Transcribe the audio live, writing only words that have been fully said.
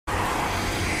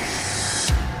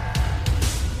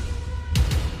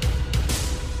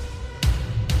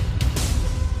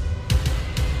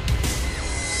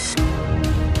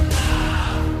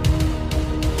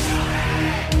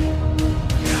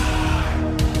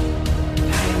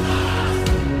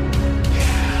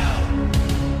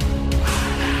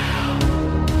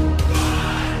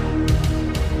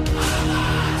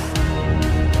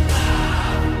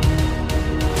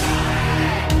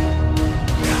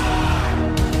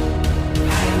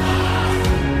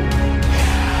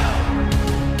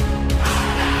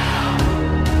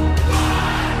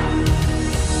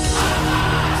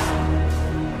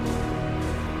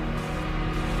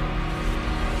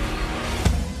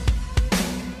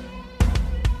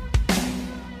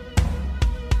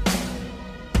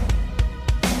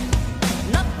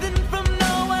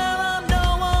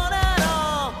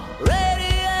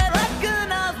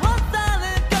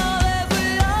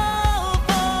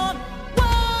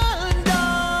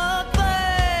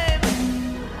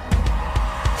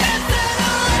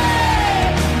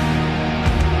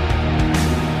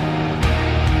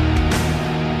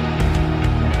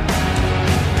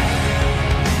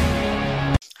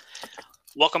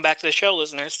Welcome back to the show,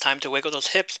 listeners. Time to wiggle those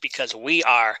hips because we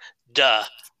are the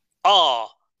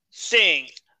All Sing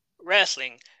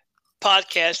Wrestling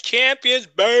Podcast Champions,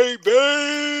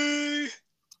 baby.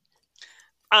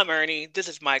 I'm Ernie. This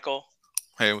is Michael.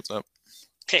 Hey, what's up?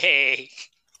 Hey,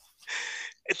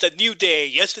 it's a new day.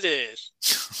 Yes, it is.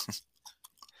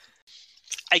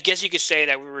 I guess you could say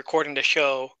that we were recording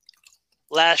the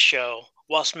last show,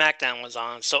 while SmackDown was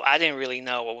on, so I didn't really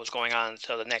know what was going on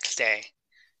until the next day.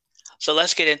 So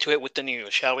let's get into it with the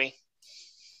news, shall we?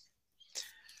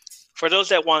 For those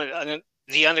that wanted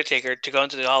The Undertaker to go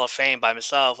into the Hall of Fame by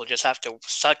himself, will just have to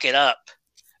suck it up.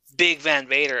 Big Van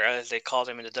Vader, as they called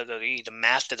him in the WWE, the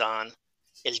Mastodon,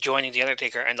 is joining The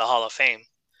Undertaker in the Hall of Fame.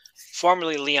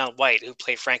 Formerly Leon White, who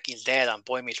played Frankie's dad on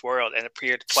Boy Meets World and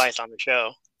appeared twice on the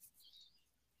show.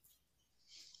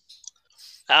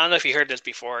 I don't know if you heard this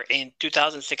before. In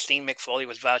 2016, Mick Foley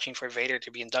was vouching for Vader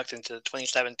to be inducted into the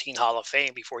 2017 Hall of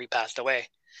Fame before he passed away.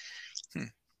 Did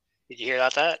you hear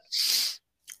about that?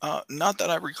 Not that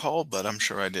I recall, but I'm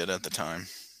sure I did at the time.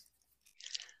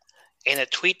 In a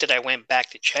tweet that I went back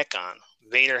to check on,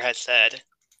 Vader had said,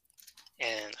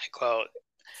 and I quote,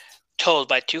 "Told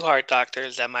by 2 heart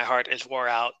doctors that my heart is wore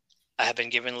out. I have been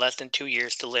given less than 2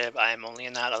 years to live. I am only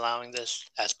not allowing this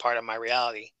as part of my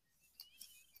reality."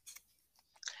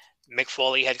 Mick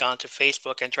Foley had gone to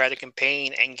Facebook and tried to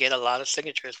campaign and get a lot of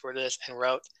signatures for this and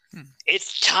wrote,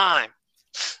 "It's time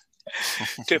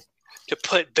to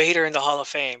put Vader in the Hall of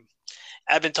Fame.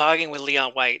 I've been talking with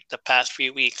Leon White the past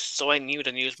few weeks, so I knew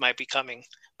the news might be coming.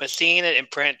 But seeing it in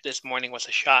print this morning was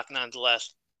a shock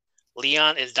nonetheless.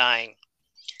 Leon is dying.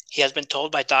 He has been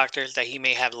told by doctors that he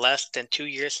may have less than 2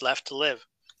 years left to live.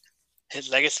 His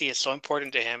legacy is so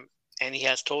important to him, and he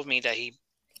has told me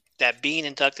that being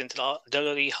inducted into the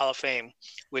WWE Hall of Fame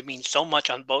would mean so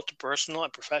much on both the personal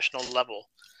and professional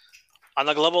level. On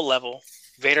the global level,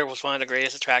 Vader was one of the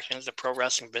greatest attractions the pro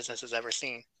wrestling business has ever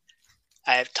seen.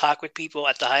 I have talked with people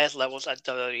at the highest levels at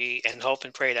WWE and hope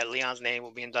and pray that Leon's name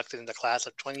will be inducted in the class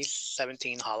of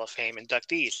 2017 Hall of Fame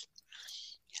inductees."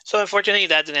 So unfortunately,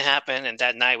 that didn't happen, and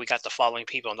that night we got the following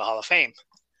people in the Hall of Fame.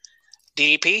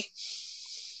 DDP,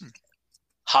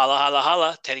 Holla Holla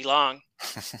Holla, Teddy Long,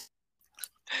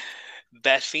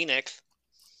 Beth Phoenix,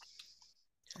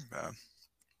 Bad.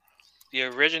 the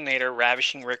originator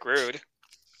Ravishing Rick Rude,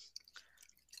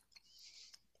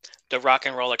 the Rock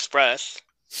and Roll Express,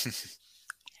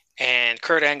 and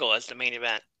Kurt Angle as the main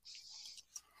event.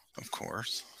 Of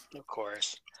course. Of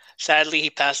course. Sadly, he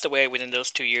passed away within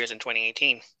those 2 years in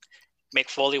 2018. Mick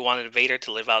Foley wanted Vader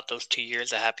to live out those 2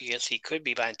 years as happy as he could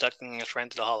be by inducting his friend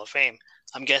to the Hall of Fame.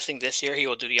 I'm guessing this year he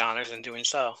will do the honors in doing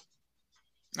so.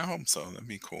 I hope so. That'd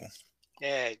be cool.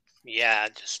 Yeah,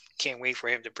 just can't wait for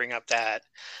him to bring up that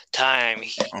time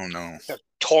he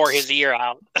tore his ear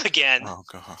out again. Oh,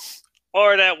 God.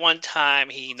 Or that one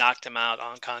time he knocked him out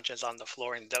unconscious on the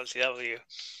floor in WCW.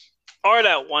 Or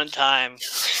that one time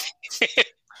he's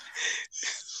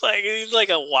like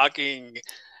a walking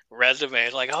resume.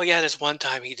 It's like, oh yeah, this one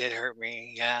time he did hurt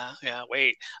me. Yeah.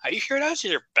 Wait, are you sure that's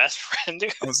your best friend?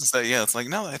 I was just say, yeah, it's like,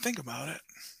 now that I think about it,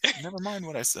 never mind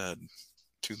what I said.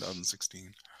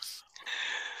 2016.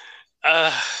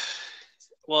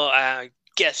 Well, I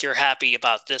guess you're happy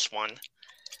about this one.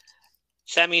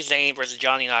 Sami Zayn versus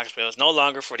Johnny Knoxville is no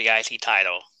longer for the IC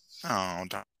title. Oh,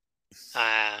 darn.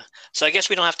 So I guess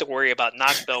we don't have to worry about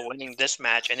Knoxville winning this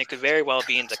match, and it could very well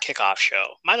be in the kickoff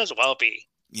show. Might as well be.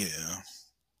 Yeah,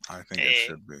 I think it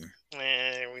should be.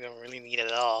 We don't really need it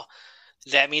at all.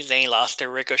 Sami Zayn lost to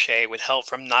Ricochet with help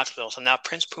from Knoxville, so now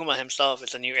Prince Puma himself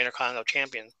is the new Intercontinental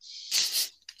Champion.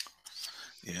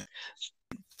 Yeah.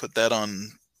 Put that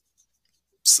on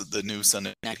the new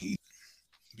Sunday Night Heat.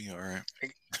 Be all right.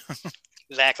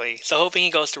 Exactly. So hoping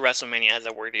he goes to WrestleMania as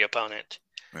a worthy opponent.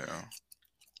 Yeah.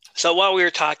 So while we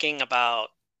were talking about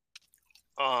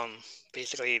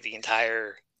basically the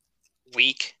entire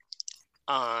week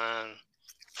on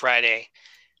Friday,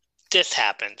 this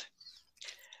happened.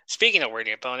 Speaking of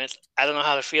worthy opponents, I don't know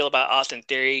how to feel about Austin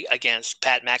Theory against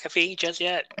Pat McAfee just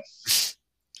yet.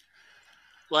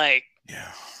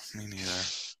 Yeah, me neither.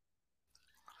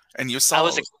 And you saw... I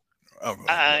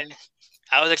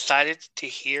was excited to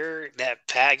hear that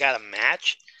Pat got a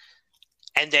match,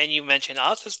 and then you mentioned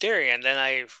Austin Theory, and then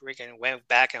I freaking went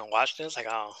back and watched it. It's like,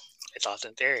 oh, it's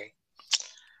Austin Theory.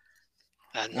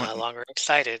 I'm no longer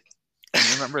excited. And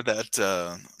you remember the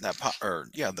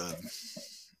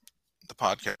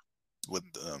podcast with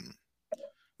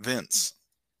Vince?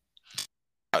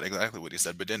 Not exactly what he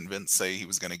said, but didn't Vince say he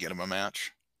was going to get him a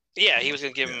match? Yeah, he was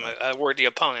going to give him a worthy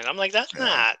opponent. I'm like, that's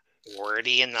not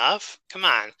wordy enough. Come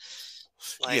on.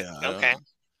 Okay.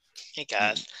 Hey,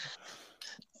 guys.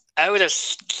 I would have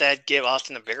said give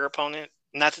Austin a bigger opponent.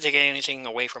 Not to take anything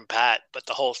away from Pat, but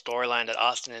the whole storyline that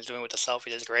Austin is doing with the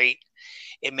selfie is great.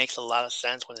 It makes a lot of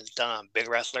sense when it's done on big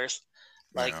wrestlers,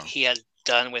 like he has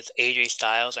done with AJ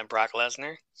Styles and Brock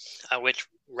Lesnar, which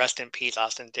rest in peace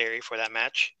Austin Theory for that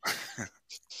match,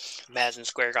 Madison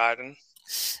Square Garden.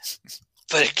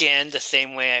 But again, the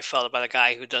same way I felt about a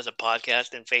guy who does a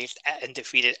podcast and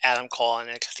defeated Adam Cole on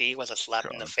NXT was a slap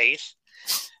in the face.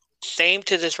 Same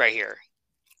to this right here.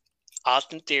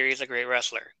 Austin Theory is a great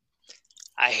wrestler.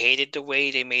 I hated the way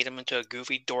they made him into a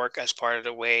goofy dork as part of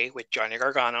the way with Johnny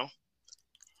Gargano.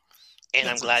 And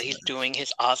I'm glad he's doing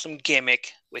his awesome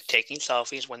gimmick with taking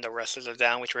selfies when the wrestlers are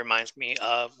down, which reminds me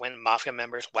of when Mafia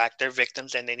members whack their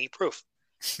victims and they need proof.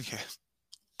 Yeah.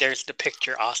 There's the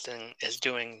picture. Austin is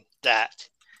doing that.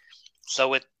 So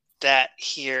with that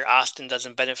here, Austin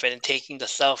doesn't benefit, and taking the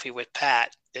selfie with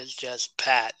Pat is just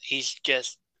Pat. He's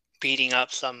just beating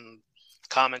up some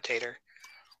commentator.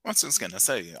 Well, I was going to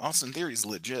say, Austin Theory's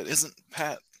legit. Isn't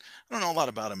Pat? I don't know a lot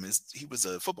about him. He was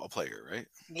a football player, right?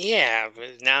 Yeah,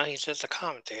 but now he's just a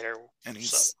commentator. And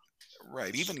he's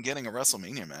right. Even getting a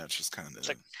WrestleMania match is kind of.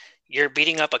 Like, you're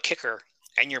beating up a kicker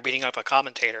and you're beating up a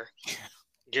commentator. Yeah.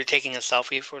 You're taking a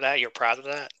selfie for that? You're proud of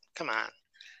that? Come on.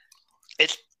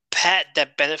 It's Pat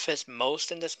that benefits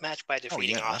most in this match by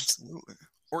defeating Austin. Absolutely.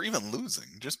 Or even losing.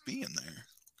 Just being there.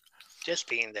 Just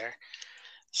being there.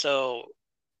 So,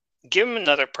 give him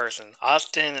another person.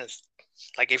 Austin is,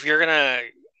 like, if you're going to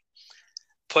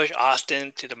push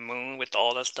Austin to the moon with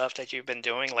all the stuff that you've been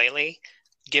doing lately,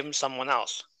 give him someone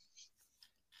else.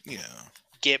 Yeah.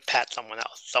 Give Pat someone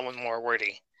else. Someone more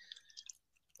worthy.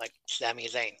 Like Sami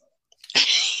Zayn.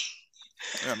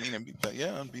 I mean, it'd be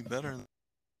better than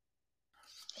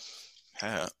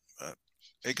Pat, but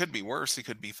it could be worse. He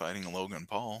could be fighting Logan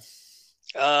Paul.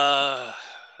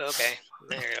 Okay.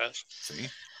 There he goes. See?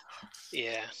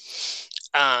 Yeah.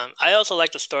 I also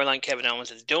like the storyline Kevin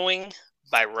Owens is doing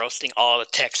by roasting all the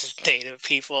Texas native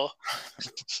people.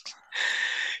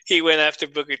 He went after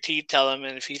Booker T, telling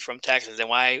him if he's from Texas, and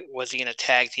why was he in a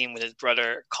tag team with his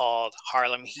brother called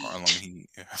Harlem Heat? Harlem Heat,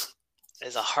 yeah.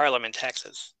 There's a Harlem in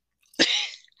Texas.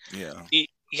 Yeah. You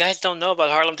guys don't know about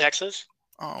Harlem, Texas?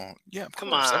 Oh, yeah.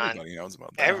 Come on. Everybody knows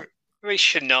about that. Everybody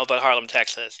should know about Harlem,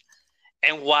 Texas.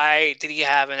 And why did he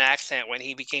have an accent when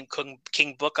he became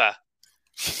King Booker?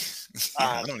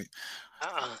 Yeah,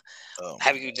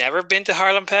 have you never been to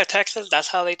Harlem, Texas? That's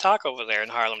how they talk over there in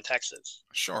Harlem, Texas.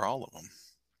 Sure, all of them.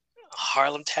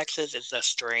 Harlem, Texas is a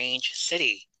strange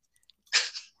city.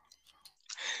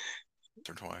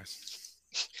 Or twice.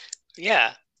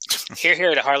 Yeah.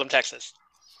 Here to Harlem, Texas.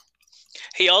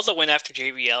 He also went after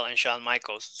JBL and Shawn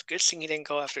Michaels. It's a good thing he didn't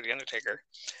go after The Undertaker.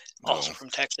 Also from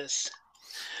Texas.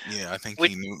 Yeah, I think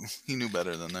he knew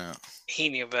better than that. He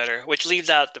knew better, which leaves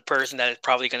out the person that is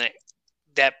probably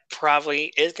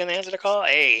is gonna answer the call.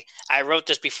 Hey, I wrote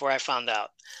this before I found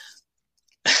out.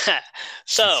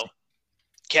 So,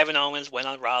 Kevin Owens went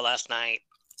on Raw last night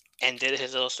and did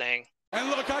his little thing. And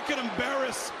look, I could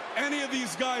embarrass any of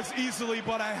these guys easily,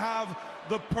 but I have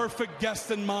the perfect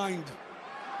guest in mind.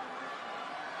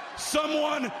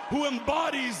 Someone who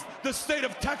embodies the state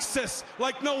of Texas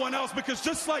like no one else, because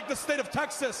just like the state of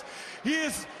Texas, he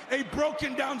is a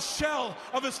broken down shell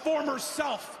of his former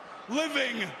self,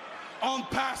 living on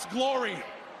past glory.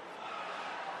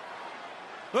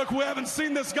 Look, we haven't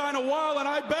seen this guy in a while, and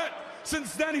I bet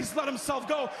since then he's let himself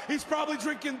go. He's probably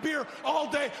drinking beer all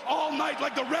day, all night,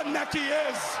 like the redneck he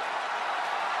is.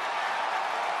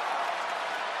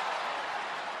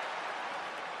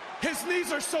 His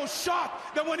knees are so shot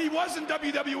that when he was in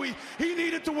WWE, he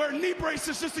needed to wear knee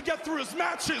braces just to get through his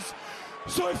matches.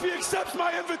 So if he accepts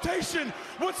my invitation,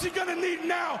 what's he gonna need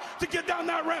now to get down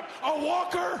that ramp? A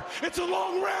walker? It's a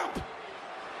long ramp.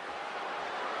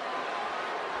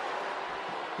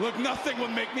 Look, nothing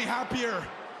would make me happier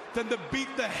than to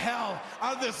beat the hell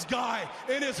out of this guy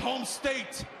in his home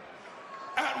state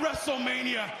at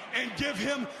WrestleMania and give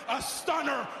him a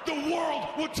stunner the world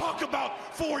would talk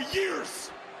about for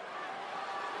years.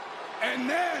 And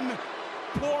then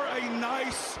pour a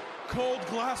nice cold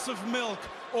glass of milk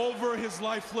over his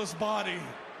lifeless body.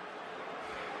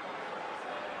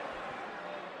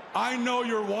 I know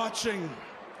you're watching,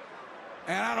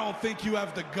 and I don't think you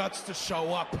have the guts to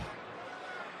show up.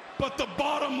 But the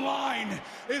bottom line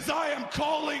is I am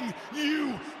calling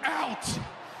you out.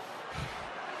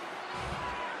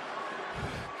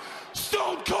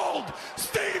 Stone Cold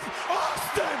Steve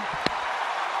Austin!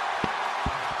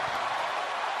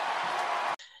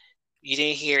 You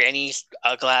didn't hear any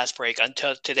glass break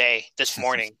until this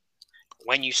morning,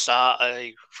 when you saw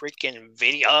a freaking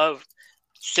video of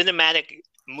cinematic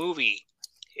movie,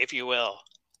 if you will,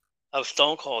 of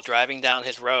Stone Cold driving down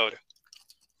his road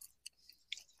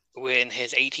with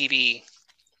his ATV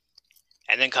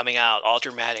and then coming out all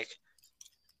dramatic.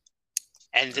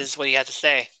 And this is what he had to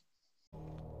say.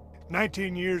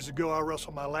 19 years ago, I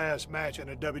wrestled my last match in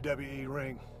a WWE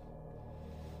ring.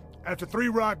 After 3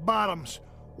 rock bottoms,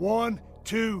 1,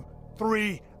 2,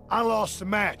 3, I lost the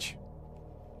match.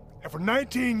 And for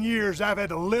 19 years, I've had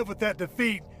to live with that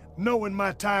defeat, knowing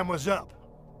my time was up.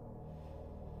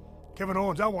 Kevin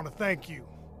Owens, I want to thank you.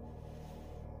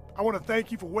 I want to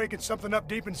thank you for waking something up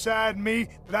deep inside me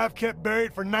that I've kept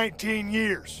buried for 19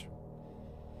 years.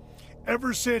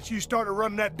 Ever since you started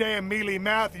running that damn mealy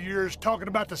mouth of yours talking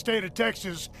about the state of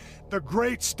Texas, the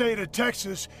great state of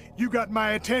Texas, you got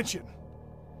my attention.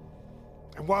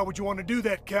 And why would you want to do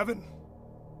that, Kevin?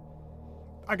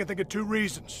 I can think of 2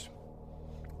 reasons.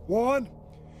 1,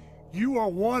 you are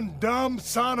one dumb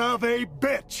son of a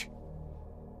bitch.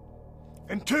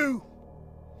 And 2,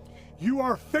 you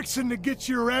are fixing to get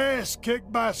your ass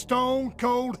kicked by Stone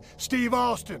Cold Steve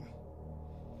Austin.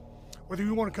 Whether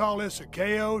you want to call this a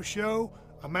KO show,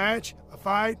 a match, a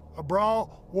fight, a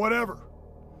brawl, whatever,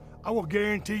 I will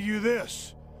guarantee you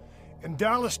this. In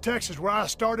Dallas, Texas, where I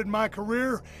started my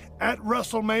career at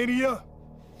WrestleMania,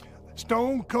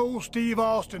 Stone Cold Steve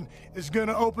Austin is going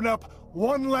to open up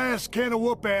one last can of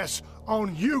whoop ass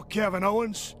on you, Kevin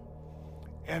Owens.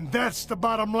 And that's the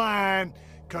bottom line,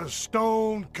 because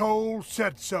Stone Cold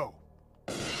said so.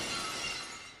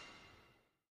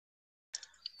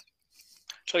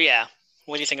 So yeah,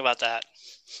 what do you think about that?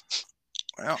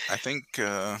 Well, I think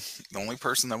the only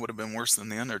person that would have been worse than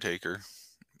The Undertaker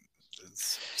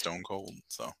is Stone Cold.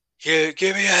 So Yeah,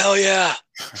 give me a hell yeah.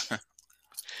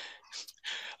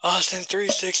 Austin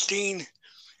 316,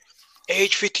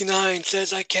 age 59,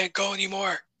 says I can't go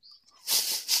anymore.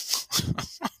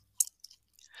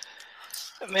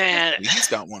 Man, he's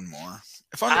got one more.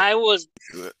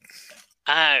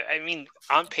 I mean,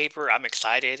 on paper, I'm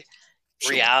excited.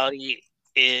 Sure. Reality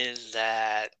is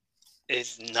that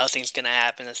nothing's gonna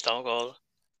happen to Stone Cold.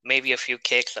 Maybe a few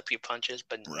kicks, a few punches,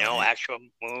 but no actual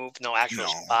move, no actual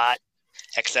spot,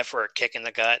 except for a kick in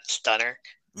the gut, stunner.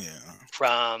 Yeah.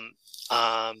 From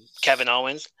Kevin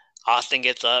Owens. Austin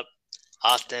gets up.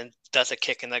 Austin does a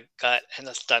kick in the gut and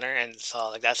a stunner, and so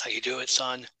like that's how you do it,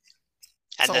 son.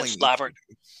 And then slobber,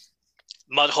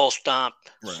 mud hole stomp,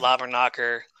 slobber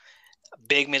knocker,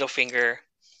 big middle finger.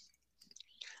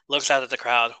 Looks out at the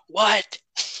crowd. What?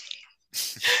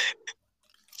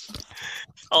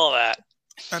 All that.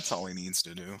 That's all he needs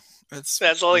to do.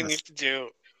 That's all he needs to do.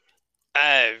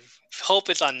 I hope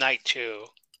it's on night 2.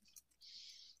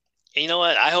 And you know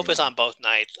what? I hope it's on both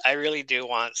nights. I really do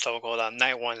want Stone Cold on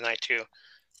night 1 and night 2.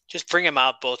 Just bring him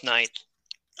out both nights.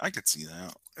 I could see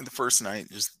that. And the first night,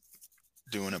 just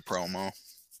doing a promo.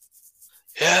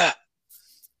 Yeah.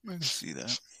 I can see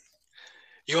that.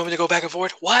 You want me to go back and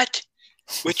forth? What?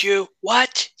 With you?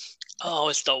 What? Oh,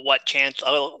 it's the what chance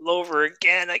all over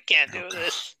again. I can't do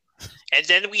this. And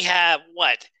then we have,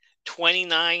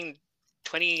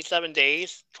 27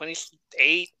 days?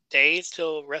 28 days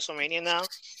till WrestleMania now?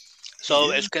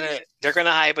 So they're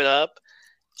gonna hype it up.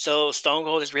 So Stone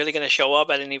Cold is really gonna show up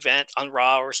at an event on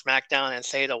Raw or SmackDown and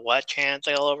say the what chant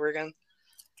all over again.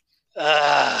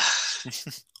 Yeah,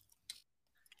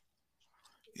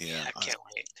 I can't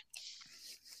wait.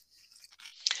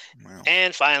 Wow.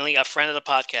 And finally, a friend of the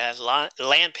podcast,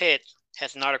 Lan Pitt,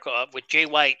 has an article up with Jay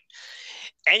White,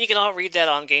 and you can all read that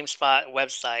on GameSpot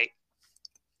website.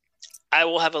 I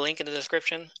will have a link in the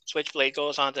description. Switchblade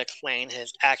goes on to explain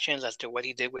his actions as to what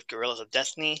he did with Guerrillas of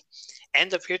Destiny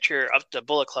and the future of the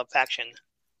Bullet Club faction.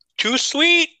 Too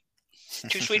sweet!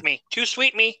 Too sweet me. Too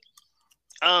sweet me.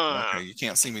 Okay, you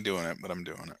can't see me doing it, but I'm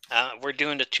doing it. We're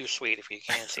doing the too sweet if you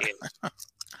can't see it.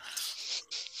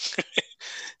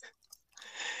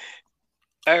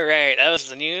 All right, that was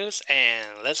the news, and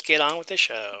let's get on with the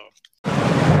show.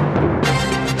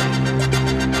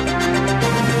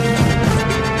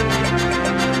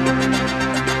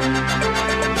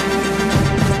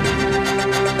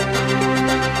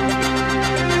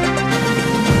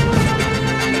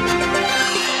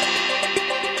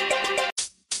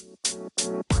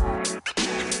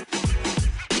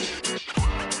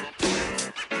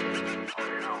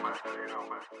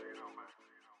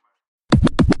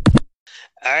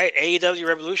 All right, AEW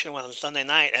Revolution was on Sunday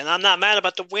night, and I'm not mad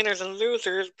about the winners and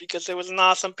losers because it was an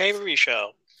awesome pay-per-view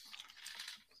show.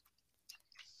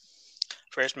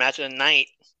 First match of the night,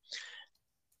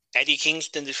 Eddie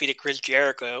Kingston defeated Chris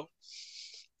Jericho.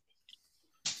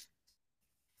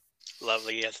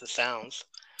 Lovely as it sounds.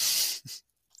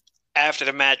 After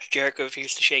the match, Jericho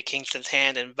refused to shake Kingston's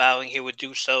hand, and vowing he would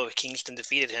do so if Kingston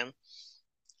defeated him.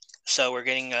 So we're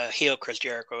getting a heel Chris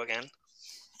Jericho again.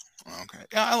 Okay.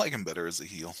 Yeah, I like him better as a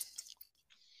heel.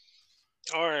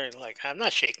 Or, like, I'm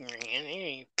not shaking your hand.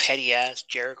 Any petty-ass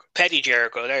Jericho. Petty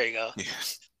Jericho, there you go. Yeah.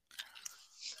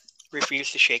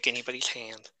 Refuse to shake anybody's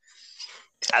hand.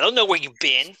 I don't know where you've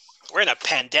been. We're in a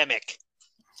pandemic.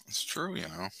 It's true,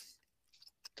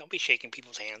 Don't be shaking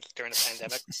people's hands during a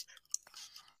pandemic.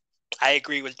 I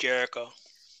agree with Jericho.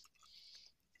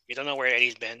 You don't know where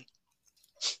Eddie's been.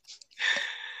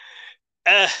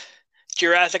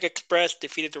 Jurassic Express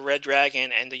defeated the Red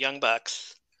Dragon and the Young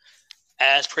Bucks.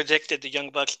 As predicted, the Young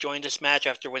Bucks joined this match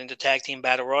after winning the Tag Team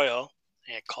Battle Royal.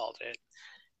 I called it.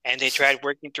 And they tried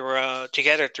working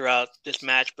together throughout this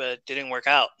match, but it didn't work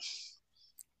out.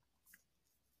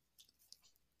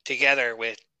 Together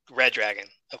with Red Dragon,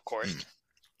 of course.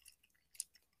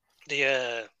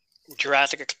 The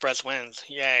Jurassic Express wins.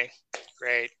 Yay.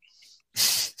 Great.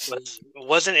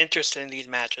 Wasn't interested in these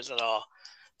matches at all,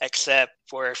 except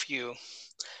for a few.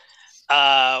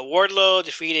 Wardlow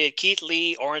defeated Keith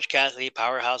Lee, Orange Cassidy,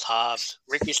 Powerhouse Hobbs,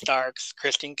 Ricky Starks,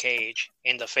 Christian Cage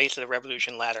in the Face of the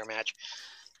Revolution ladder match.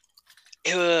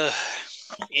 It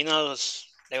was,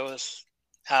 there was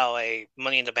how a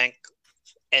Money in the Bank,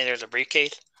 and there's a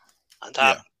briefcase on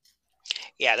top.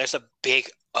 Yeah, there's a big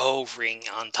O-ring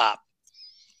on top.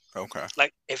 Okay.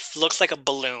 Like, it looks like a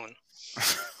balloon.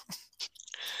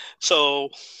 So,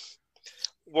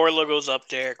 Wardlow goes up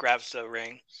there, grabs the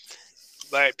ring.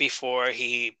 Right before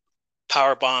he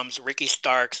power bombs Ricky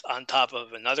Starks on top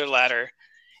of another ladder.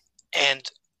 And,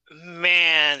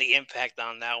 man, the impact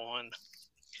on that one.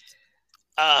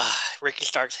 Ricky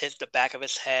Starks hits the back of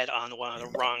his head on one of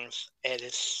the rungs. It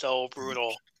is so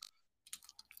brutal.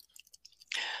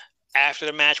 After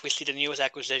the match, we see the newest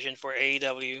acquisition for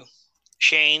AEW,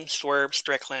 Shane Swerve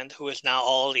Strickland, who is now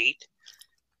All Elite.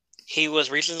 He was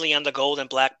recently on the gold and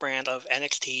black brand of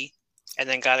NXT, and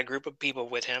then got a group of people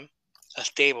with him, a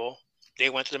stable. They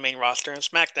went to the main roster in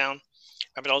SmackDown.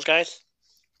 Remember those guys?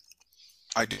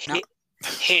 I do not.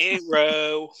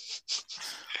 Hero.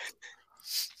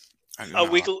 A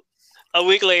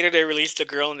week later, they released a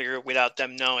girl in the group without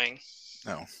them knowing.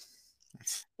 No.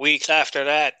 Weeks after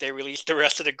that, they released the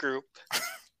rest of the group.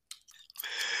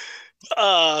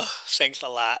 Thanks a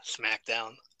lot,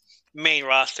 SmackDown. Main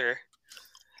roster.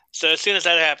 So as soon as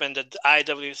that happened, the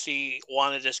IWC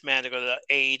wanted this man to go to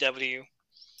the AEW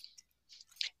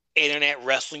Internet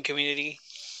Wrestling Community.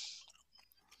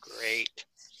 Great.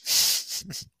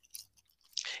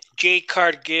 Jade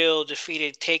Cargill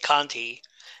defeated Tay Conti.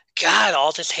 God,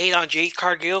 all this hate on Jade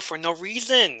Cargill for no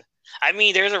reason. I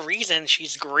mean, there's a reason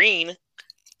she's green,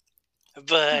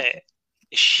 but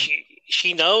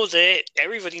she knows it.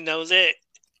 Everybody knows it,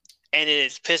 and it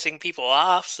is pissing people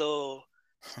off. So,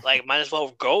 like, might as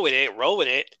well go with it, roll with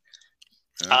it.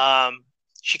 Yeah.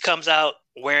 She comes out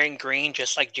wearing green,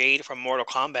 just like Jade from Mortal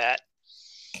Kombat.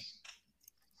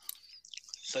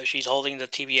 So she's holding the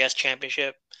TBS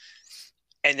championship,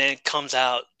 and then comes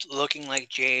out looking like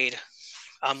Jade.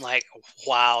 I'm like,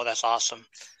 wow, that's awesome.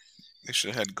 They should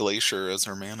have had Glacier as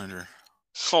her manager.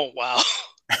 Oh, wow.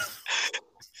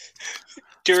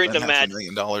 During the match.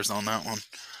 $500,000 on that one.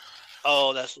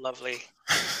 Oh, that's lovely.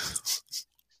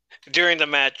 During the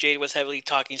match, Jade was heavily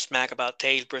talking smack about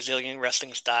Tay's Brazilian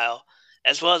wrestling style,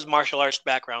 as well as martial arts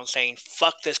background, saying,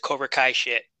 fuck this Cobra Kai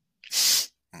shit.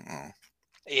 Uh-oh.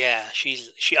 Yeah, she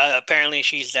apparently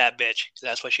she's that bitch.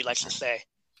 That's what she likes to say.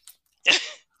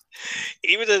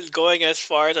 Even as going as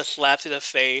far as a slap to the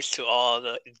face to all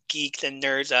the geeks and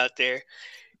nerds out there.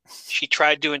 She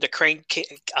tried doing the crane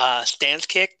kick, stance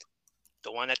kick,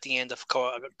 the one at the end of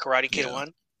Karate Kid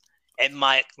 1, and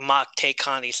mocked Tay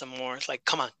Conti some more. It's like,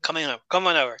 come on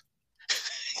over.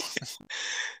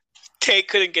 Tay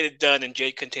couldn't get it done, and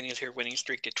Jade continues her winning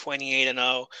streak to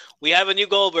 28-0. We have a new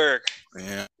Goldberg.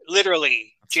 Yeah.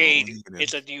 Literally, Jade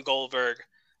is a new Goldberg.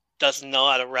 Doesn't know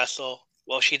how to wrestle.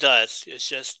 Well, she does. It's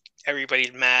just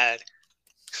everybody's mad.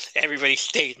 Everybody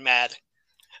stays mad.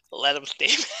 Let them stay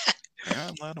mad.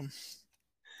 Yeah, let them.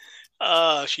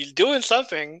 She's doing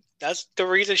something. That's the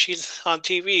reason she's on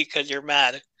TV, because you're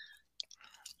mad.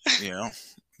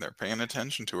 They're paying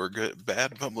attention to her.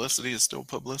 Bad publicity is still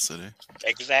publicity.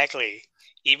 Exactly.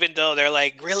 Even though they're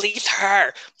like, release her.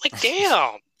 I'm like,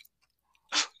 damn.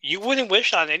 You wouldn't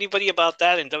wish on anybody about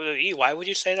that in WWE. Why would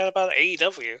you say that about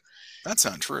AEW? That's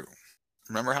not true.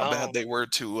 Remember how bad they were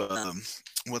to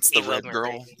what's the red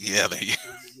girl? Yeah,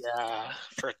 Yeah,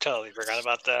 totally forgot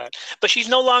about that. But she's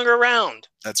no longer around.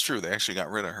 That's true. They actually got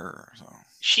rid of her. So.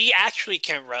 She actually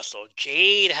can wrestle.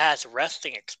 Jade has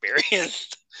wrestling experience.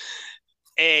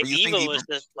 And Eva was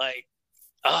just like,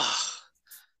 oh,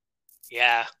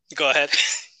 yeah. Go ahead.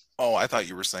 Oh, I thought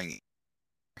you were saying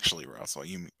actually wrestle.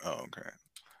 Okay.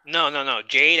 No.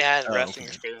 Jade has wrestling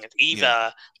okay. experience.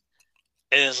 Eva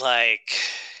is like,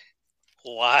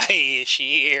 why is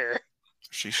she here?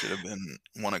 She should have been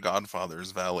one of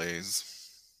Godfather's valets.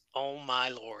 Oh my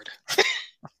lord.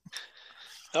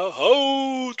 A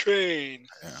whole train.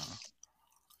 Yeah.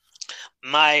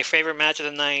 My favorite match of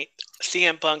the night,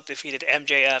 CM Punk defeated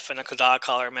MJF in a dog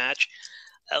collar match.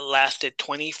 It lasted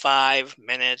 25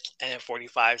 minutes and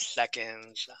 45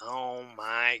 seconds. Oh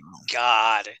my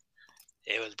god.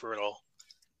 It was brutal.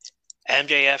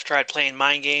 MJF tried playing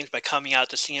mind games by coming out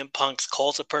to CM Punk's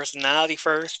cult of personality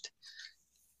first.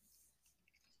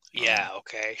 Yeah,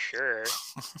 okay, sure.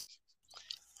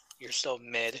 You're so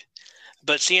mid.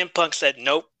 But CM Punk said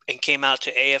nope and came out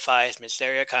to AFI's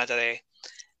Misterio Cantare.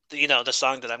 The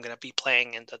song that I'm going to be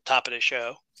playing in the top of the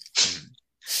show.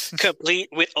 Complete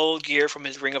with old gear from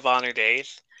his Ring of Honor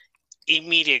days.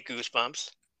 Immediate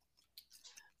goosebumps.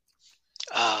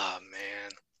 Oh,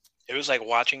 man. It was like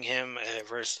watching him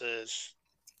versus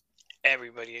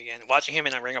everybody again. Watching him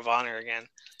in a Ring of Honor again.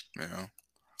 Yeah.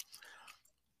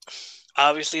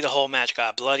 Obviously, the whole match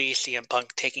got bloody. CM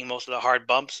Punk taking most of the hard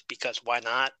bumps because why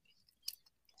not?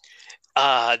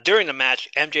 During the match,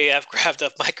 MJF grabbed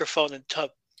a microphone and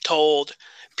told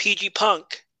PG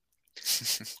Punk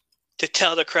to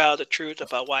tell the crowd the truth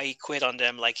about why he quit on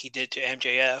them like he did to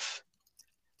MJF.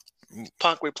 Ooh.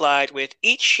 Punk replied with,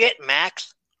 "Eat shit,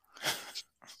 Max."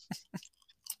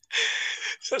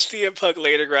 So CM Punk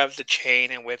later grabs the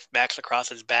chain and whips Max across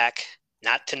his back.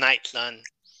 "Not tonight, son."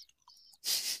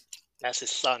 That's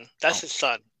his son. That's his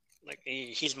son. Like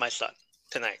he's my son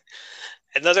tonight.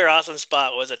 Another awesome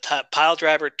spot was a pile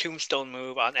driver tombstone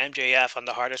move on MJF on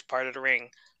the hardest part of the ring,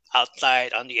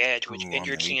 outside on the edge, which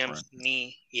injured CM's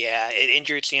knee. Yeah, it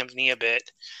injured CM's knee a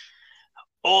bit.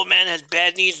 Old man has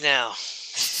bad knees now.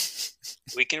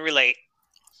 We can relate.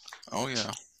 Oh,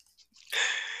 yeah.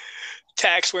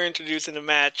 Tags were introduced in the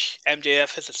match.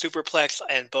 MJF has a superplex,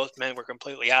 and both men were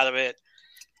completely out of it.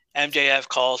 MJF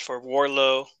calls for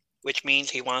Wardlow, which means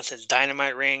he wants his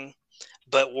dynamite ring,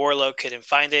 but Wardlow couldn't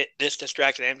find it. This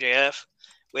distracted MJF,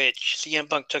 which CM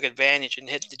Punk took advantage and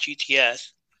hit the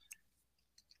GTS.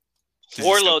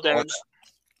 Wardlow then...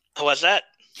 What's that?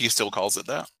 He still calls it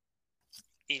that?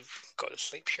 You go to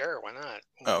sleep, sure, why not?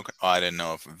 Oh, okay. I didn't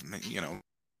know if,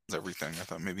 everything. I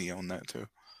thought maybe he owned that too.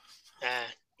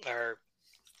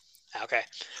 Okay.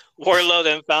 Wardlow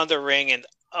then found the ring, and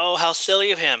oh, how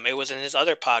silly of him. It was in his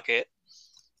other pocket.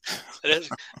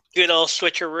 Good old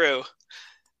switcheroo.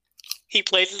 He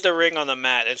places the ring on the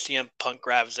mat, and CM Punk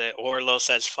grabs it. Wardlow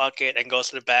says, "Fuck it," and goes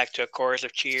to the back to a chorus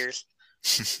of cheers.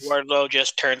 Wardlow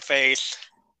just turned face.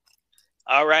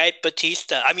 All right,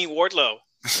 Wardlow.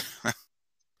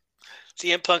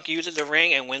 CM Punk uses the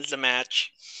ring and wins the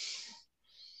match.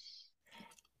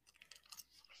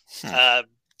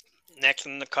 Next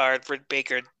in the card, Britt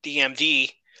Baker,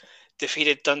 DMD,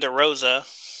 defeated Thunder Rosa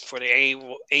for the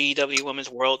AEW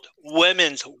Women's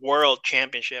World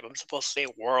Championship. I'm supposed to say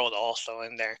world also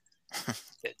in there.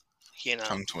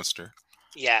 Tongue twister.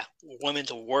 Yeah,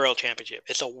 Women's World Championship.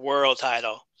 It's a world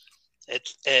title.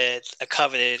 It's a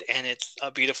coveted, and it's a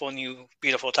beautiful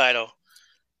title.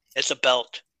 It's a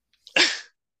belt.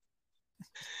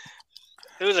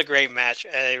 It was a great match.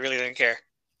 I really didn't care.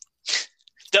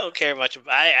 Don't care much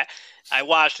about it. I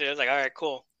watched it. I was like, all right,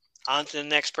 cool. On to the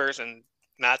next person.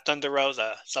 Not Thunder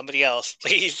Rosa. Somebody else,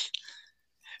 please.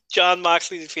 Jon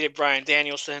Moxley defeated Bryan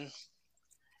Danielson.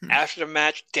 After the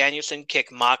match, Danielson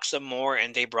kicked Mox some more,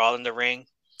 and they brawled in the ring.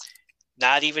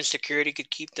 Not even security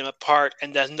could keep them apart,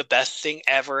 and then the best thing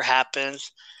ever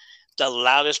happens. The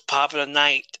loudest pop of the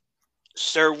night.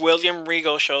 Sir William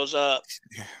Regal shows up,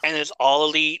 and is all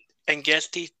elite, and gets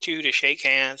these two to shake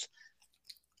hands.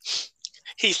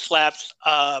 He slaps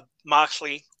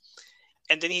Moxley,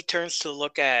 and then he turns to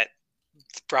look at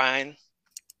Bryan.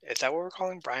 Is that what we're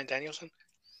calling Bryan Danielson?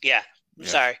 Yeah.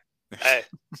 Sorry.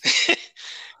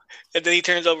 And then he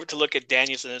turns over to look at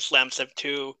Danielson and slams him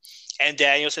too. And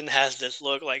Danielson has this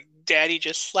look like, "Daddy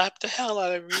just slapped the hell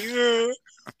out of me."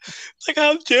 Like,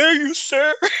 "How dare you,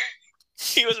 sir?"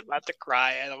 He was about to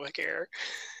cry. I don't care.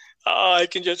 Oh, I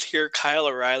can just hear Kyle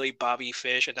O'Reilly, Bobby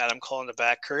Fish, and Adam Cole in the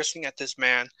back cursing at this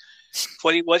man.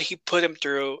 What he put him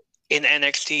through in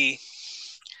NXT.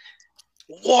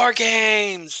 War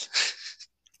Games!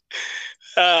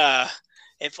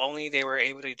 If only they were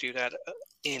able to do that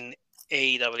in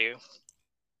AEW.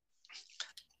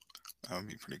 That would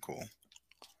be pretty cool.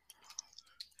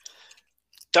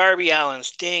 Darby Allin,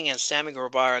 Sting, and Sammy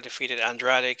Guevara defeated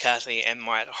Andrade, Cassidy, and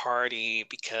Matt Hardy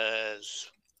because...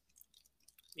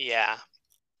 Yeah.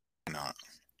 Why not?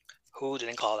 Who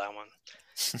didn't call that one?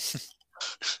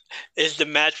 is the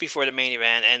match before the main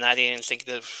event, and I didn't think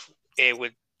that it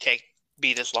would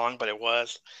be this long, but it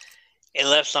was. It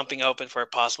left something open for a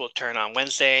possible turn on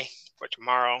Wednesday for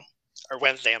tomorrow, or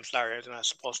Wednesday. I'm sorry, I'm not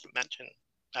supposed to mention.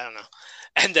 I don't know,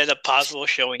 and then a possible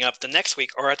showing up the next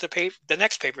week or at the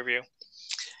next pay-per-view.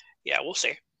 Yeah, we'll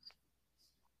see.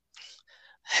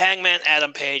 Hangman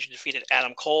Adam Page defeated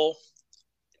Adam Cole.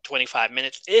 25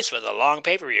 minutes. This was a long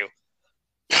pay-per-view.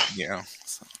 Yeah.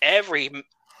 Every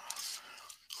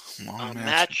Long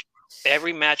match,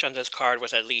 every match on this card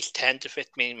was at least 10 to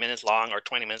 15 minutes long or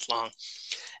 20 minutes long,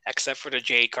 except for the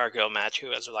Jade Cargill match, who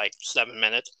was like 7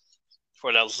 minutes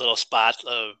for those little spots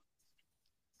of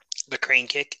the crane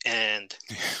kick and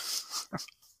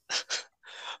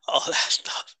all that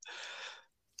stuff.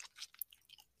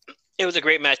 It was a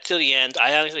great match till the end.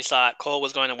 I honestly thought Cole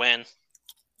was going to win.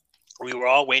 We were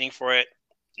all waiting for it.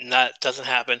 That doesn't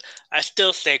happen. I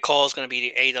still say Cole is going to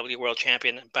be the AEW World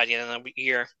Champion by the end of the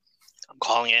year. I'm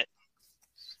calling it.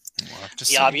 We'll have to The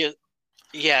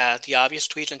see. obvious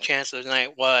tweet and chance of the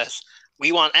night was,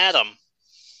 "We want Adam."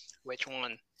 Which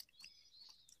one?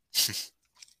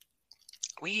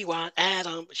 We want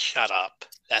Adam. Shut up.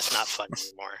 That's not fun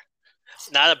anymore.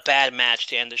 Not a bad match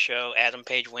to end the show. Adam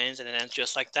Page wins, and it ends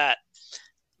just like that.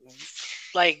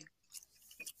 Like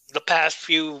the past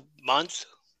few months,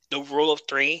 the rule of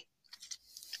 3,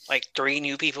 like 3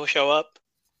 new people show up.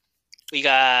 We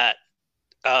got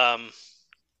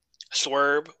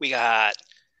Swerve. We got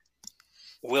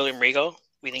William Regal.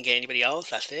 We didn't get anybody else.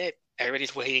 That's it.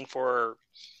 Everybody's waiting for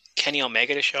Kenny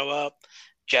Omega to show up.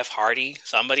 Jeff Hardy.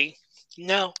 Somebody.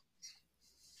 No.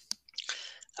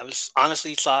 I was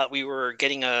honestly thought we were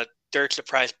getting a third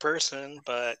surprise person,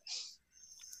 but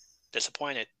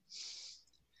disappointed.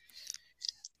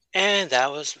 And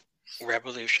that was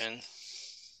Revolution.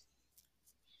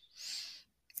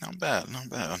 Not bad, not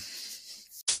bad.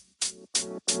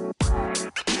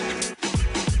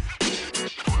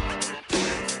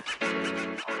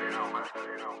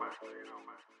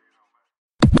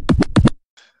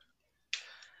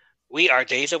 We are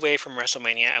days away from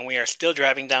WrestleMania, and we are still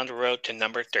driving down the road to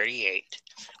number 38.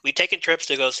 We've taken trips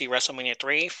to go see WrestleMania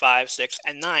 3, 5, 6,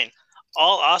 and 9.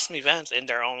 All awesome events in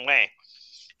their own way.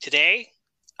 Today,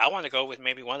 I want to go with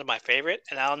maybe one of my favorite,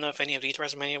 and I don't know if any of these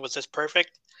WrestleMania was this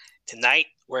perfect. Tonight,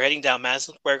 we're heading down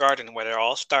Madison Square Garden, where it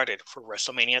all started, for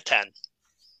WrestleMania 10.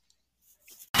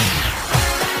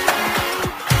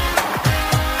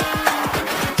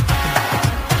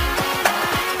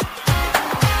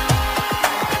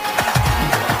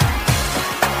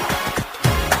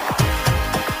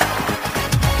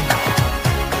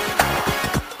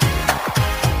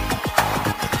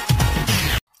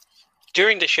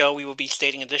 During the show, we will be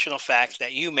stating additional facts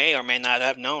that you may or may not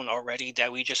have known already that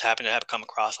we just happen to have come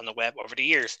across on the web over the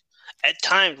years. At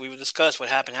times, we will discuss what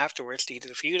happened afterwards to either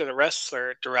the feud or the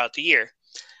wrestler throughout the year.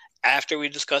 After we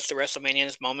discuss the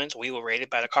WrestleMania moments, we will rate it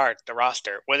by the card, the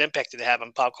roster, what impact did it have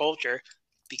on pop culture,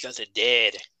 because it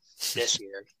did this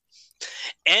year.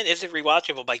 And is it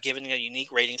rewatchable by giving it a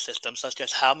unique rating system, such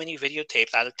as how many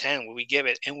videotapes out of 10 will we give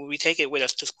it, and will we take it with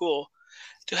us to school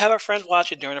to have our friends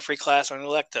watch it during a free class or an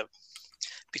elective?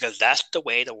 Because that's the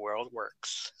way the world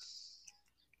works.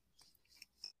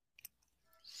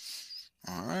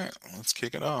 All right, let's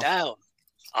kick it off. Down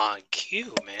on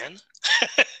cue, man.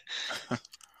 All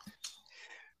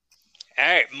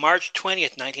right, March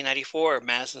 20th, 1994,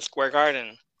 Madison Square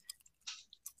Garden.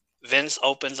 Vince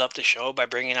opens up the show by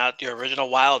bringing out the original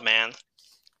Wild Man,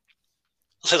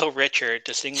 Little Richard,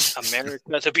 to sing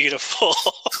America the Beautiful.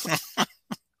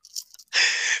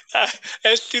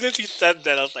 As soon as he said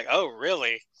that, I was like, oh,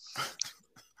 really?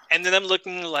 And then I'm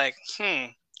looking like, all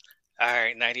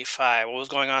right, 95. What was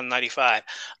going on in 95?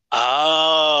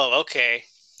 Oh, okay.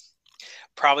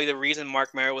 Probably the reason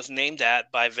Mark Merrill was named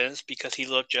that by Vince, because he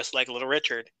looked just like Little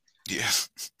Richard. Yeah,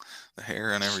 the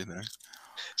hair and everything.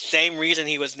 Same reason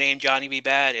he was named Johnny B.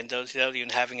 Bad in WCW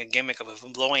and having a gimmick of a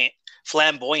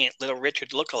flamboyant Little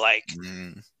Richard lookalike.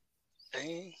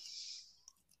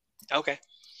 Okay.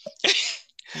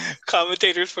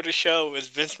 Commentators for the show was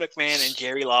Vince McMahon and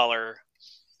Jerry Lawler.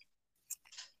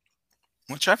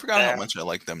 Which I forgot how much I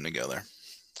like them together.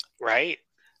 Right?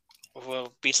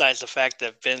 Well, besides the fact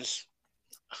that Vince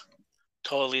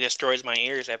totally destroys my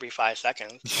ears every 5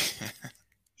 seconds.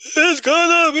 It's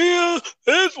gonna be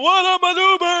it's what a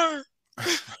maneuver!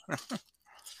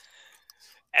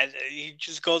 And he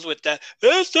just goes with that.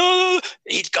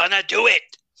 He's gonna do it!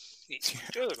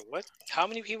 Dude, what? How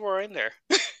many people are in there?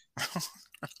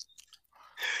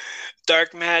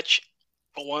 Dark match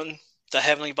 1. The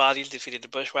Heavenly Bodies defeated the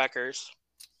Bushwhackers.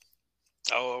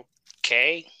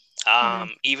 Okay.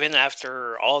 Even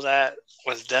after all that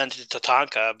was done to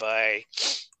Tatanka by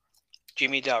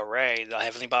Jimmy Del Rey. The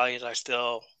Heavenly Bodies are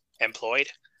still employed.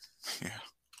 Yeah.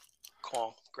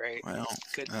 Cool. Great. Well,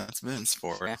 Good. that's Vince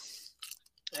for you.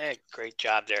 Hey, great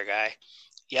job there, guy.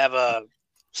 You have a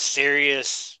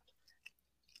serious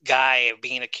guy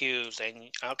being accused, and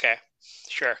okay,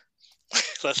 sure.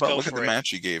 Let's But go look at for the it.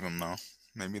 match you gave him, though.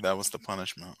 Maybe that was the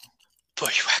punishment.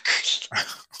 Bushwhackers.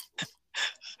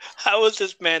 How was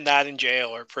this man not in jail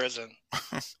or prison?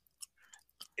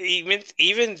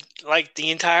 Even like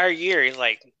the entire year, he's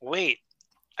like, wait.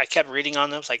 I kept reading on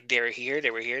them. It's like, they were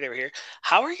here.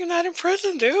 How are you not in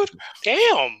prison, dude?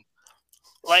 Damn.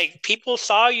 Like, people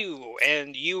saw you,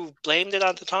 and you blamed it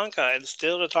on Tatanka, and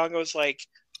still Tatanka was like,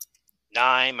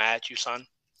 nah, I'm mad at you, son.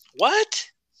 What?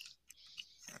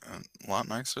 A lot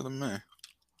nicer than me.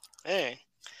 Hey.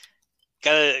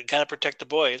 Gotta protect the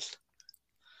boys.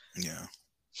 Yeah.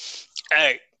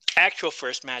 Hey, actual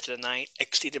first match of the night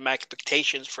exceeded my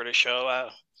expectations for the show.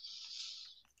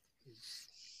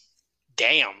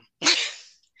 Damn.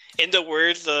 In the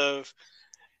words of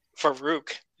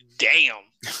Farouk, damn.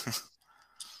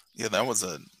 Yeah, that was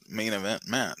a main event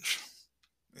match,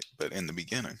 but in the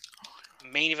beginning.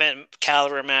 Main event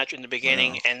caliber match in the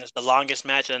beginning, and it's the longest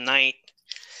match of the night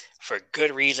for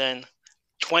good reason.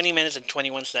 20 minutes and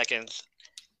 21 seconds.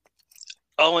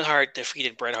 Owen Hart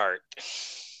defeated Bret Hart.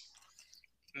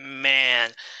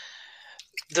 Man,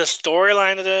 the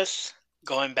storyline of this,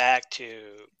 going back to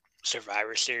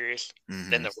Survivor Series,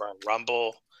 then the Royal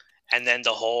Rumble, and then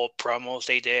the whole promos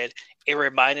they did, it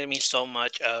reminded me so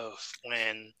much of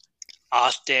when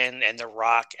Austin and The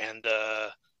Rock and the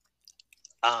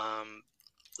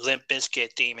Limp Bizkit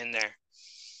theme in there.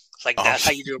 It's like, that's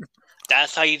how you do.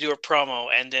 That's how you do a promo,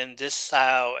 and then this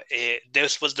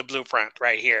was the blueprint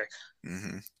right here.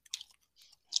 Mm-hmm.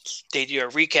 They do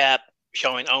a recap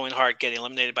showing Owen Hart getting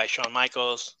eliminated by Shawn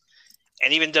Michaels,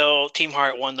 and even though Team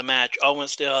Hart won the match, Owen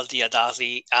still has the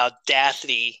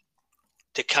audacity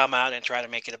to come out and try to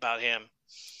make it about him.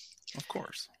 Of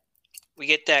course. We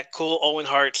get that cool Owen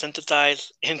Hart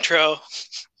synthesized intro.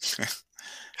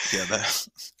 Yeah, that.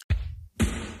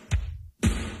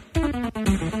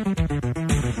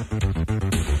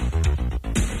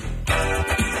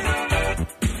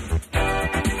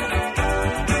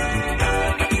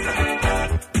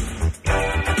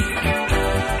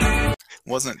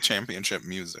 Wasn't championship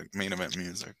music, main event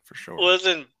music for sure.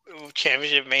 Wasn't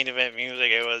championship main event music.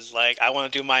 It was like, I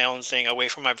want to do my own thing away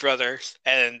from my brothers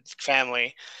and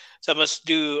family. So I must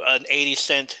do an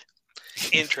 80-cent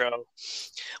intro.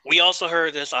 We also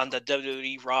heard this on the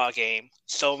WWE Raw game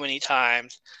so many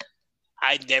times.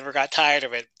 I never got tired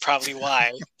of it. Probably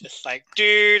why. Just like,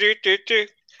 do do do do.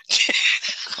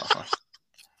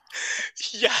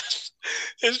 Yes,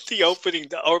 it's the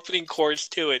opening chords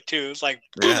to it too. It's like,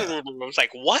 I was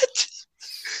like, what?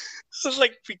 It was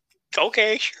like,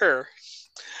 okay, sure.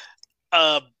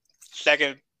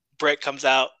 Second, Brett comes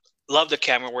out. Love the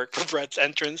camera work for Brett's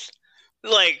entrance.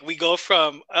 Like, we go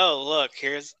from, oh look,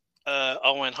 here's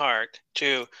Owen Hart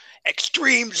to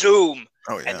extreme zoom,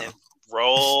 and then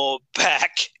roll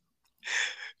back.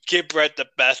 Give Brett the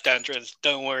best entrance.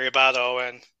 Don't worry about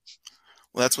Owen.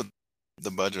 Well, that's what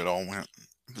the budget all went.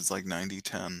 It was like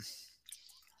 90-10.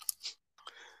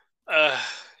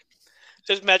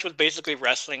 This match was basically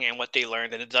wrestling and what they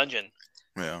learned in the dungeon.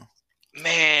 Yeah.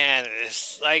 Man,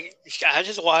 it's like, I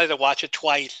just wanted to watch it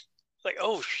twice. Like,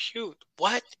 oh shoot,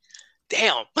 what?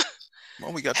 Damn.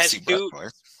 Well, we got to see Bret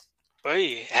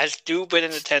twice. Had Stu been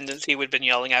in attendance, he would have been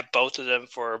yelling at both of them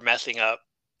for messing up.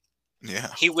 Yeah.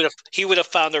 He would have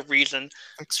found a reason.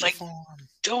 Like,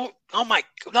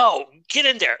 no, get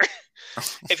in there.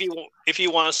 If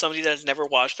you want somebody that's never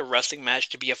watched a wrestling match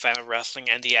to be a fan of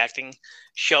wrestling and the acting,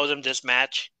 show them this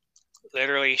match.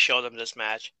 Literally show them this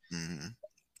match. Mm-hmm.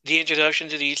 The introduction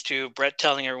to these two, Brett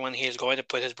telling everyone he is going to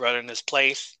put his brother in his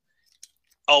place.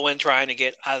 Owen trying to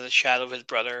get out of the shadow of his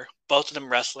brother. Both of them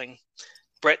wrestling.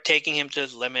 Brett taking him to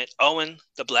his limit. Owen,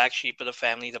 the black sheep of the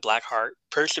family, the black heart,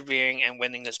 persevering and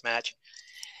winning this match.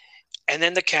 And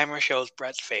then the camera shows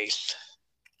Brett's face.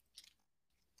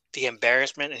 The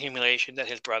embarrassment and humiliation that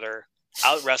his brother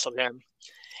out-wrestled him.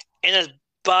 And as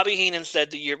Bobby Heenan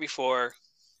said the year before,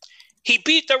 he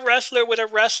beat the wrestler with a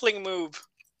wrestling move.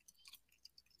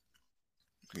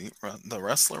 Beat the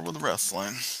wrestler with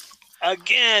wrestling.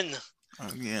 Again.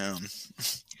 Yeah,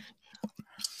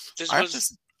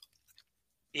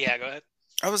 go ahead.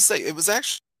 I would say it was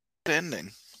actually a good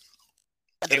ending.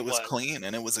 It was clean,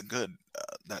 and it was a good.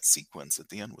 That sequence at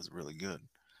the end was really good.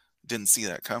 Didn't see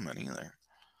that coming either.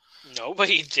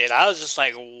 Nobody did. I was just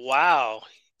like, wow,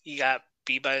 he got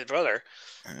beat by his brother.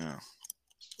 Yeah.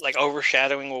 Like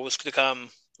overshadowing what was to come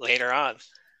later on.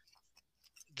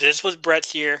 This was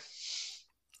Brett's year,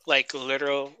 like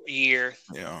literal year.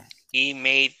 Yeah. He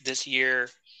made this year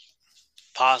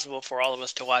possible for all of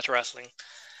us to watch wrestling.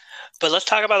 But let's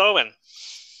talk about Owen.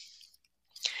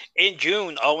 In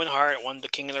June, Owen Hart won the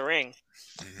King of the Ring.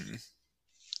 Mm-hmm.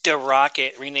 The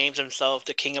Rocket renames himself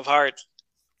the King of Hearts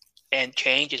and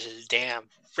changes his damn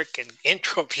freaking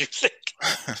intro music.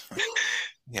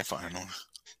 Yeah, finally.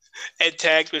 And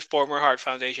tags with former Hart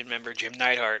Foundation member Jim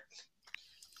Neidhart.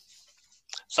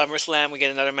 SummerSlam, we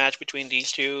get another match between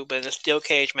these two, but in a steel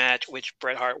cage match, which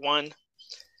Bret Hart won.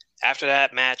 After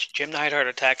that match, Jim Neidhart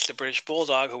attacks the British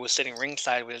Bulldog, who was sitting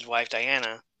ringside with his wife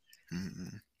Diana.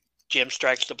 Mm-hmm. Jim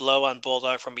strikes the blow on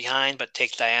Bulldog from behind, but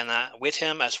takes Diana with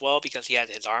him as well because he had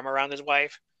his arm around his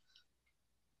wife.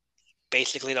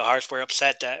 Basically, the Harts were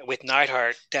upset that with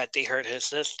Neidhart that they hurt his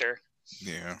sister.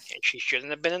 Yeah. And she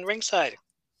shouldn't have been in ringside.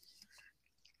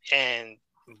 And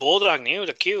Bulldog knew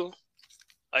the cue.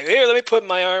 Like, here, let me put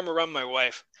my arm around my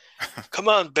wife. Come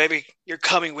on, baby. You're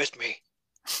coming with me.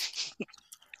 If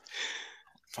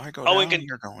I go down,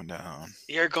 you're going down.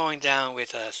 You're going down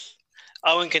with us.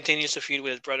 Owen continues to feud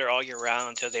with his brother all year round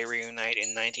until they reunite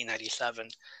in 1997.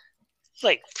 It's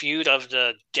like feud of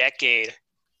the decade.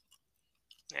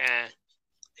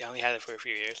 They only had it for a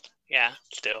few years. Yeah,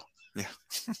 still. Yeah.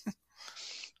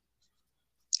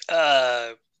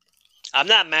 I'm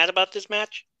not mad about this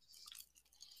match.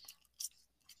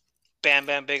 Bam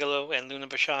Bam Bigelow and Luna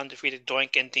Vachon defeated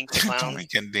Doink and Dink the Clowns.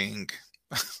 Doink and Dink.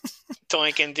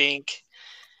 Doink and Dink.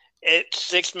 It's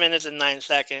 6 minutes and 9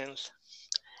 seconds.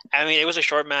 I mean, it was a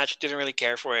short match. Didn't really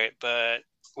care for it, but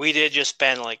we did just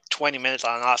spend like 20 minutes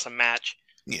on an awesome match.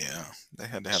 Yeah, they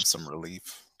had to have some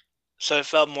relief. So it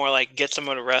felt more like get some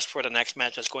of the rest for the next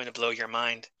match that's going to blow your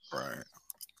mind. Right.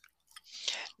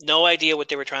 No idea what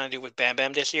they were trying to do with Bam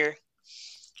Bam this year.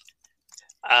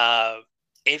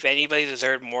 If anybody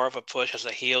deserved more of a push as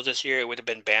a heel this year, it would have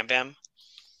been Bam Bam.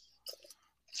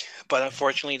 But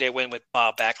unfortunately, they went with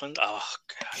Bob Backlund. Oh,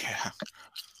 God. Yeah.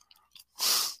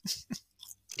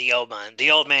 The old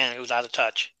man who's out of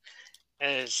touch.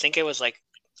 And I think it was like,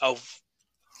 oh,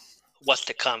 what's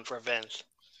to come for Vince.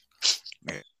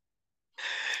 Yeah.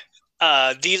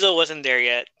 Diesel wasn't there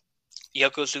yet.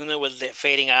 Yokozuna was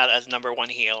fading out as number one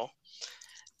heel.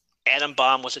 Adam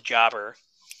Bomb was a jobber.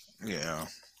 Yeah.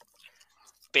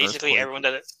 Basically everyone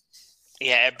that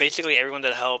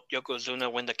helped Yokozuna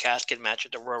win the casket match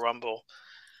at the Royal Rumble.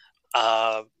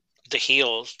 The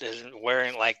heels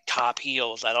weren't like top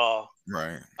heels at all.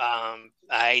 Right.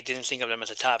 I didn't think of them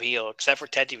as a top heel except for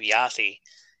Ted DiBiase,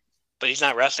 but he's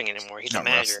not wrestling anymore. He's a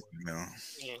manager. No.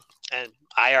 Yeah. And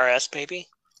IRS maybe,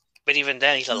 but even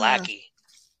then he's a lackey.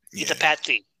 He's a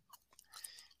patsy.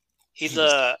 He's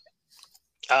a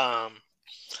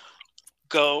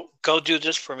go do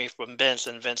this for me from Vince,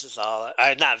 and Vince is all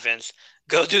not Vince.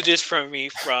 Go do this for me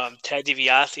from Ted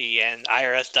DiBiase, and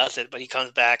IRS does it, but he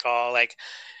comes back all like,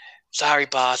 "Sorry,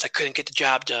 boss, I couldn't get the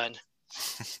job done."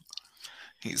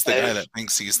 He's the guy that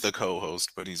thinks he's the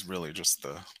co-host, but he's really just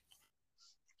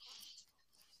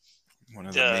one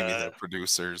of maybe the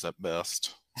producers at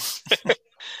best.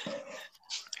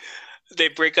 They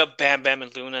break up Bam Bam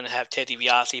and Luna and have Ted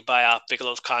DiBiase buy off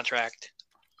Bigelow's contract.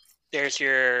 There's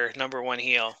your number one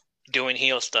heel doing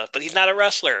heel stuff, but he's not a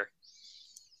wrestler.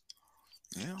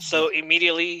 Yeah. So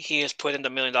immediately he is put in the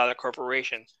 $1 Million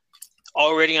Corporation.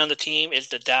 Already on the team is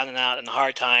the down and out and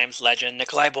hard times legend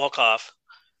Nikolai Volkov,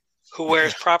 who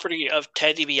wears property of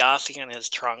Ted DiBiase in his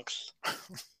trunks.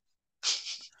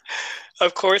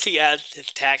 Of course, he adds his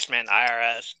taxman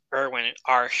IRS Erwin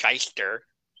R. Shyster.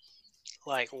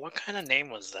 Like, what kind of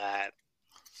name was that?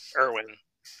 Erwin.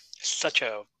 Such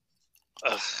a.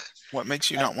 What makes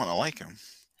you not want to like him?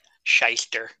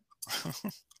 Shyster.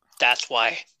 That's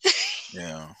why.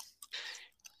 Yeah.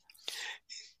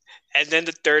 And then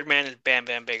the third man is Bam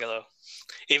Bam Bigelow.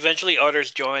 Eventually,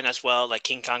 others join as well, like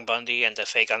King Kong Bundy and the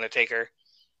fake Undertaker.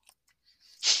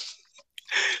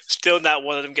 Still not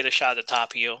one of them get a shot at the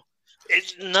top heel.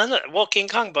 It's none of. Well, King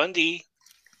Kong Bundy.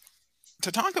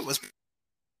 Tatanka was.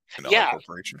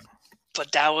 Corporation.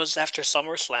 But that was after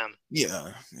SummerSlam.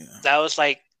 Yeah. That was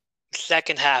like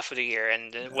second half of the year,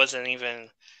 and it wasn't even.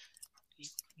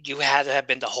 You had to have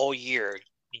been the whole year.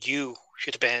 You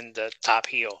should have been the top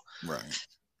heel. Right.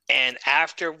 And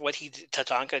after what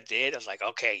Tatanka did, I was like,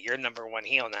 okay, you're number one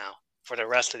heel now for the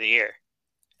rest of the year.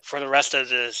 For the rest of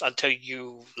this, until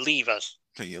you leave us.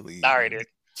 Until you leave. Sorry, dude.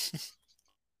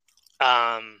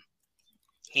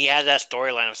 He had that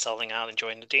storyline of selling out and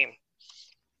joining the team.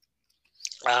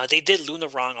 They did Luna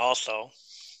wrong also.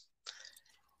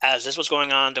 As this was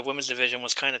going on, the women's division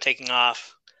was kind of taking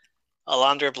off.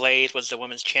 Alundra Blaze was the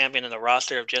women's champion in the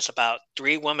roster of just about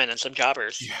 3 women and some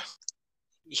jobbers. Yeah.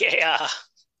 Yeah.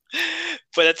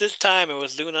 But at this time, it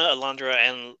was Luna, Alundra,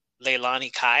 and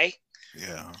Leilani Kai.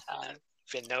 Yeah. I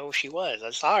didn't know who she was.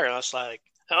 I saw her, and I was like,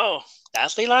 oh,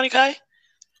 that's Leilani Kai?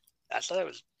 I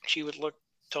thought she would look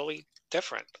totally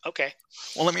different. Okay.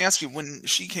 Well, let me ask you, when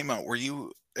she came out, were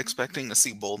you expecting to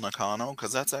see Bull Nakano?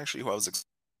 Because that's actually who I was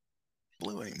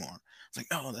blue anymore. It's like,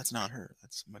 oh, that's not her.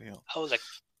 That's somebody else.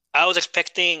 I was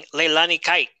expecting Leilani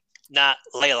Kai, not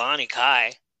Leilani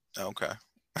Kai. Okay.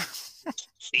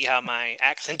 See how my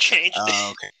accent changed?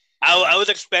 Okay. I was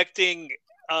expecting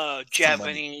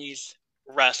Japanese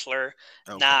wrestler,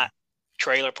 not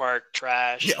trailer park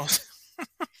trash. Yeah.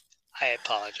 I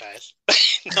apologize.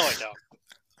 No, I don't.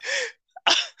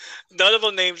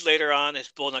 Notable names later on is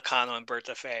Bull Nakano and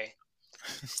Bertha Faye.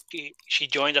 She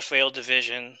joined a failed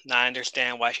division. Now I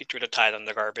understand why she threw the title in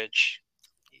the garbage.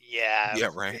 Yeah.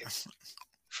 Yeah, right.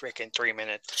 Freaking 3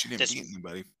 minutes. She didn't beat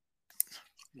anybody.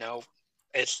 No.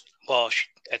 It's, well,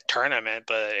 a tournament,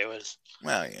 but it was...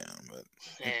 Well, yeah, but...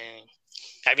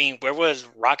 I mean, where was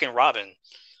Rockin' Robin?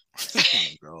 Oh,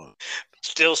 God.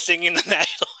 Still singing the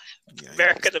national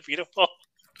America the Beautiful.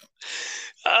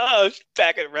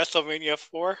 Back at WrestleMania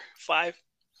 4, 5.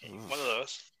 One of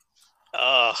those.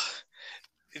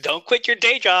 Don't quit your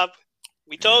day job.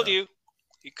 We told you.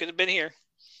 You could have been here.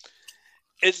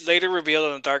 It's later revealed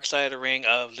on the dark side of the ring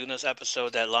of Luna's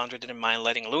episode that Alundra didn't mind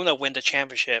letting Luna win the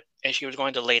championship, and she was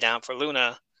going to lay down for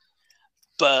Luna.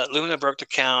 But Luna broke the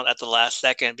count at the last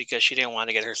second because she didn't want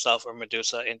to get herself or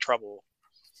Medusa in trouble.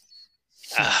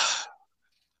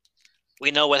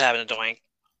 We know what happened to Doink.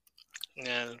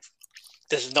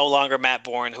 This is no longer Matt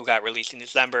Bourne, who got released in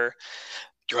December.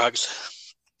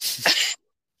 Drugs.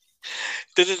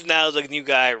 This is now the new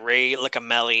guy, Ray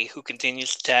Licamelli, who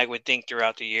continues to tag with Dink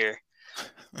throughout the year.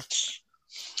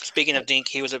 Speaking of Dink,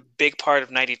 he was a big part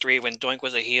of 93 when Doink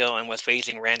was a heel and was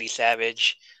facing Randy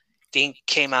Savage. Dink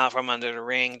came out from under the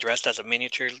ring dressed as a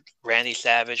miniature Randy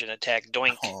Savage and attacked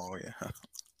Doink. Oh, yeah.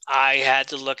 I had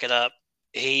to look it up.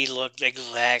 He looked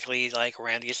exactly like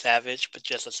Randy Savage, but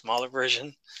just a smaller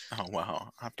version. Oh,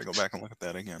 wow. I have to go back and look at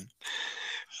that again.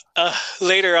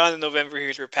 Later on in November, he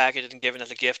was repackaged and given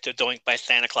as a gift to Doink by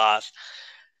Santa Claus.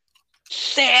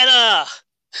 Santa!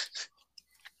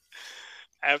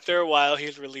 After a while,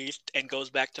 he's released and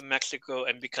goes back to Mexico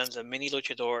and becomes a mini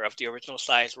luchador of the original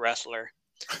size wrestler.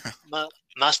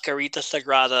 Mascarita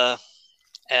Sagrada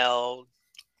El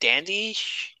Dandy?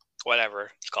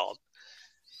 Whatever it's called.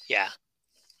 Yeah.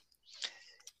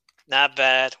 Not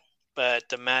bad, but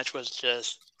the match was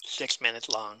just 6 minutes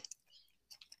long.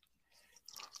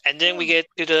 And then we get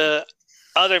to the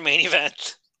other main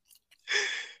event.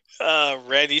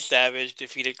 Randy Savage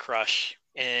defeated Crush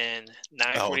in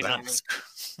 9:49.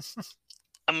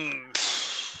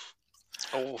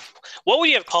 What would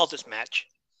you have called this match?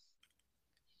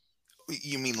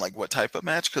 You mean like what type of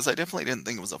match? Because I definitely didn't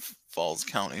think it was a Falls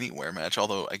Count Anywhere match,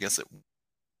 although I guess it...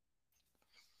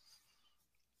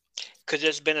 Could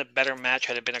this have been a better match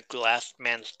had it been a last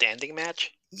man standing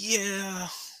match? Yeah,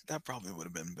 that probably would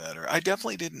have been better. I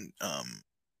definitely didn't...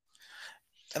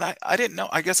 And I didn't know.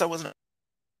 I guess I wasn't...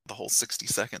 the whole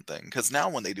 60-second thing, because now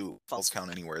when they do Falls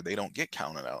Count Anywhere, they don't get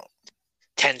counted out.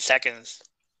 10 seconds.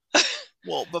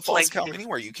 Well, but Falls Count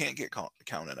Anywhere, you can't get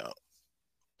counted out.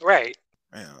 Right.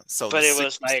 Yeah. So, but it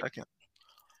was like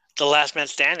the last man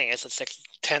standing. It's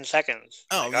 10 seconds.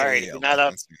 Oh, like, all right.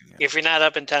 If you're not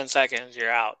up in 10 seconds,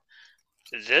 you're out.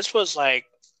 This was like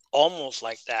almost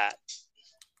like that.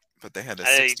 But they had a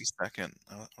 60-second.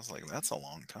 I was like, that's a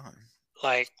long time.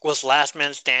 Like, was last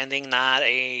man standing not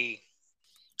a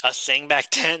thing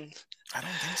back then? I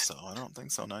don't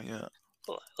think so. Not yet.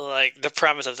 Like, the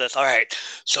premise of this, all right,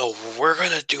 so we're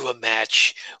going to do a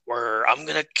match where I'm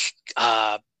going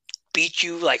to beat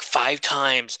you like 5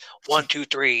 times, 1, 2,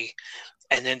 3,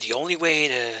 and then the only way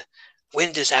to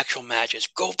win this actual match is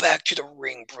go back to the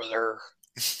ring, brother.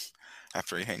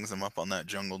 After he hangs him up on that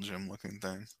jungle gym looking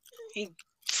thing. He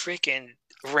freaking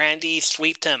Randy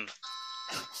sweeped him.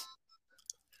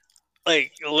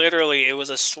 Like, literally, it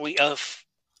was a sweep.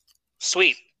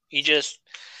 He just...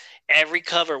 Every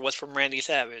cover was from Randy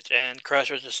Savage, and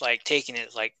Crush was just like taking it.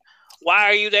 It's like, why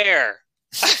are you there?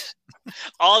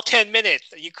 All 10 minutes.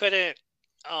 You couldn't.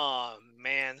 Oh,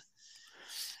 man.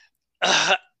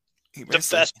 The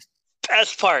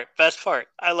best part.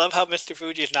 I love how Mr.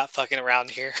 Fuji is not fucking around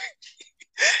here.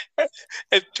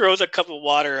 It throws a cup of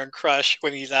water on Crush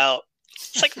when he's out.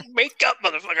 It's like, make up,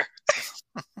 motherfucker.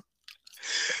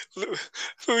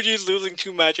 Fuji's losing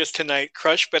 2 matches tonight.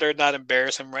 Crush better not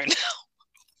embarrass him right now.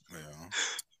 Yeah.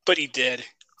 But he did.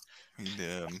 He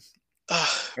did.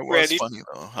 It was Randy, funny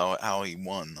though how he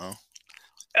won though.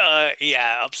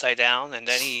 yeah, upside down, and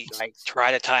then he like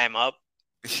tried to tie him up,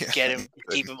 get him,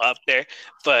 keep him up there,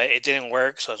 but it didn't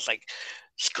work. So it's like,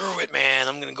 screw it, man.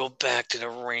 I'm gonna go back to the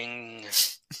ring.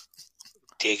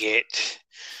 Dig it.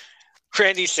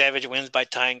 Randy Savage wins by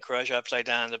tying Crush upside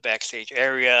down in the backstage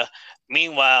area.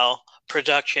 Meanwhile,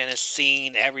 production is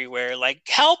seen everywhere. Like,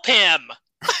 help him!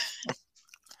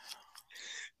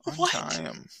 What? Untie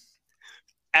him.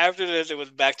 After this, it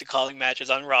was back to calling matches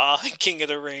on Raw and King of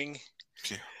the Ring.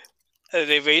 Yeah.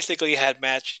 They basically had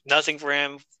match nothing for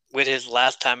him, with his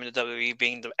last time in the WWE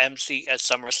being the MC at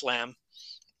SummerSlam.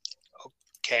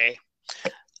 Okay.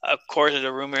 Of course,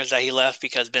 the rumors that he left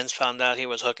because Vince found out he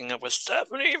was hooking up with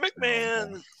Stephanie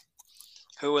McMahon,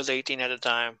 who was 18 at the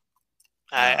time.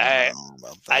 I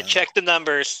checked the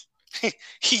numbers.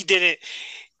 He didn't.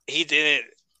 He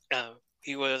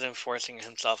wasn't forcing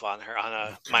himself on her on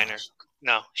a minor.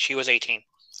 No, she was 18.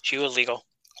 She was legal.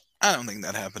 I don't think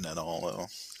that happened at all, though.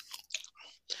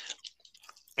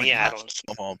 Like, yeah, I don't.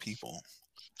 Of all people.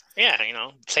 Yeah,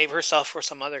 save herself for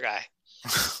some other guy.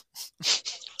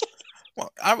 Well,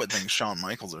 I would think Shawn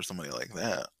Michaels or somebody like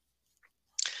that.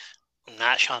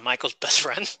 Not Shawn Michaels' best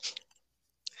friend.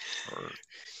 Or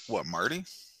what, Marty?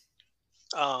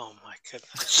 Oh my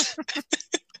goodness.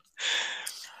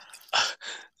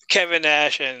 Kevin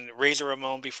Nash and Razor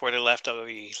Ramon before they left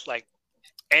WWE. Like,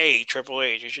 hey, Triple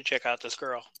H, you should check out this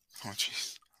girl. Oh,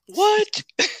 jeez. What?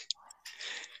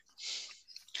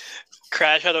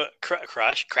 Crush had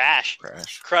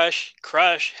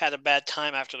a bad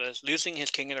time after this, losing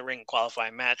his King of the Ring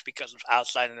qualifying match because of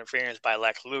outside interference by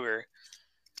Lex Luger,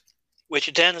 which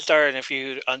then started a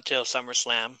feud until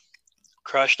SummerSlam.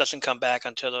 Crush doesn't come back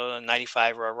until the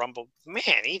 95 Royal Rumble.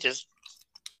 Man, he just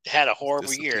had a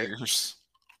horrible year.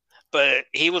 But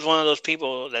he was one of those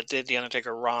people that did The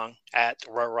Undertaker wrong at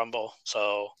the Royal Rumble.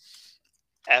 So,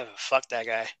 fuck that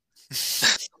guy.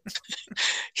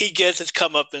 He gets his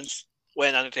comeuppance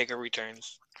when Undertaker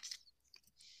returns.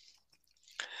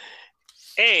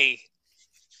 Hey,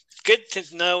 good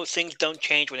to know things don't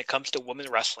change when it comes to women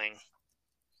wrestling.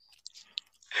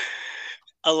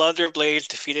 Alundra Blaze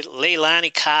defeated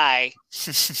Leilani Kai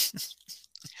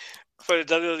for the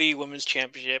WWE Women's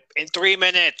Championship in 3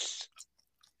 minutes.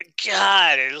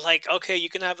 God, it's like, okay, you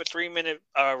can have a 3-minute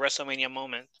WrestleMania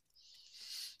moment.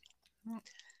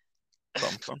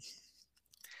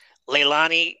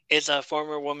 Leilani is a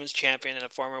former women's champion and a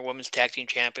former women's tag team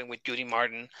champion with Judy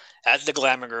Martin as the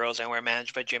Glamour Girls, and were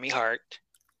managed by Jimmy Hart.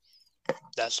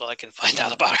 That's all I can find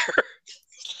out about her.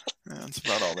 Yeah, that's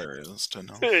about all there is to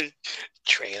know.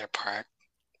 Trailer Park.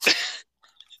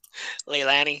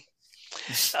 Leilani.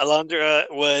 Alundra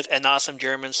with an awesome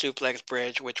German suplex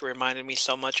bridge, which reminded me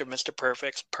so much of Mr.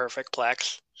 Perfect's Perfect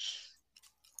Plex.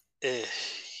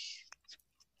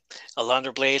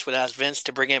 Alundra Blaze would ask Vince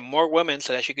to bring in more women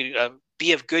so that she could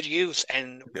be of good use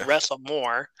and wrestle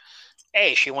more.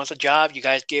 Hey, she wants a job. You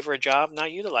guys gave her a job. Now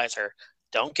utilize her.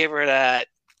 Don't give her that.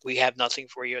 We have nothing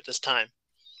for you at this time.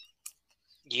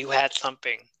 You had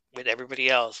something with everybody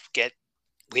else.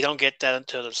 We don't get that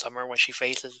until the summer when she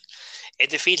faces. It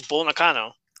defeats Bull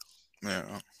Nakano.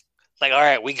 Yeah. Like, all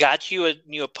right, we got you a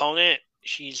new opponent.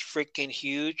 She's freaking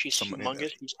huge. She's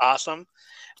humongous. She's awesome.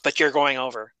 But you're going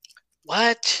over.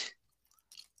 What?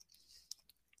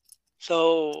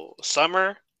 So,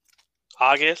 summer,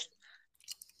 August,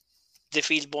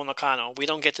 defeats Bull Nakano. We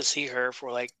don't get to see her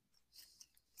for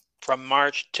from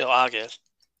March till August.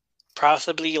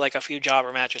 Possibly a few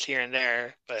jobber matches here and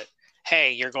there. But,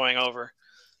 hey, you're going over.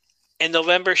 In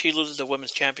November, she loses the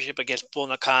Women's Championship against Bull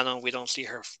Nakano. We don't see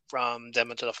her from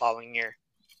them until the following year.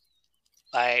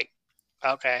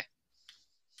 Okay.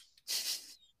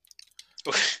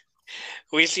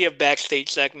 We see a backstage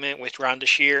segment with Rhonda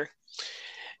Shear.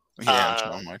 Yeah,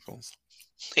 Shawn Michaels.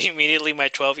 Immediately, my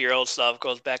 12-year-old self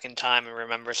goes back in time and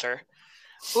remembers her.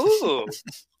 Ooh.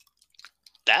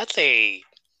 That's a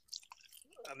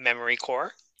memory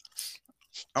core.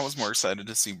 I was more excited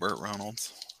to see Burt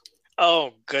Reynolds.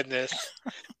 Oh, goodness.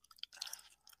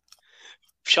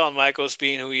 Shawn Michaels,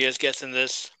 being who he is, gets in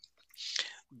this.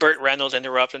 Burt Reynolds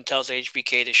interrupts and tells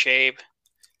HBK to shave.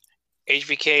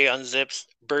 HBK unzips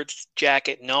Burt's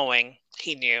jacket knowing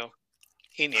he knew.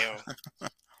 He knew.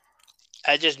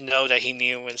 I just know that he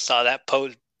knew and saw that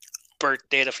pose Burt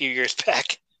did a few years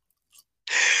back.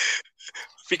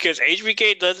 Because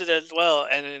HBK does it as well,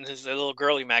 and in his little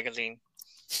girly magazine.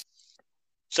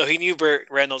 So he knew Burt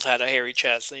Reynolds had a hairy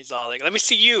chest, and he's all like, let me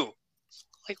see you.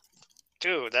 Like,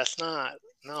 dude, that's not,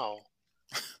 no.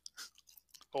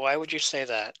 Why would you say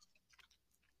that?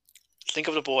 Think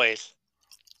of the boys.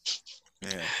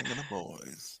 Yeah, think of the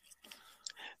boys.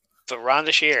 But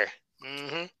Rhonda Shear.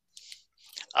 Mm-hmm.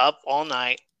 Up all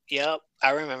night. Yep.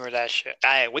 I remember that show.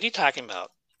 What are you talking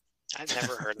about? I've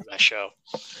never heard of that show.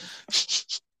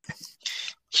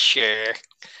 Sure.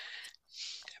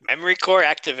 Memory core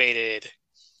activated.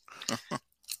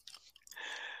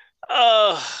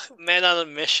 Oh, Man on a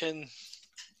Mission.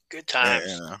 Good times.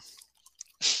 Yeah.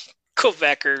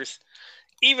 Quebecers.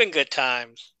 Even good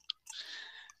times.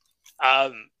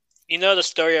 You know the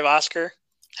story of Oscar?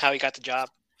 How he got the job?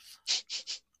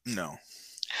 No.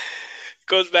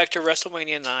 Goes back to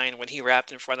WrestleMania 9 when he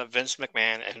rapped in front of Vince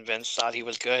McMahon and Vince thought he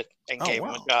was good and gave him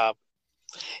a job.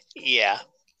 Yeah.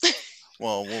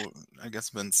 Well, I guess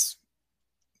Vince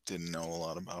didn't know a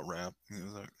lot about rap. He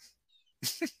was like,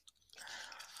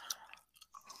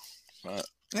 but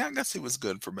yeah, I guess he was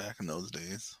good for back in those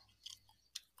days.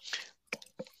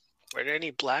 Were there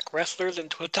any black wrestlers in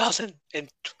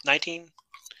 2019?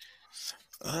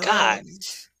 God.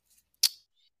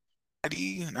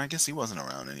 I guess he wasn't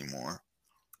around anymore.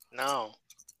 No.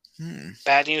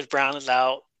 Bad News Brown is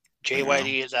out.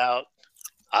 JYD is out.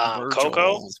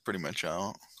 Coco was pretty much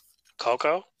out.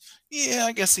 Coco? Yeah,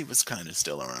 I guess he was kind of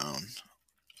still around.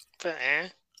 But,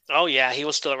 oh, yeah, he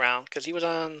was still around because he was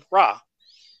on Raw.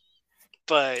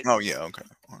 But oh, yeah, okay.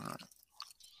 All right.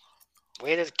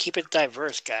 Way to keep it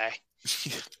diverse, guy.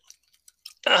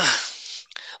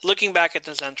 Looking back at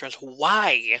this entrance,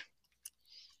 why?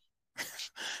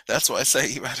 That's why I say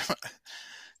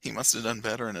he must have done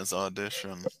better in his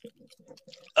audition.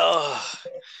 Oh,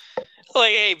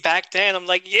 like, hey, back then, I'm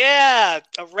like, yeah,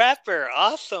 a rapper,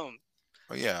 awesome.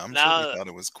 Oh, yeah, I'm sure we thought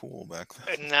it was cool back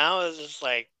then. And now it's just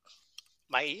like,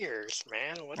 my ears,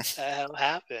 man. What the hell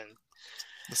happened?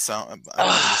 The sound, I don't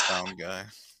know the sound guy.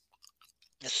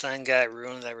 The sound guy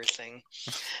ruined everything.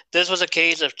 This was a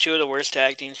case of two of the worst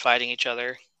tag teams fighting each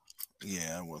other.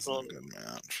 Yeah, it wasn't a good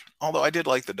match. Although I did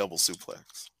like the double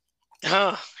suplex.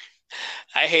 Oh,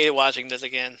 I hated watching this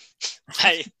again.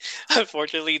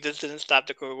 Unfortunately, this didn't stop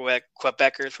the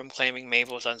Quebecers from claiming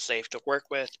Mabel was unsafe to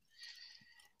work with.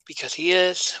 Because he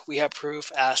is, we have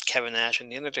proof, asked Kevin Nash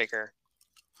and The Undertaker.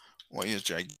 Well, he is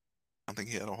gigantic. I don't think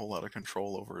he had a whole lot of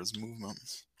control over his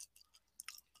movements.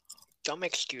 Don't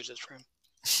make excuses for him.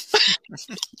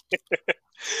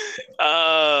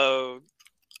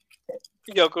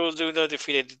 Yokozuna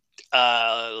defeated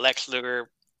Lex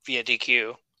Luger via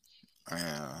DQ.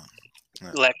 Yeah.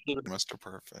 Lex Luger. Mr.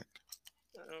 Perfect.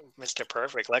 Mr.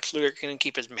 Perfect. Lex Luger couldn't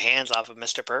keep his hands off of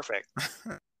Mr. Perfect.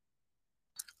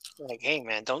 Like, hey,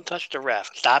 man, don't touch the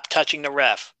ref. Stop touching the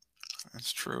ref.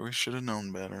 That's true. He should have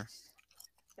known better.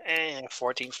 And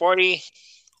 1440.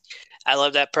 I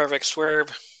love that perfect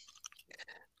swerve.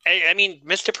 I mean,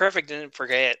 Mr. Perfect didn't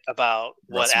forget about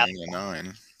what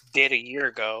WrestleMania did a year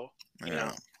ago. You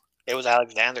know, it was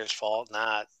Alexander's fault,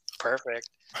 not Perfect.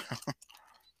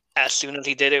 As soon as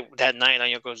he did it that night on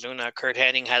Yokozuna, Kurt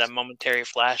Hennig had a momentary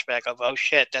flashback of, oh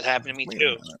shit, that happened to me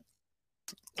too.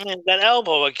 And that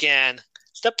elbow again.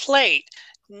 It's the plate.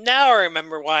 Now I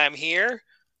remember why I'm here.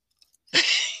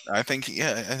 I think he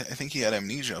had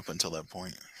amnesia up until that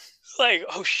point. Like,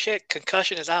 oh shit,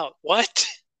 concussion is out. What?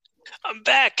 I'm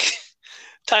back.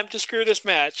 Time to screw this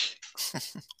match.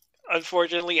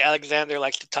 Unfortunately, Alexander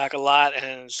likes to talk a lot,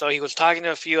 and so he was talking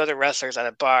to a few other wrestlers at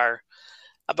a bar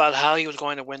about how he was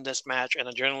going to win this match, and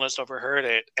a journalist overheard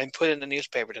it and put it in the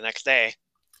newspaper the next day.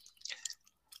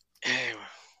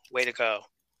 Way to go.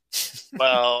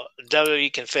 Well,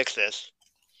 WWE can fix this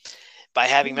by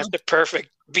having Mr. Perfect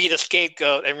be the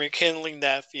scapegoat and rekindling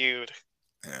that feud.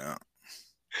 Yeah.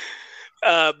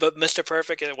 But Mr.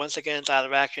 Perfect, once again, is out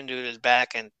of action due to his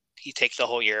back, and he takes the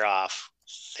whole year off.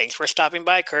 Thanks for stopping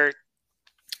by, Kurt.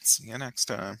 See you next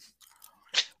time.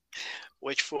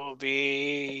 Which will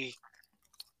be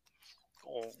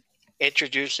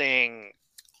introducing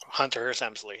Hunter Hearst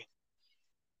Helmsley.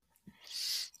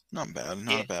 Not bad.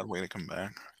 Not a bad way to come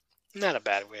back. Not a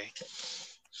bad way.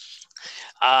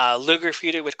 Luger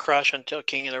feuded with Crush until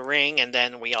King of the Ring, and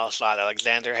then we all saw that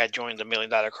Alexander had joined the $1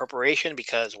 Million Corporation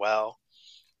because, well,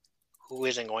 who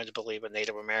isn't going to believe a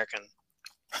Native American?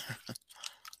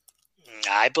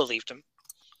 I believed him.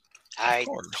 I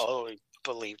totally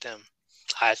believed him.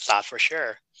 I thought for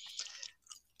sure.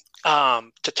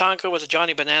 Tatanka was a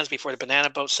Johnny Bananas before the banana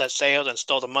boat set sail and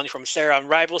stole the money from Sarah on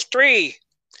Rivals 3.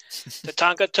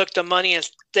 Tatanka took the money and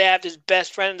stabbed his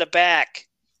best friend in the back.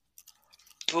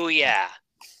 Booyah.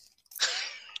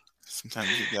 Sometimes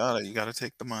you gotta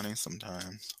take the money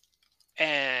sometimes.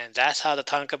 And that's how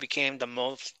Tatanka became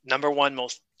the number one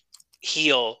most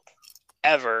heel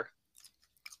ever.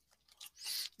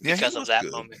 Yeah, because of that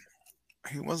moment.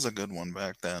 He was a good one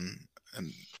back then,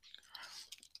 and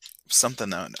something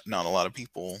that not a lot of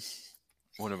people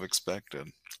would have expected.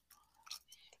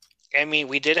 I mean,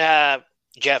 we did have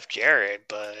Jeff Jarrett,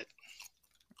 but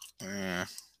Yeah.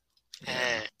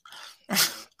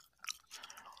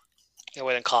 I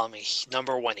wouldn't call him a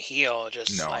number one heel,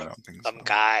 just No, I like don't think some so.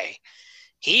 guy.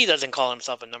 He doesn't call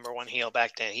himself a number one heel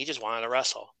back then. He just wanted to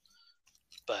wrestle.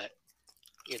 But,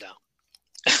 you know,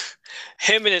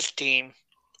 him and his team,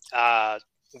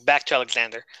 back to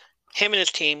Alexander, him and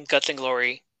his team, Guts and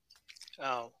Glory,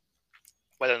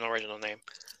 what an original name,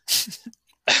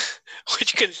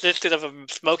 which consisted of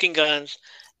Smoking Guns,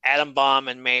 Adam Bomb,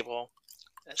 and Mabel.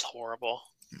 That's horrible.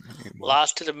 Mabel.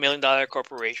 Lost to the $1 Million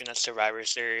Corporation at Survivor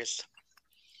Series.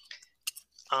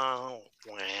 Oh,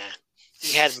 man.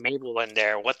 He had Mabel in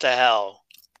there. What the hell?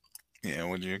 Yeah,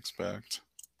 what'd you expect?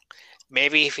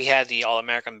 Maybe if he had the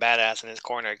All-American Badass in his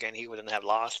corner again, he wouldn't have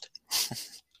lost.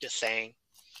 Just saying.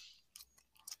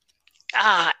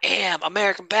 I am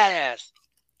American Badass.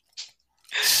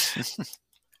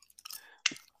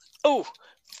 Oh,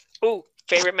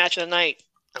 favorite match of the night.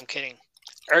 I'm kidding.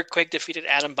 Earthquake defeated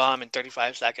Adam Bomb in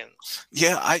 35 seconds.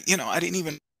 Yeah, I didn't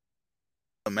even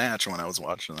the match when I was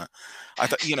watching that. I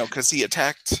thought, because he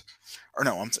attacked, or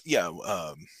no,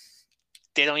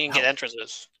 they don't even get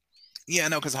entrances. Yeah,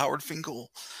 no, because Howard Finkel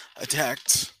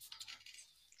attacked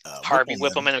Harvey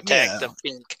Whippleman attacked the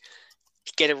Fink.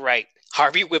 Get it right.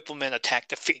 Harvey Whippleman attacked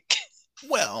the Fink.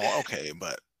 Well, okay,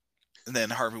 but then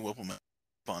Harvey Whippleman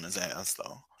on his ass,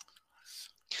 though.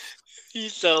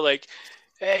 He's so like,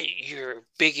 hey, your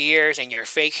big ears and your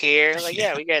fake hair. Like,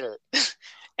 yeah, we get it.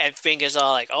 And Fink is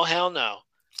all like, oh, hell no.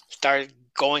 Started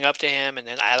going up to him, and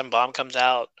then Adam Bomb comes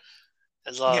out.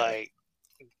 It's all like,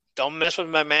 don't mess with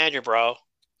my manager, bro.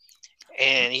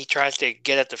 And he tries to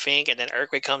get at the Fink, and then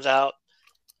Earthquake comes out.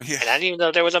 Yeah. And I didn't even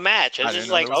know there was a match. It's just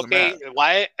like, okay,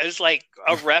 why? It's like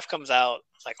a ref comes out.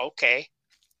 It's like, okay,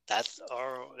 that's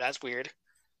weird.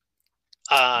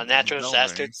 Natural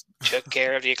disaster took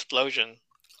care of the explosion.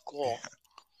 Cool.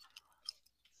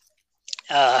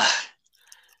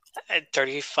 At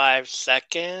 35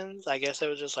 seconds, I guess it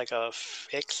was just like a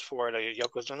fix for the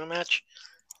Yokozuna match.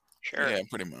 Sure. Yeah,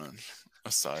 pretty much.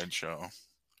 A sideshow.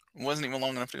 It wasn't even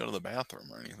long enough to go to the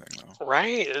bathroom or anything, though.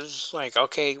 Right. It was like,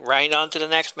 okay, right on to the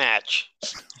next match.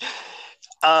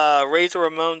 Razor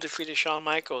Ramon defeated Shawn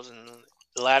Michaels in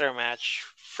the ladder match.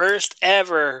 First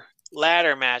ever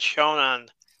ladder match shown on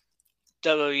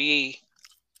WWE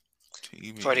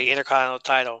TV for the Intercontinental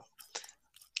title.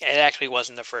 It actually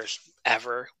wasn't the first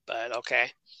ever, but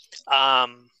okay.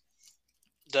 The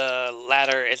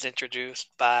ladder is introduced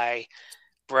by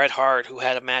Bret Hart, who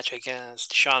had a match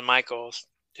against Shawn Michaels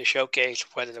to showcase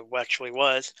what it actually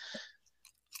was.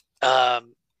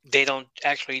 They don't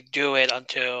actually do it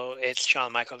until it's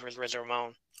Shawn Michaels versus Razor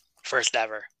Ramon. First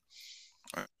ever.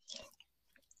 Right.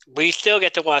 We still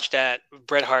get to watch that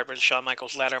Bret Hart versus Shawn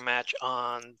Michaels ladder match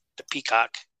on the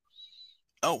Peacock.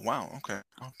 Oh, wow. Okay.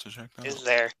 I'll have to check that out. It's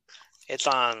there. It's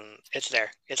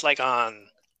there. It's like on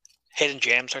Hidden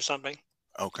Gems or something.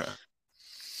 Okay.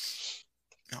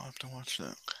 I'll have to watch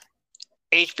that.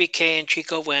 HBK and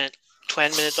Chico went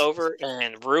 20 minutes over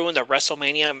and ruined a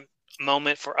WrestleMania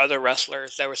moment for other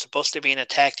wrestlers that were supposed to be in a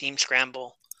tag team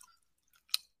scramble.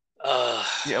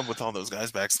 Yeah, with all those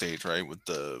guys backstage, right? With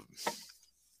the...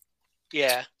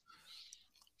 Yeah.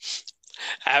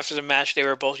 After the match, they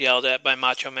were both yelled at by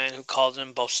Macho Man, who called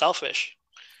them both selfish.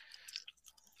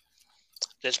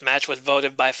 This match was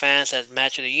voted by fans as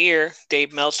Match of the Year.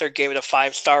 Dave Meltzer gave it a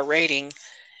 5-star rating.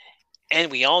 And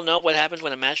we all know what happens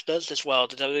when a match does this well.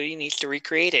 The WWE needs to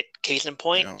recreate it. Case in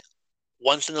point,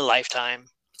 once in a lifetime.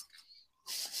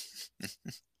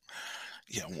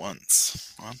 Yeah,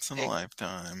 once. Once in a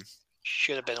lifetime.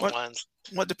 Should have been once.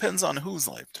 What depends on whose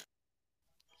lifetime?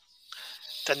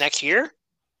 The next year?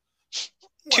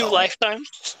 Well, 2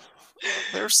 lifetimes?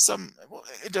 There's some... Well,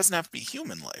 it doesn't have to be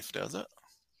human life, does it?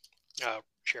 Oh,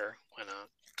 sure. Why not?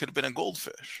 Could have been a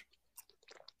goldfish.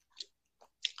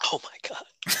 Oh, my God.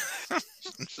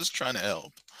 I'm just trying to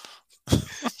help. I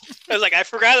was like, I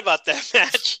forgot about that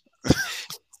match.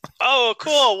 Oh,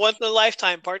 cool. Once in a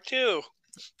lifetime, part 2.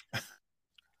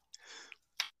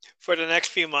 For the next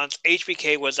few months,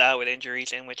 HBK was out with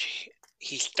injuries, in which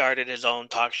he started his own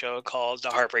talk show called The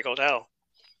Heartbreak Hotel.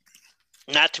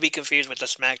 Not to be confused with the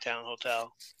SmackDown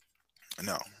Hotel.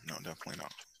 No, definitely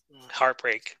not.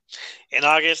 Heartbreak. In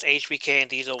August, HBK and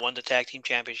Diesel won the tag team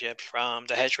championships from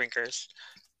the Head Shrinkers,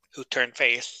 who turned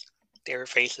face. They were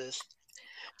faces.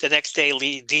 The next day,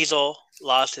 Diesel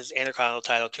lost his Intercontinental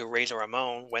title to Razor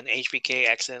Ramon when HBK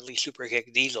accidentally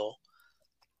superkicked Diesel.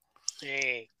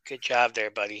 Hey, good job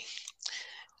there, buddy.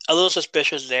 A little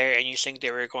suspicious there, and you think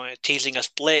they were teasing a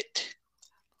split.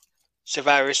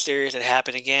 Survivor Series, it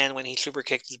happened again when he super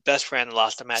kicked his best friend and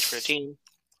lost the match for the team.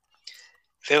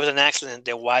 If it was an accident,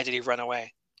 then why did he run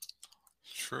away?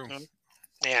 True.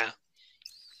 Yeah.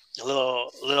 A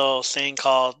little thing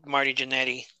called Marty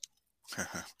Jannetty.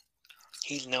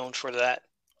 He's known for that.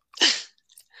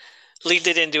 At least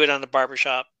they didn't do it on the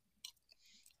barbershop.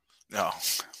 No,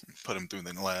 put him through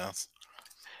the glass.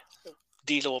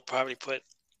 Diesel will probably put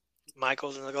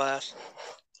Michaels in the glass.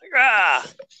 Like,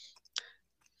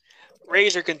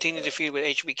 Razor continued to feud with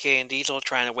HBK and Diesel,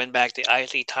 trying to win back the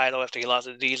IC title after he lost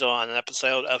to Diesel on an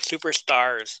episode of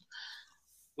Superstars.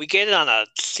 We get it on a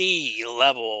C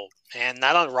level, and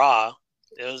not on Raw.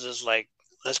 It was just like,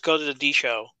 let's go to the D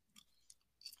show.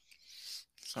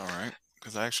 It's all right,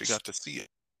 because I actually got to see it.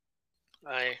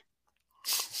 Fine.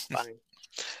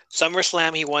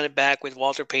 SummerSlam, he won it back with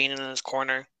Walter Payton in his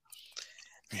corner.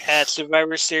 Yeah. At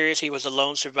Survivor Series, he was the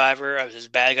lone survivor of his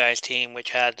bad guys team,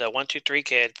 which had the 1-2-3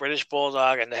 Kid, British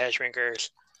Bulldog, and the Head Shrinkers,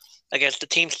 against the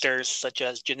Teamsters, such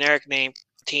as generic name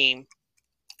team,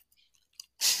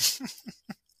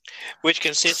 which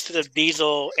consisted of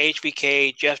Diesel,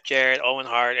 HBK, Jeff Jarrett, Owen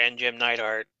Hart, and Jim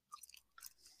Neidhart.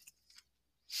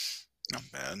 Not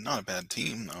bad. Not a bad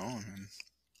team, though. I mean...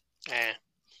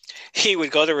 He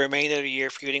would go the remainder of the year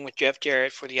feuding with Jeff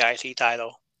Jarrett for the IC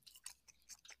title.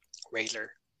 Razor.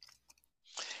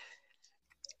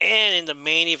 And in the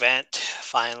main event,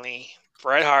 finally,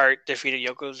 Bret Hart defeated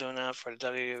Yokozuna for the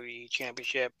WWE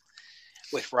Championship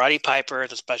with Roddy Piper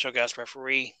as a special guest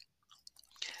referee.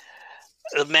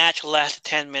 The match lasted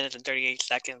 10 minutes and 38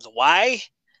 seconds. Why?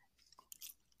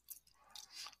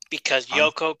 Because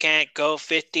Yoko can't go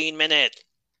 15 minutes.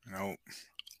 Nope.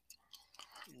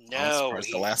 No. I'm surprised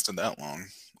it lasted that long,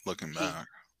 looking back.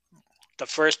 The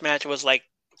first match was like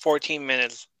 14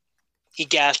 minutes. He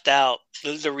gassed out.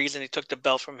 This is the reason they took the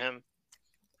belt from him.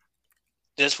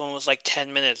 This one was like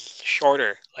 10 minutes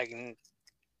shorter. Like,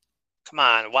 come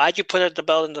on. Why'd you put the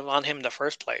belt on him in the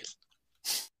first place?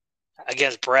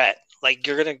 Against Bret. Like,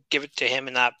 you're going to give it to him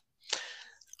and not...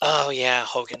 Oh, yeah,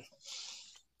 Hogan.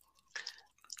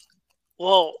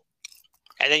 Well,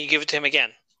 and then you give it to him again.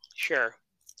 Sure.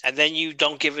 And then you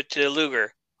don't give it to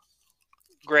Luger.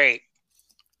 Great.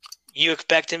 You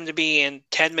expect him to be in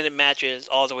 10-minute matches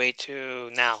all the way to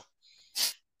now.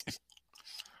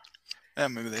 Yeah,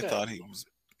 maybe they thought he was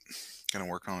going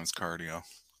to work on his cardio.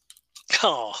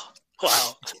 Oh,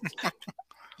 wow.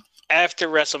 After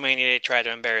WrestleMania, they tried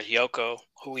to embarrass Yoko,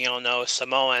 who we all know is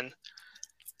Samoan.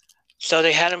 So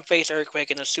they had him face Earthquake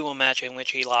in a sumo match in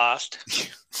which he lost.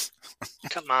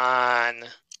 Come on.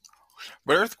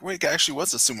 But Earthquake actually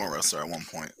was a sumo wrestler at one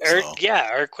point.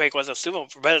 Yeah, Earthquake was a sumo,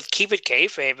 but keep it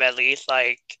kayfabe at least.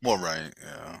 Like, well, right,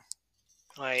 yeah.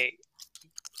 Like,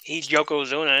 he's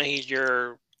Yokozuna. He's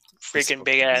your freaking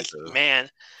big ass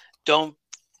man. Don't,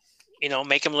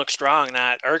 make him look strong.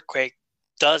 Not Earthquake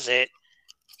does it.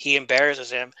 He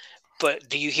embarrasses him. But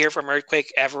do you hear from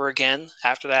Earthquake ever again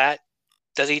after that?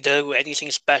 Does he do anything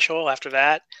special after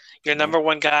that? Your number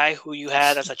one guy who you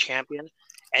had as a champion,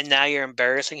 and now you're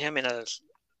embarrassing him in a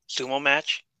sumo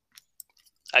match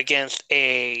against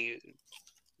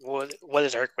what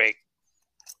is Earthquake?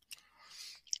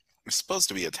 It's supposed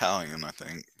to be Italian, I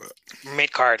think, but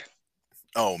mid card.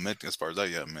 Oh, as far as that,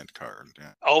 yeah, mid card.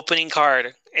 Yeah. Opening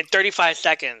card in 35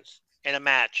 seconds in a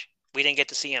match. We didn't get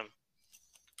to see him,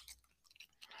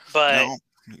 but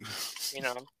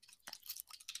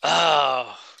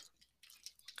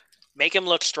make him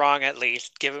look strong at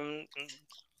least. Give him.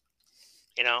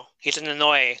 He's an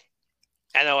Inoue.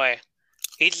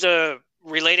 He's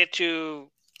related to,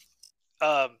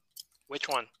 which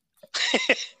one?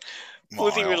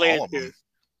 Who's he related to?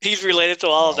 He's related to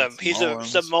all of them. He's a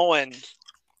Samoan.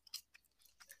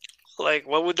 Like,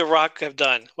 what would The Rock have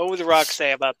done? What would The Rock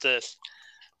say about this?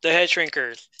 The Head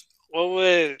Shrinkers. What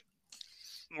would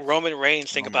Roman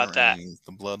Reigns think about that?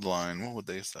 The Bloodline. What would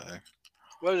they say?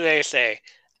 What would they say?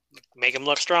 Make him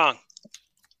look strong.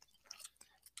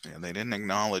 Yeah, they didn't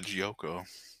acknowledge Yoko.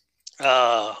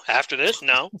 After this,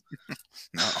 no.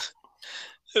 No.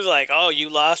 It was like, oh, you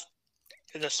lost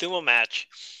in the sumo match.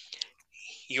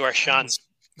 You are shunned.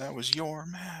 That was your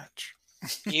match.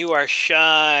 You are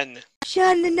shunned.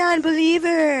 Shun the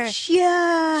non-believer.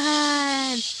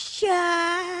 Shun.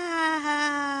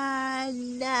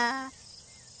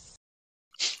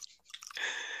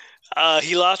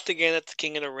 He lost again at the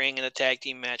King of the Ring in a tag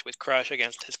team match with Crush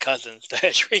against his cousins, the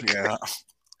Head Shrinkers. Yeah.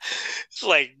 It's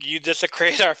like, you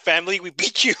desecrated our family, we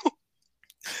beat you.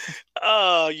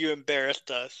 Oh, you embarrassed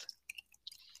us.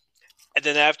 And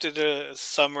then after the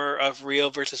summer of real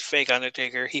versus fake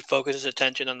Undertaker, he focused his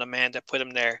attention on the man that put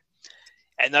him there.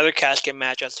 Another casket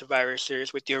match at Survivor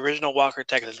Series with the original Walker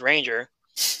Texas Ranger,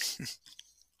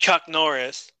 Chuck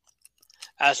Norris,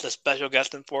 as the special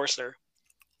guest enforcer.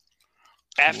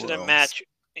 After the match,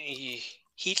 he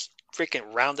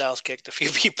freaking roundhouse kicked a few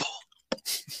people.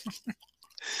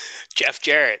 Jeff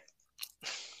Jarrett.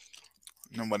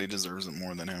 Nobody deserves it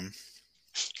more than him.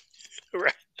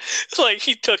 Right. Like,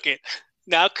 he took it.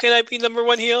 Now can I be number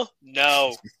one heel?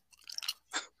 No.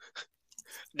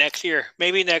 Next year.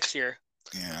 Maybe next year.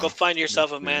 Yeah. Go find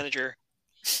yourself a manager.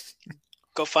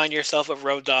 Go find yourself a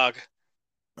road dog.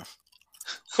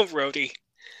 Roadie.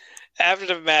 After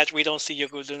the match, we don't see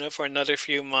Yokozuna for another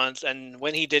few months, and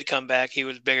when he did come back, he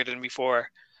was bigger than before.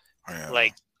 Yeah.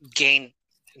 Like, gained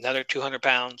another 200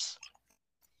 pounds.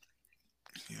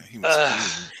 Yeah, he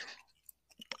was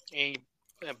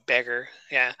a beggar.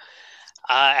 Yeah.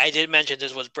 I did mention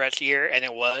this was Bret's year, and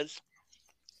it was.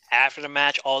 After the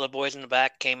match, all the boys in the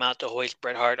back came out to hoist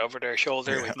Bret Hart over their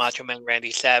shoulder with Macho Man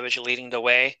Randy Savage leading the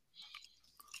way.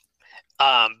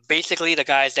 Basically, the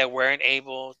guys that weren't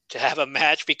able to have a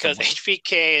match because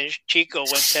HBK and Chico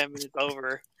went 10 minutes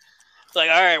over. It's like,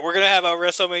 all right, we're going to have a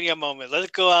WrestleMania moment.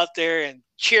 Let's go out there and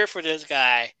cheer for this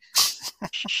guy.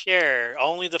 Sure,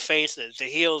 only the faces. The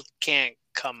heels can't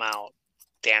come out.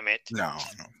 Damn it. No,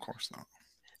 of course not.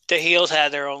 The heels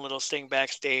had their own little thing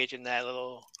backstage and that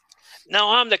little, no,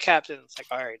 I'm the captain. It's like,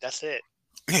 all right, that's it.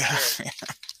 Yeah. Sure.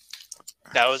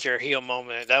 That was your heel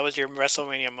moment. That was your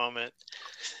WrestleMania moment.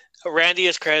 Randy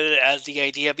is credited as the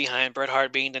idea behind Bret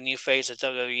Hart being the new face of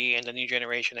WWE in the New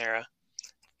Generation era.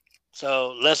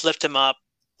 So let's lift him up.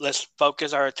 Let's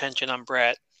focus our attention on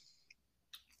Bret.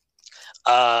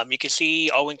 You can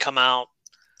see Owen come out,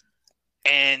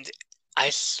 and I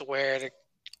swear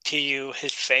to you,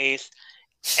 his face,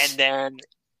 and then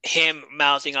him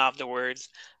mouthing off the words,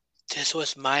 "This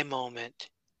was my moment.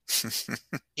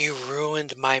 You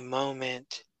ruined my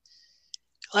moment."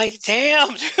 Like,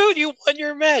 damn, dude, you won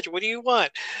your match. What do you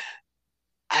want?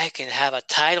 I can have a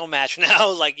title match now.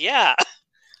 Like, yeah.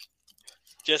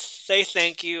 Just say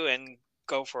thank you and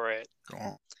go for it. Go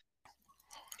on.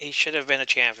 He should have been a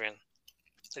champion.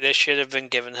 This should have been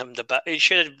given him the belt. He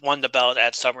should have won the belt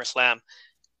at SummerSlam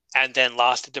and then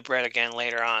lost it to Bret again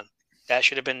later on. That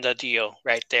should have been the deal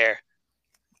right there.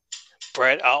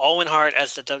 Owen Hart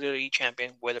as the WWE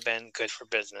champion would have been good for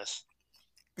business.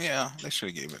 Yeah, they should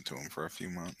have gave it to him for a few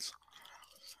months.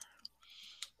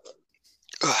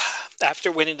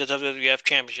 After winning the WWF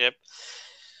Championship,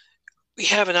 we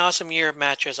have an awesome year of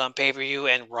matches on pay-per-view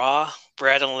and Raw.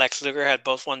 Bret and Lex Luger had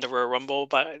both won the Royal Rumble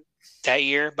that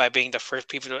year by being the first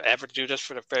people to ever do this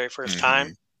for the very first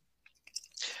time.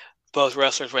 Both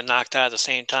wrestlers were knocked out at the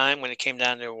same time. When it came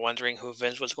down to wondering who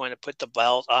Vince was going to put the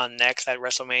belt on next at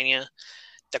WrestleMania,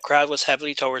 the crowd was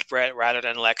heavily towards Bret rather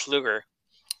than Lex Luger.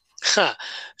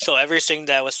 So everything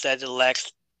that was said to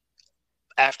Lex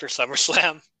after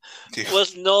SummerSlam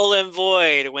was null and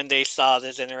void when they saw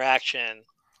this interaction.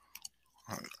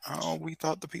 Oh, we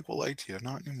thought the people liked you.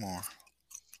 Not anymore.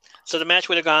 So the match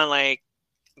would have gone like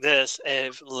this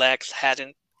if Lex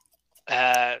hadn't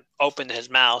opened his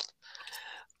mouth.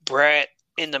 Bret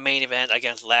in the main event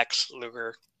against Lex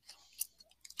Luger.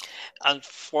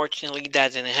 Unfortunately,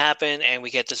 that didn't happen, and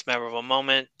we get this memorable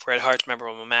moment. Bret Hart's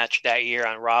memorable match that year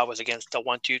on Raw was against the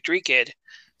 1-2-3 Kid.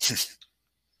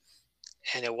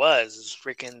 And it was.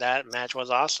 Freaking that match was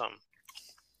awesome.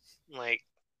 Like,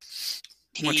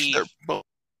 Which they're both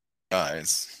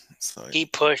guys. So he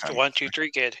pushed the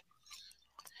 1-2-3 Kid.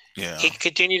 Yeah. He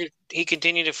continued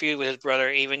to feud with his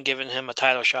brother, even giving him a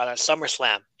title shot at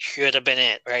SummerSlam. Should have been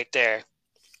it right there.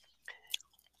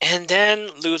 And then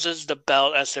loses the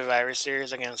belt at Survivor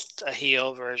Series against a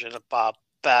heel version of Bob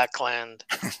Backlund.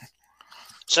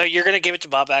 So you're going to give it to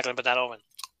Bob Backlund, but not Owen.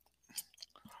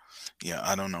 Yeah,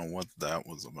 I don't know what that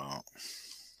was about.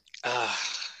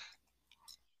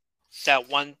 That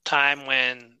one time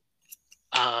when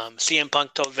CM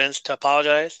Punk told Vince to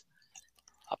apologize.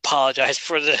 Apologize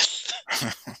for this.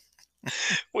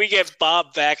 We get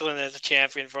Bob Backlund as a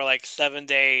champion for like 7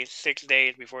 days, 6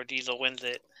 days before Diesel wins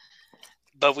it.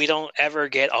 But we don't ever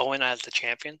get Owen as the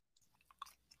champion.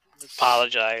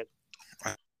 Apologize.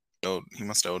 He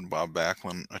must have owed Bob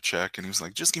Backlund a check, and he was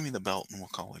like, just give me the belt and we'll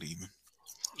call it even.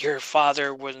 Your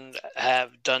father wouldn't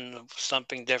have done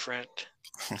something different.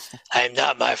 I'm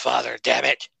not my father, damn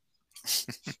it.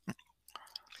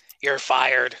 You're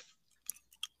fired.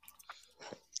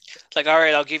 It's like, all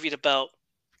right, I'll give you the belt,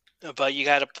 but you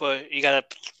gotta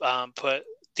put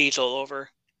Diesel over.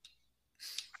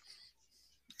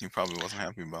 He probably wasn't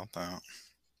happy about that.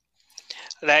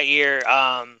 That year,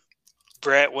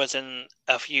 Bret was in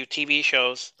a few TV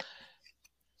shows.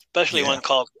 especially one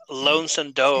called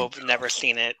Lonesome Dove. Never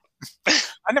seen it.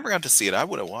 I never got to see it. I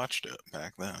would have watched it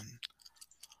back then.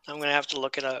 I'm gonna have to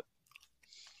look it up.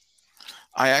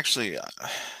 I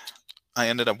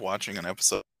ended up watching an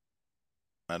episode of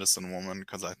Medicine Woman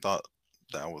because I thought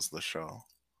that was the show.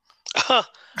 Well,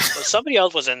 somebody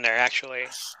else was in there actually.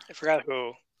 I forgot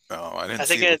who. Oh, I didn't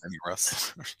see it with any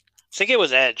wrestlers. I think it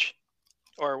was Edge,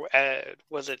 or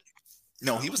was it?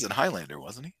 No, he was in Highlander,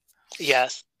 wasn't he?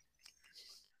 Yes,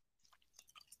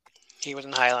 he was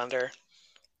in Highlander.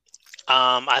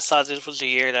 I thought this was the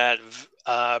year that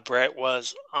Brett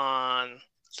was on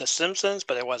The Simpsons,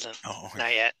 but it wasn't. Oh, okay.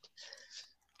 Not yet.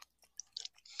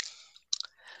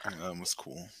 That was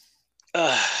cool.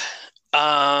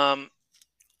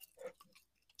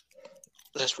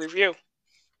 Let's review.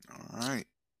 All right.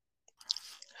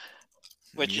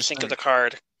 What'd you think of the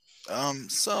card?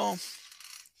 So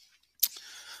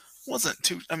wasn't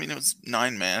too. I mean, it was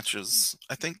 9 matches.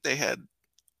 I think they had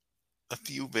a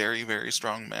few very, very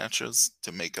strong matches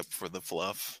to make up for the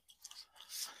fluff.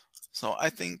 So I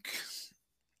think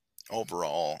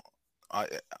overall, I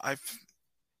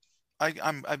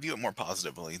view it more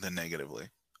positively than negatively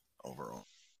overall,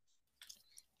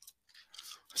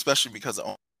 especially because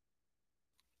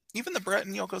even the Brett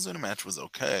and Yokozuna match was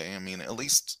okay. I mean, at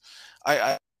least I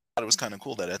thought it was kind of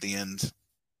cool that at the end,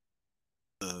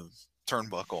 the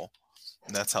turnbuckle,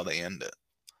 and that's how they end it.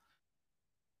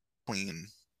 Clean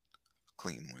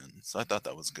wins. I thought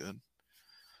that was good.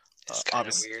 It's kind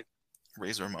of weird.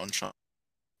 Razor Ramon shot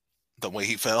the way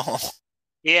he fell.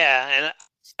 Yeah,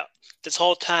 and this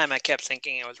whole time I kept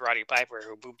thinking it was Roddy Piper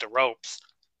who moved the ropes,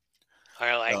 or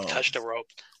touched the rope,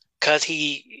 because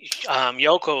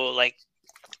Yoko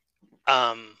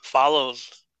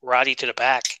follows Roddy to the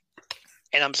back,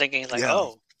 and I'm thinking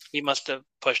he must have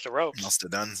pushed the ropes. Must have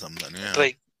done something, yeah.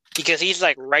 But because he's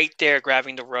right there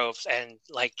grabbing the ropes and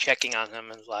checking on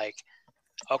him, and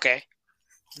okay,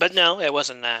 but no, it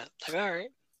wasn't that. All right.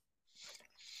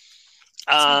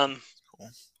 Cool.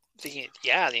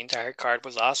 The entire card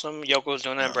was awesome.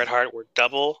 Yokozuna and Bret Hart were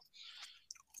double,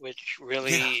 which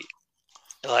really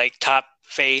top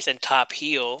face and top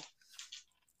heel,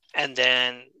 and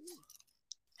then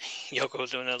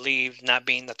Yokozuna leaves not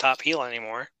being the top heel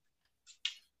anymore.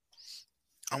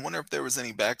 I wonder if there was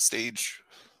any backstage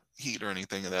heat or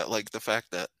anything of that, like the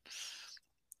fact that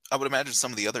I would imagine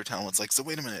some of the other talents so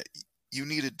wait a minute, you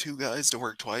needed 2 guys to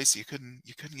work twice, you couldn't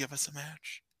give us a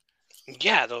match.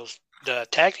 Yeah, the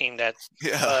tag team that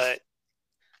that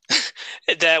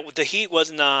the heat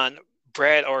wasn't on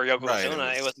Brett or Yokozuna.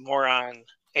 Right, it was more on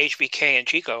HBK and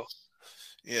Chico.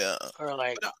 Yeah.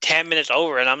 Or 10 minutes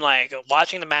over, and I'm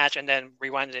watching the match and then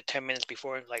rewinded it 10 minutes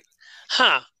before, and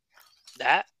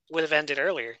that would have ended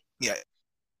earlier. Yeah.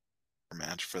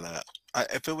 Match for that.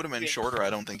 If it would have been shorter, I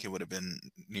don't think it would have been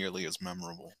nearly as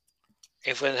memorable.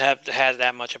 It wouldn't have had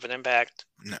that much of an impact.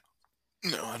 No,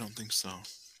 I don't think so.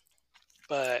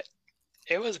 But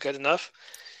it was good enough.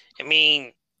 I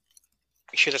mean,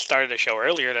 we should have started the show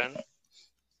earlier then.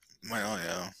 Well,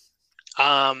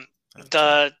 yeah.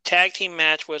 The tag team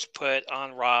match was put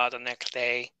on Raw the next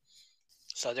day,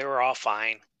 so they were all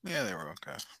fine. Yeah, they were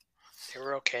okay. They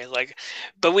were okay.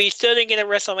 But we still didn't get a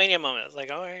WrestleMania moment.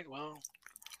 It's all right, well,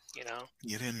 you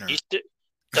didn't.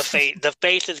 The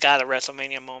faces got a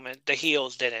WrestleMania moment. The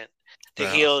heels didn't. The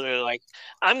heels are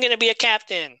I'm gonna be a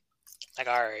captain. All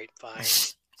right, fine.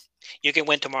 You can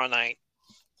win tomorrow night.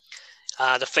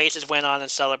 The faces went on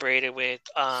and celebrated with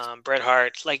Bret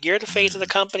Hart. You're the face of the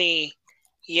company.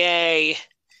 Yay.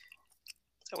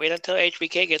 Wait until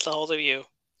HBK gets a hold of you.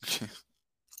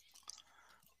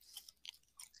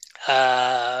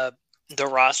 The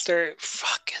roster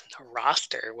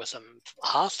was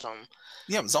awesome.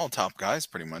 Yeah, it was all top guys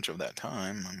pretty much of that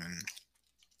time. I mean,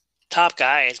 top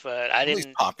guys, but I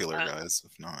didn't. Popular guys,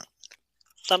 if not.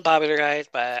 Some popular guys,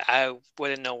 but I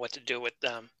wouldn't know what to do with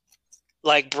them.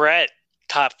 Brett,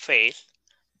 top face.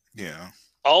 Yeah.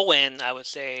 Owen, I would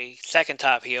say, second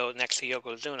top heel next to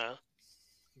Yokozuna.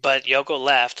 But Yoko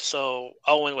left, so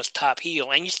Owen was top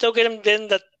heel. And you still get him in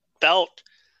the belt.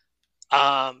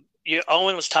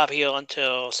 Owen was top heel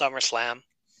until SummerSlam.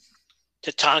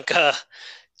 Tatanka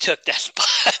took that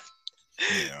spot.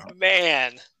 Yeah.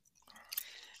 Man.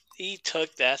 He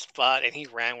took that spot and he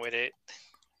ran with it.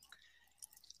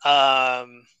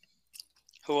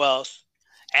 Who else?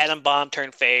 Adam Bomb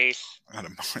turned face.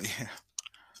 Adam Bomb, yeah.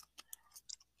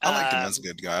 I liked him as a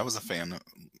good guy. I was a fan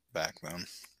back then.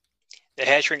 The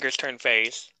Head Shrinkers turned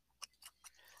face.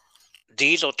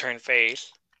 Diesel turned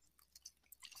face.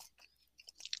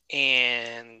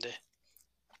 And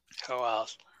who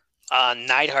else?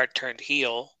 Neidhart turned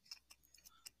heel.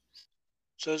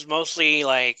 So it's mostly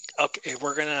like, okay,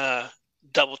 we're gonna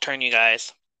double turn you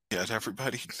guys. Yeah,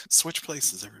 everybody switch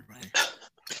places, everybody.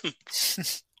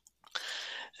 This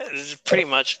is pretty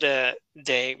much the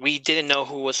day we didn't know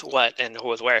who was what and who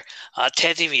was where.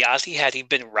 Ted DiBiase, had he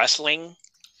been wrestling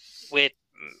with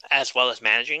as well as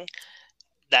managing,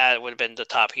 that would have been the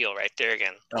top heel right there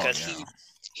again. Because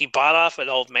he bought off an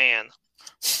old man.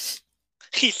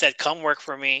 He said, "Come work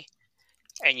for me,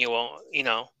 and you won't,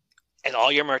 and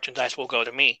all your merchandise will go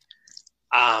to me.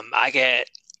 I get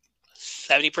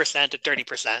 70% to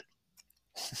 30%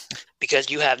 because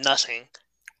you have nothing.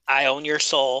 I own your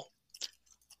soul."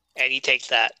 And he takes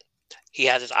that. He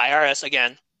has his IRS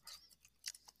again.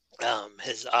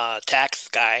 His tax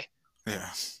guy.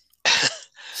 Yeah.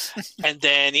 And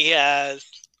then he has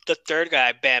the third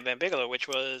guy, Bam Bam Bigelow, which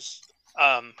was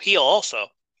heel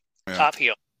also. Yeah. Top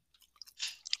heel.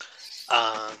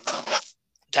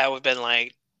 That would have been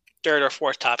like third or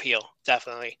fourth top heel,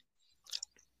 definitely.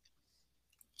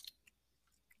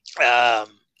 And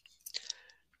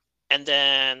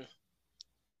then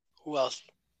who else?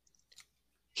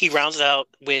 He rounds it out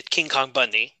with King Kong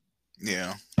Bundy.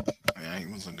 Yeah. Yeah, he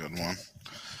was a good one.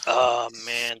 Oh,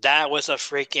 man. That was a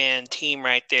freaking team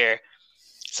right there.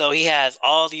 So he has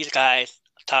all these guys,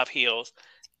 top heels,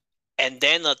 and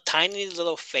then a tiny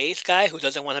little face guy who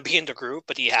doesn't want to be in the group,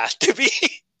 but he has to be.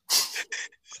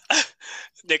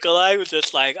 Nikolai was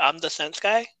just like, I'm the sense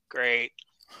guy? Great.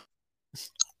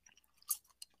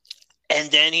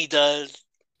 And then he does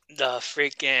the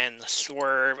freaking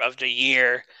swerve of the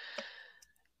year.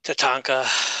 Tatanka.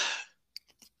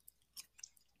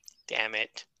 Damn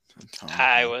it.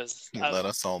 Tatanka. He let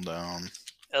us all down.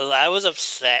 I was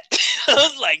upset. I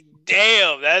was like,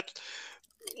 damn, that's...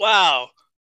 Wow.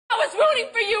 I was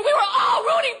rooting for you. We were all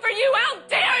rooting for you. How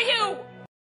dare you?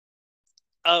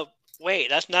 Oh, wait,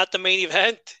 that's not the main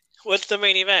event? What's the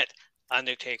main event?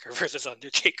 Undertaker versus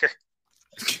Undertaker.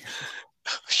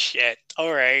 Oh, shit.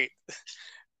 All right.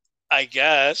 I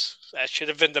guess. That should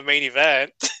have been the main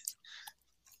event.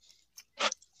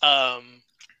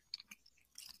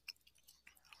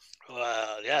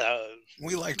 Well, yeah.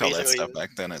 We liked all that stuff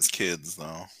back then as kids,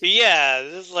 though. Yeah,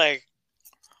 this is like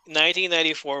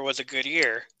 1994 was a good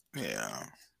year. Yeah,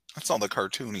 that's all the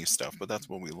cartoony stuff, but that's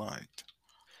what we liked.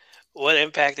 What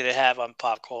impact did it have on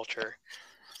pop culture?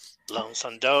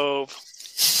 Lonesome Dove,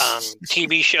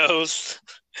 TV shows,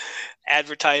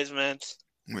 advertisements.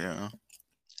 Yeah.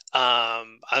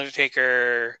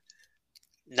 Undertaker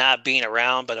not being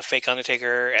around, but a fake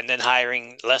Undertaker, and then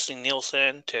hiring Leslie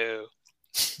Nielsen to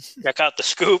check out the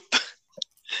scoop.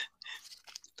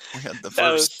 We had the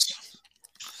first.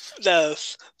 That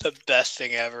was the best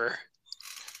thing ever.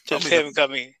 Just him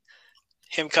coming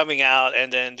out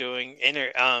and then doing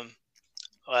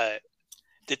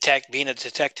being a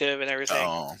detective and everything.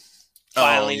 Oh.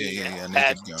 Finally, yeah.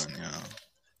 Naked Gun, yeah.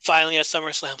 Finally at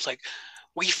SummerSlam, it's like,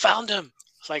 we found him.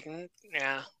 It's like,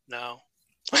 yeah, no.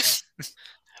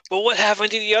 But what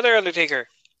happened to the other Undertaker?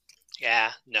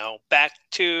 Yeah, no. Back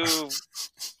to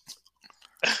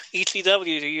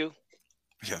ECW to you.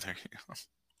 Yeah, there you go.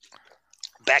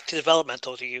 Back to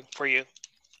developmental for you.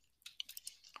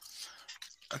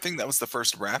 I think that was the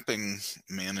first rapping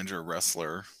manager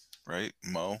wrestler, right?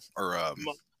 Mo or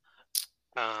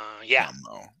yeah. Not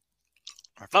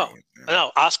Mo. Oh,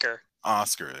 no, Oscar.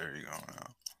 Oscar, there you go.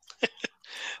 Yeah.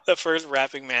 The first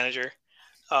rapping manager.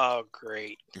 Oh,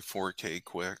 great. Before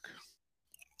K-Quick.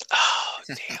 Oh,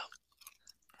 damn.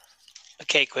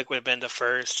 K-Quick would have been the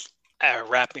first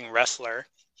rapping wrestler.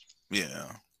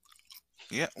 Yeah.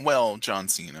 Yeah. Well, John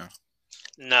Cena.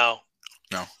 No.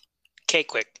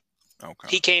 K-Quick. Okay.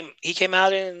 He came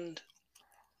out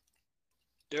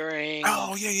during.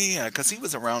 Oh yeah. Because he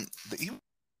was around.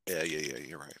 Yeah.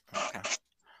 You're right. Okay.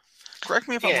 Correct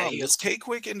me if I'm wrong. Was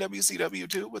K-Quick in WCW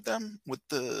too with them?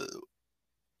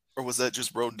 Or was that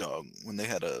just Road Dogg when they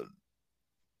had a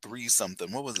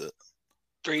 3-something? What was it?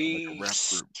 Three rap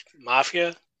group.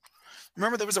 Mafia.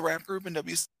 Remember there was a rap group in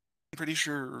WCW? I'm pretty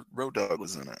sure Road Dogg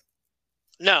was in it.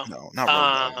 No, not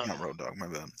Road Dogg. Not Road Dogg. My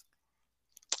bad.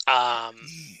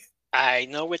 I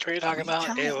know which one you're talking about.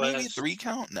 Count? It was maybe 3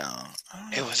 count. No,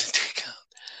 it wasn't 3 count.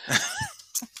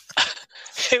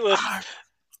 It was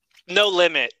No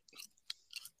Limit.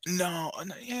 No,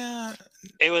 yeah.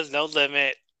 It was No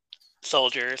Limit.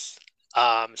 Soldiers.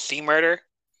 C Murder.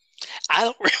 I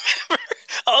don't remember.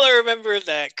 All I remember is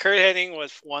that Kurt Hennig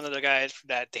was one of the guys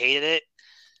that hated it.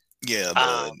 Yeah,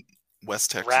 the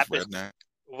West Texas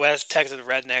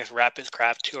Rednecks Rap His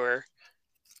Craft Tour.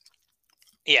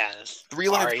 Yeah. 3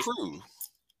 Live Crew.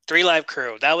 3 Live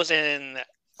Crew. That was in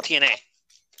TNA.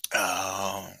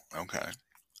 Oh, okay.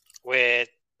 With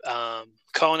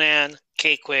Conan,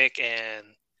 K-Quick, and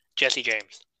Jesse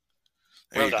James.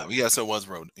 There you go. Yes, it was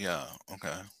Road. Yeah,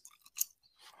 okay.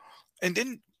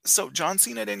 And John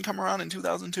Cena didn't come around in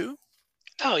 2002?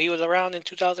 No, he was around in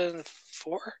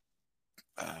 2004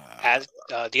 as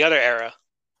the other era.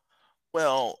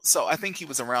 Well, so I think he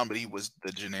was around, but he was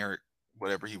the generic,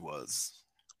 whatever he was.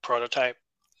 Prototype.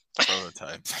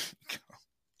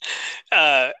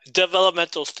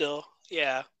 Developmental still,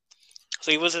 yeah.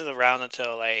 So he wasn't around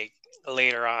until like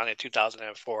later on in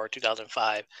 2004,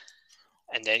 2005,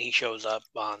 and then he shows up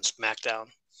on SmackDown.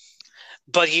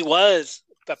 But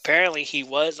apparently he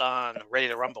was on Ready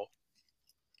to Rumble.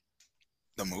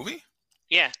 The movie?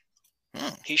 Yeah.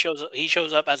 Oh. He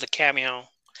shows up as a cameo.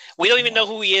 We don't even know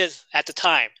who he is at the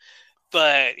time,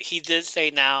 but he did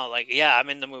say now, like, yeah, I'm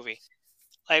in the movie.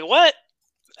 Like, what?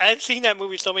 I've seen that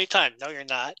movie so many times. No, you're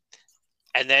not.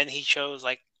 And then he shows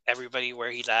like everybody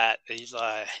where he's at. He's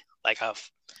like a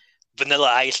Vanilla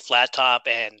Ice flat top,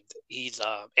 and he's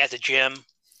at the gym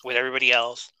with everybody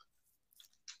else.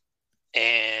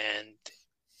 And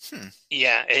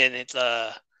yeah, and it's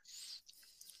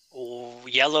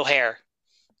yellow hair,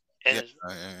 and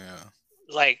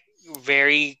like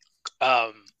very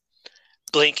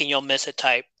blink and you'll miss it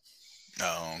type.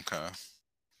 Oh, okay.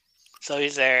 So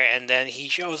he's there, and then he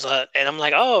shows up, and I'm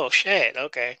like, oh shit,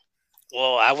 okay.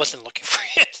 Well, I wasn't looking for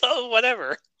it, so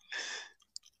whatever.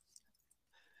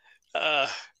 Pop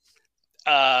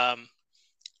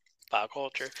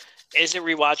culture. Is it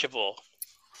rewatchable?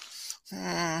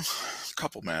 A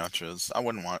couple matches. I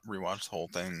wouldn't rewatch the whole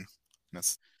thing.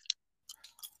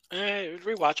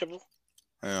 Rewatchable.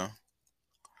 Yeah.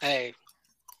 Hey.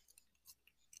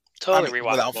 Totally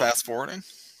rewatchable. Without fast forwarding?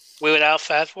 Without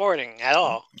fast forwarding at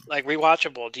all. Like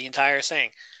rewatchable, the entire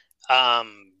thing.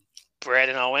 Brett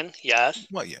and Owen, yes.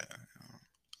 Well, yeah.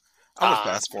 I would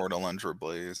fast forward Alundra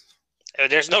Blaze.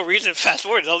 There's no reason to fast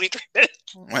forward. It's only 3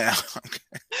 minutes. Well,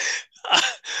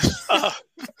 okay.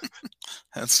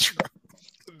 That's true.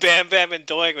 Bam Bam and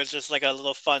Doink was just like a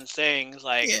little fun thing.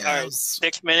 Like, all right,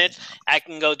 6 minutes, I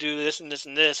can go do this and this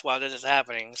and this while this is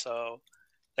happening. So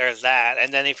there's that.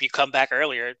 And then if you come back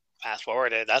earlier, fast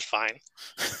forward it. That's fine.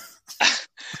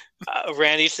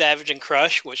 Randy Savage and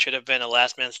Crush, which should have been a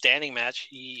last man standing match.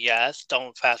 Yes,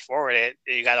 don't fast forward it.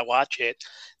 You got to watch it.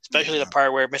 Especially the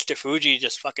part where Mr. Fuji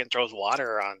just fucking throws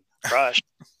water on Crush.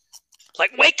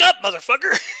 Like, wake up,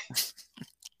 motherfucker!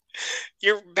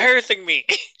 You're embarrassing me.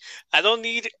 I don't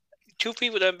need 2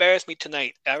 people to embarrass me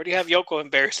tonight. I already have Yoko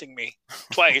embarrassing me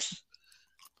twice.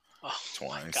 Oh,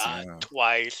 twice, my God, yeah.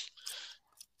 Twice.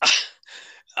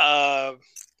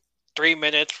 3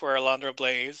 minutes for Alundra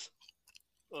Blaze.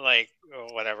 Like,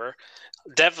 whatever.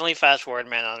 Definitely fast forward,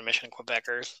 man, on a mission,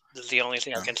 Quebecers. This is the only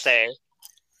thing I can say.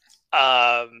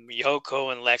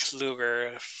 Yoko and Lex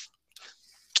Luger.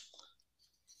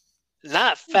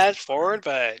 Not fast forward,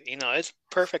 but, it's a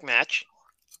perfect match.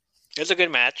 It's a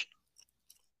good match.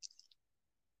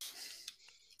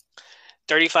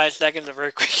 35 seconds of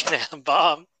earthquake and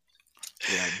bomb.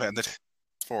 Yeah, but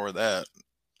for that,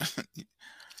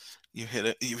 you hit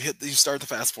it. You start the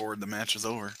fast forward. The match is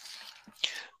over.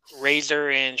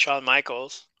 Razor and Shawn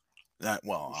Michaels.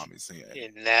 Obviously. Yeah.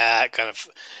 In that kind of.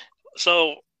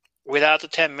 So without the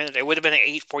 10 minutes, it would have been an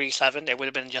 8:47. It would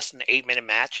have been just an 8-minute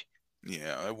match.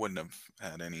 Yeah, it wouldn't have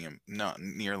had not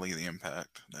nearly the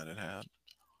impact that it had.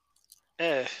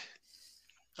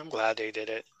 I'm glad they did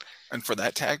it. And for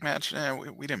that tag match,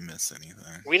 we didn't miss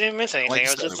anything. We didn't miss anything. Like it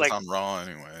was just like on Raw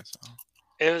anyway. So.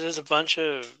 It was just a bunch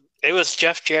of. It was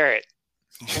Jeff Jarrett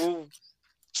who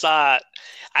saw it.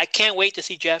 I can't wait to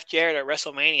see Jeff Jarrett at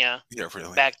WrestleMania. Yeah,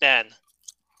 really. Back then,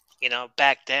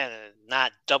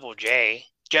 not Double J.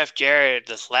 Jeff Jarrett,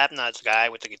 the Slapnuts guy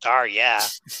with the guitar, yeah,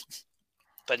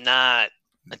 but not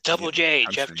a Double J.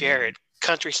 Jeff Jarrett,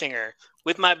 country singer,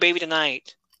 with my baby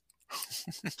tonight.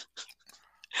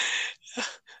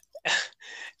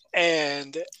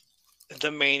 And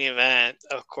the main event,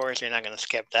 of course, you're not going to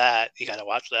skip that. You got to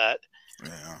watch that.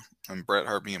 Yeah, and Bret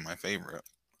Hart being my favorite.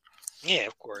 Yeah,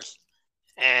 of course.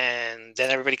 And then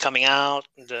everybody coming out,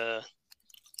 the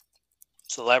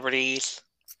celebrities.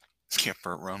 Yeah,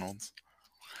 Burt Reynolds.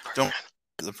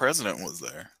 The president was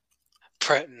there.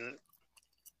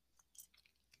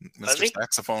 Mr.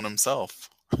 Saxophone himself.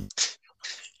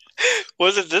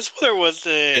 Was it this one or was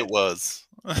it? It was.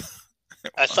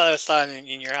 I thought I saw it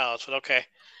in your house, but okay.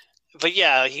 But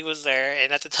yeah, he was there,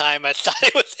 and at the time I thought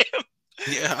it was him.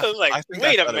 Yeah, I was like,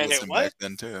 wait a minute, what? Back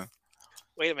then too.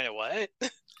 Wait a minute, what?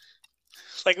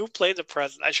 Like, who played the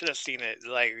president? I should have seen it,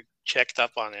 like, checked up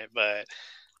on it, but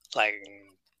like,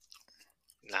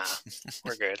 nah,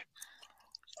 we're good.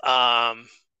 How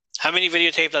many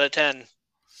videotapes out of 10?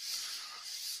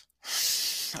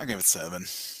 I give it 7.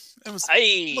 It was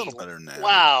a little better than that.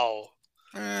 Wow.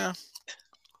 Yeah.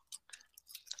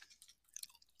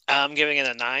 I'm giving it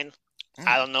a 9.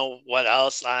 I don't know what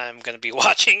else I'm going to be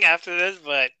watching after this,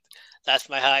 but that's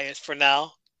my highest for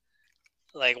now.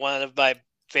 Like one of my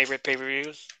favorite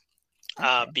pay-per-views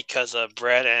because of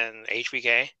Brett and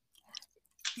HBK.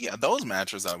 Yeah, those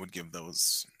matches I would give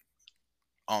those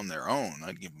on their own.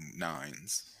 I'd give them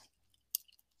 9s.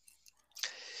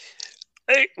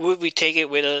 Hey, would we take it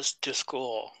with us to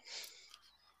school?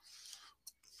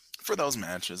 For those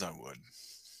matches, I would.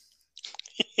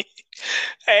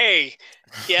 Hey,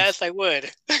 yes, I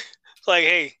would. Like,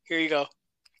 hey, here you go.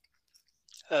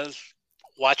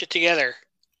 Watch it together.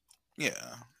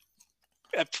 Yeah.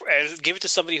 Give it to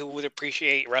somebody who would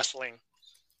appreciate wrestling.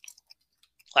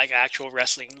 Like actual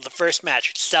wrestling. The first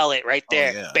match, sell it right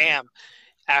there. Yeah. Bam.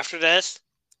 After this,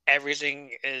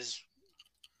 everything is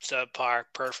subpar,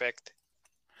 perfect.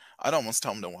 I'd almost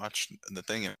tell them to watch the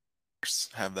thing and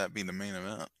have that be the main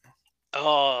event.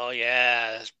 Oh,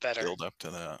 yeah, that's better. Build up to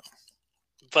that.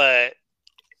 But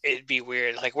it'd be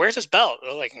weird. Like, where's his belt?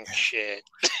 Oh, like, shit.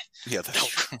 Yeah, that's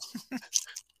true.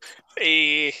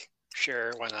 Hey,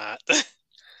 sure, why not?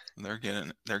 They're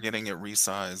getting it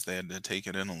resized. They had to take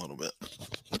it in a little bit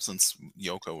since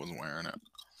Yoko was wearing it.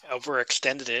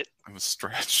 Overextended it. It was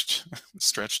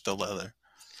stretched the leather.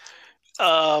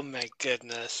 Oh my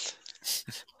goodness.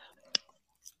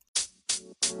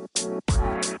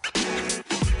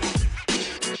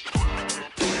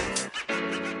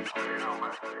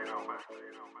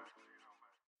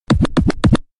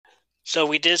 So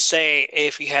we did say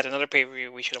if we had another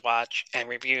pay-per-view we should watch and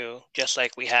review, just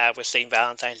like we have with St.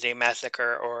 Valentine's Day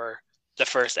Massacre or the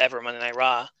first ever Monday Night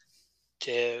Raw,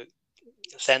 to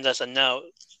send us a note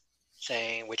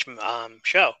saying which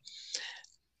show.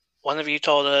 One of you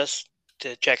told us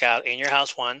to check out In Your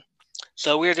House 1.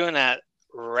 So we're doing that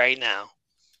right now.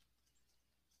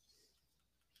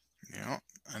 Yeah.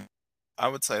 And I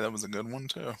would say that was a good one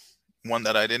too. One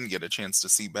that I didn't get a chance to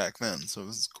see back then. So it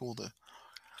was cool to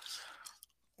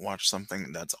watch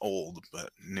something that's old but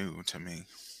new to me.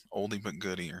 Oldie but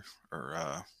goodie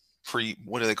or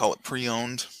what do they call it?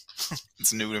 Pre-owned.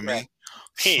 It's new to me.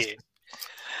 Hey.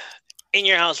 In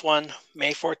Your House 1,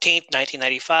 May 14th,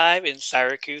 1995 in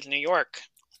Syracuse, New York.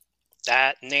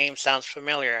 That name sounds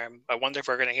familiar. I wonder if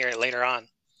we're going to hear it later on.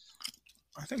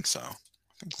 I think so.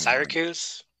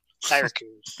 Syracuse?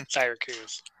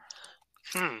 Syracuse.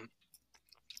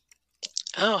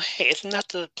 Oh, hey, isn't that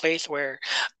the place where...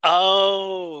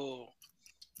 Oh.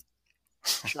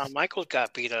 Shawn Michaels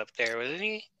got beat up there, wasn't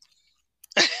he?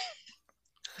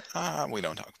 We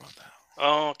don't talk about that.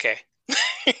 Oh, okay.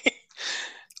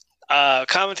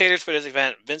 Commentators for this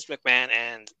event, Vince McMahon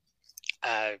and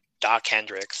Doc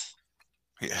Hendricks.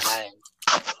 Yeah.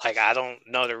 I don't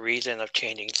know the reason of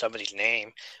changing somebody's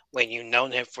name when you've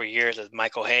known him for years as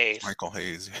Michael Hayes. Michael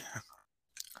Hayes, yeah.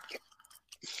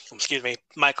 Excuse me,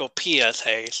 Michael P.S.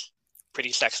 Hayes.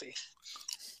 Pretty sexy.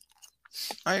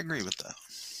 I agree with that.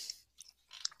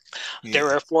 Yeah. There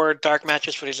were 4 dark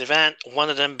matches for this event. 1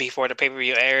 of them before the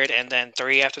pay-per-view aired, and then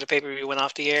 3 after the pay-per-view went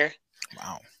off the air.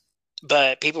 Wow.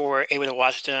 But people were able to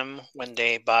watch them when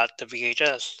they bought the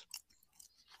VHS.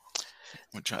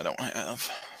 Which I don't have.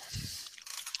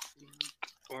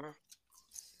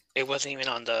 It wasn't even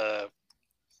on the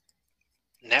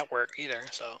network either,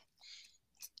 so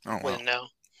wouldn't know.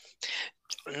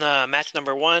 Match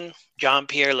number 1, John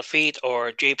Pierre Lafitte,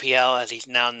 or JPL as he's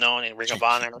now known in Ring of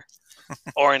Honor,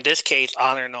 or in this case,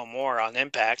 Honor No More on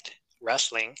Impact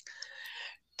Wrestling,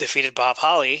 defeated Bob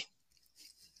Holly,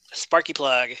 Sparky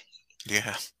Plug.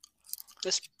 Yeah.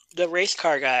 The race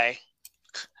car guy.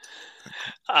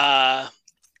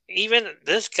 Even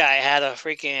this guy had a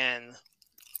freaking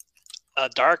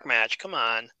dark match. Come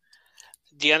on.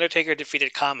 The Undertaker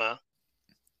defeated Kama.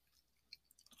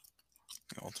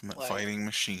 The ultimate fighting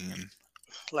machine.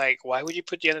 Like, why would you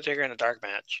put the Undertaker in a dark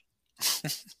match?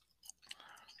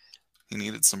 He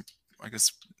needed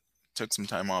took some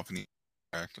time off and he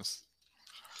practice.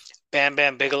 Bam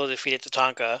Bam Bigelow defeated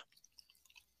Tatanka.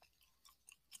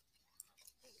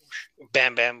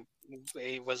 Bam Bam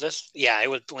was this? Yeah, it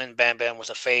was when Bam Bam was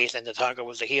a face and Tatanka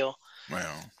was a heel.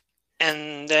 Wow.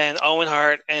 And then Owen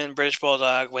Hart and British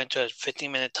Bulldog went to a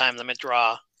 15-minute time limit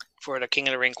draw for the King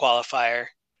of the Ring qualifier,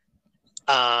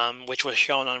 which was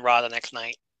shown on Raw the next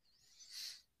night.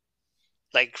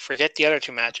 Like, forget the other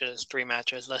 3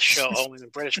 matches. Let's show Owen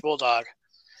and British Bulldog,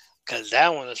 because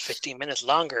that one was 15 minutes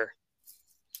longer.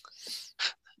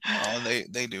 Oh,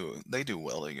 they do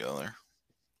well together.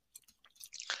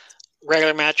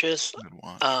 Regular matches. Good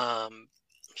one.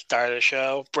 Start of the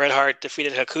show. Bret Hart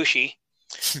defeated Hakushi.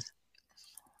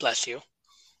 Bless you.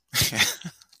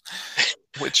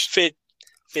 Which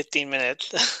 15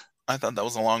 minutes. I thought that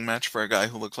was a long match for a guy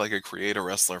who looked like a creator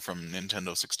wrestler from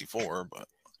Nintendo 64, but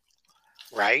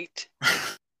Right?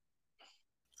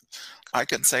 I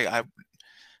could say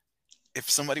if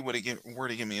somebody were to give me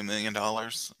 $1 million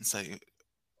and say,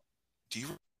 "Do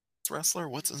you wrestler?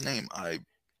 What's his name?" I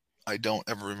don't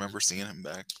ever remember seeing him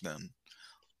back then.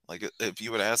 Like if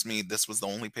you would ask me, this was the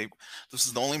only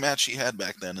match he had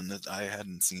back then, and I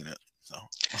hadn't seen it. So.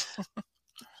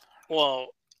 Well,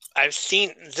 I've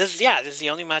seen this. Yeah, this is the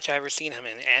only match I've ever seen him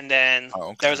in. And then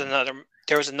there was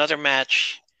another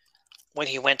match when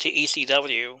he went to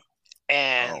ECW,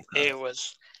 and it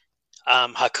was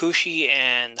Hakushi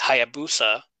and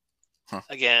Hayabusa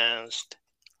against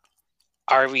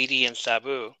RVD and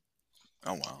Sabu.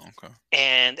 Oh wow! Okay.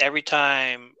 And every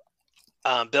time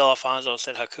Bill Alfonso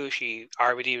said Hakushi,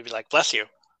 RVD would be like, "Bless you."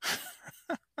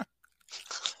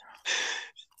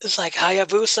 It's like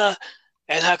Hayabusa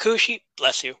and Hakushi,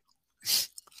 bless you.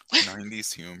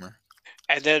 90s humor.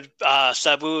 And then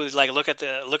Sabu is like, look at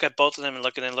both of them and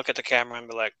look at the camera and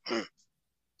be like,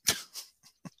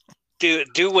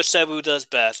 do what Sabu does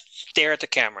best. Stare at the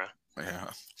camera. Yeah.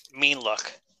 Mean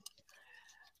look.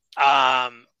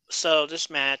 So this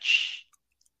match,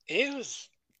 it was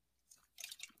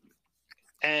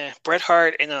Bret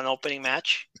Hart in an opening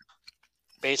match,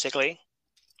 basically.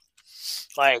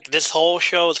 Like, this whole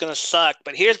show is going to suck,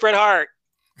 but here's Bret Hart.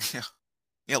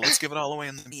 Yeah, let's give it all away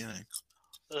in the beginning.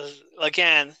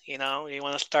 Again, you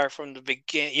want to start from the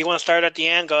beginning. You want to start at the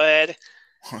end? Go ahead.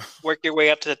 Work your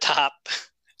way up to the top.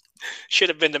 Should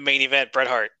have been the main event, Bret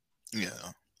Hart.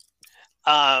 Yeah.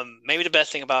 Maybe the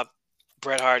best thing about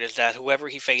Bret Hart is that whoever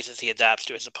he faces, he adapts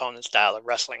to his opponent's style of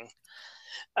wrestling.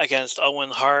 Against Owen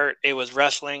Hart, it was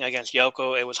wrestling. Against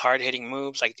Yoko, it was hard-hitting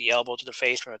moves like the elbow to the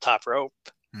face from the top rope,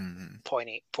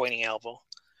 pointing elbow.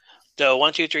 The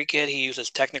 1-2-3 Kid, he used his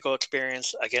technical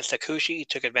experience. Against Hakushi, he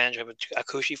took advantage of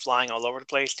Hakushi flying all over the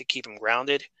place to keep him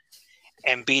grounded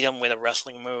and beat him with a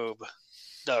wrestling move.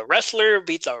 The wrestler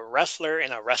beats a wrestler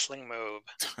in a wrestling move.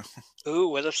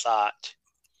 Who would have thought?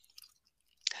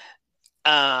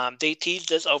 They teased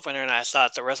this opener, and I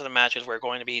thought the rest of the matches were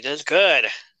going to be this good.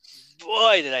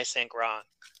 Boy, did I think wrong.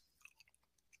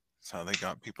 That's how they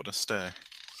got people to stay.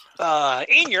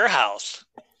 In your house.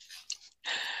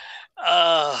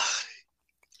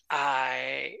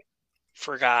 I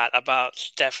forgot about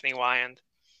Stephanie Wyand.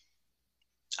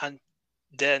 And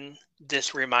then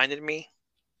this reminded me,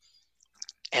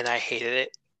 and I hated it.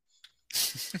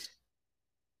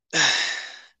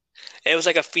 It was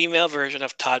like a female version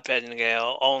of Todd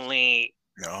Pettingale, only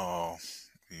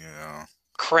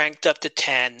cranked up to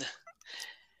 10.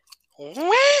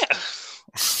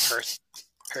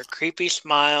 Her creepy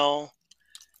smile,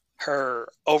 her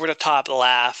over-the-top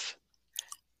laugh,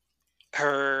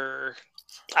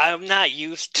 I'm not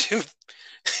used to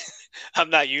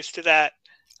that,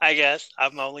 I guess.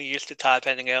 I'm only used to Todd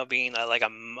Pettingale being like a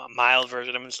mild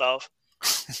version of himself.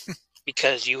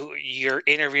 Because you're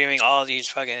interviewing all these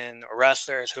fucking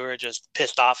wrestlers who are just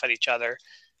pissed off at each other.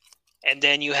 And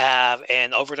then you have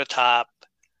an over-the-top,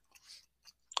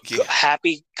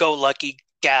 happy-go-lucky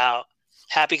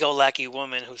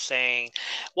woman who's saying,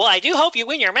 well, I do hope you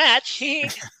win your match.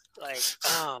 Like,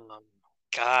 oh, my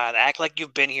God. Act like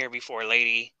you've been here before,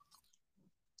 lady.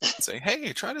 Say,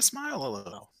 hey, try to smile a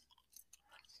little.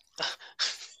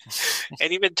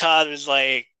 And even Todd was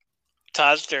like,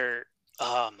 Toddster,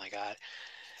 oh, my God.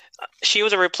 She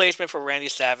was a replacement for Randy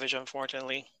Savage,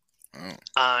 unfortunately.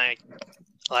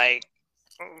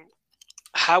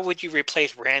 How would you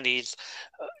replace Randy's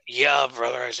yeah,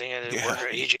 brother, I think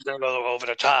he's just going to go over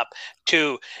the top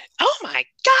to, oh my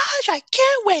gosh, I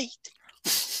can't wait.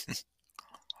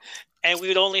 And we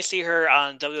would only see her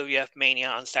on WWF Mania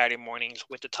on Saturday mornings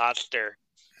with the Toddster.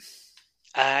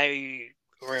 I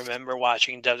remember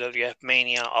watching WWF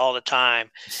Mania all the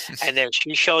time. And then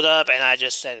she showed up and I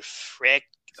just said, frack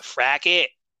it,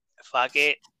 fuck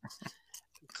it.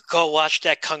 Go watch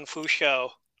that Kung Fu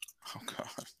show. Oh, God.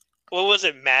 What was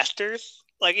it, Masters?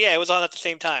 Like, yeah, it was on at the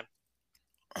same time.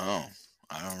 Oh,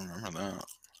 I don't remember that.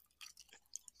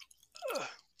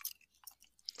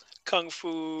 Kung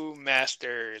Fu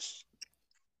Masters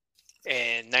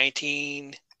in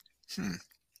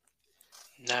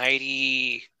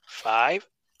 1995.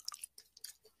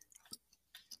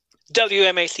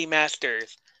 WMAC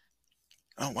Masters.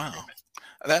 Oh, wow.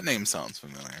 That name sounds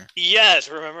familiar. Yes,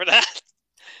 remember that?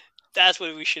 That's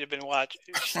what we should have been watching.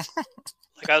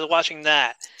 Like, I was watching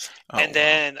that. And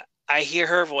then I hear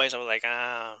her voice. I was like,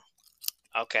 oh,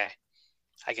 okay.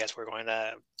 I guess we're going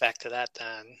back to that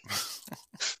then.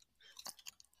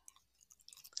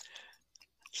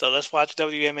 So let's watch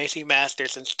WMAC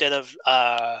Masters instead of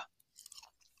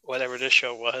whatever this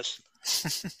show was.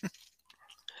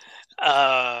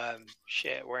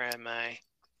 Shit, where am I?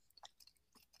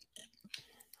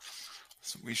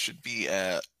 So we should be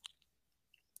at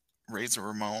Razor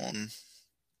Ramon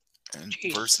and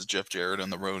versus Jeff Jarrett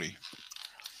and the Roadie.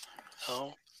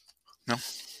 Oh. No.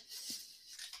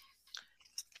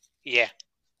 Yeah.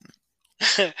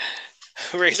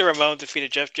 Razor Ramon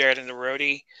defeated Jeff Jarrett and the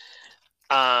Roadie.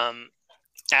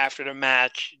 After the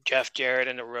match, Jeff Jarrett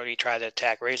and the Roadie tried to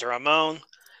attack Razor Ramon.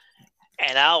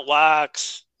 And out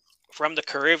walks from the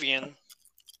Caribbean,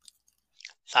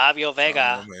 Savio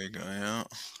Vega. Yeah.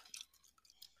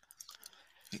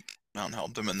 Mountain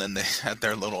helped him, and then they had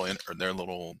their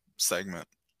little segment,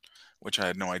 which I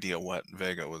had no idea what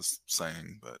Vega was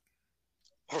saying, but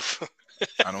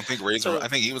I don't think Razor. I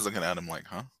think he was looking at him like,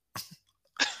 "Huh."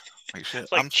 Like, shit,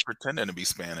 I'm pretending to be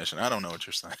Spanish, and I don't know what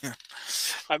you're saying.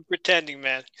 I'm pretending,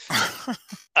 man.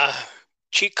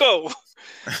 Chico.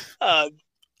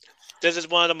 This is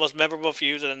one of the most memorable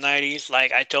feuds of the 90s.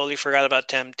 Like, I totally forgot about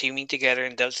them teaming together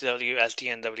in WCW as the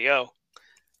NWO.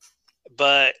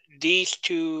 But these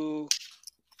two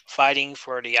fighting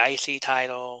for the IC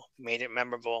title made it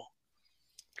memorable.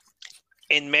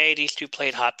 In May, these two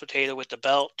played hot potato with the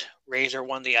belt. Razor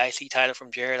won the IC title from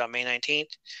Jarrett on May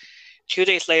 19th. 2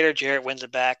 days later, Jarrett wins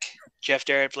it back. Jeff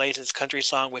Jarrett plays his country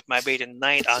song With My Baby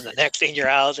Tonight on the next In Your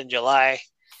House in July.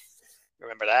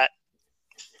 Remember that?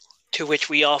 To which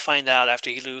we all find out after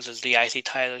he loses the IC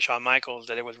title to Shawn Michaels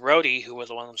that it was Rhodey who was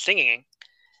the one singing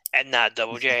and not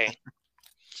Double J.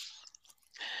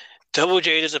 Double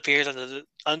J disappears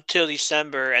until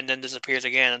December and then disappears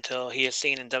again until he is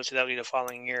seen in WCW the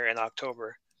following year in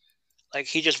October. Like,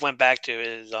 he just went back to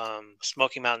his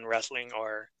Smoky Mountain Wrestling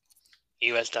or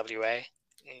USWA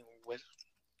with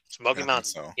Smoky Mountain.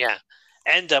 So. Yeah.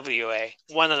 NWA.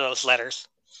 One of those letters.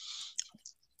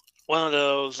 One of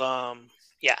those,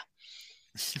 yeah.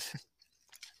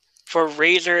 For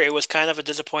Razor, it was kind of a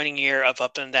disappointing year of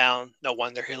up and down. No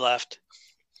wonder he left.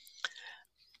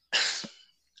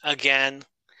 Again,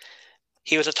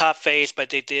 he was a top face,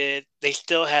 but they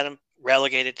still had him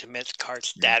relegated to mid-card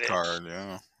status. Mid-card,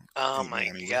 yeah. Oh my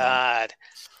God.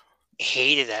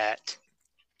 Hated that.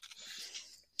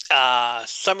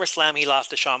 SummerSlam, he lost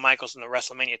to Shawn Michaels in the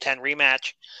WrestleMania 10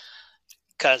 rematch.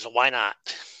 Because why not?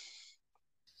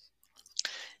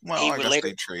 Well, I guess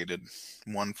they traded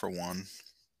 1 for 1.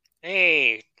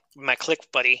 Hey, my clique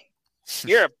buddy.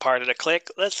 You're a part of the clique.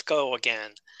 Let's go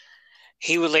again.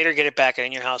 He would later get it back at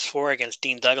In Your House 4 against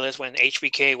Dean Douglas when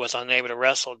HBK was unable to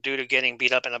wrestle due to getting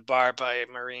beat up in a bar by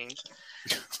Marines.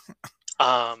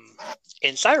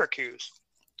 In Syracuse.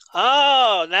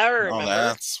 Oh, now I remember.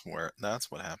 Oh,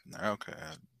 that's what happened there. Okay.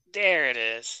 There it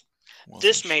is.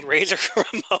 This made Razor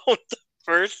Ramon the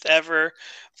first ever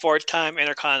 4-time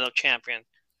Intercontinental Champion,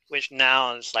 which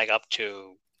now is like up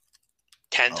to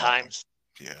 10 times.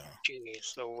 Yeah.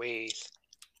 Jeez Louise.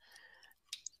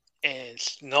 And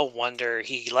it's no wonder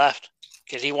he left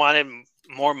because he wanted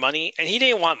more money, and he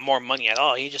didn't want more money at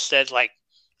all. He just said, like,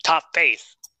 top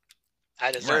face.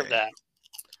 I deserve that.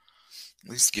 At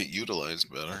least get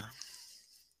utilized better.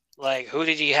 Like, who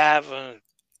did he have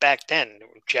back then?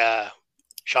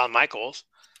 Shawn Michaels.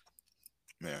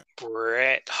 Yeah.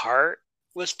 Bret Hart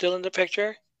was still in the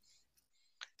picture.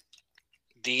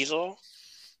 Diesel.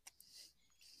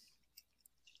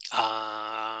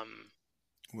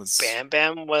 Bam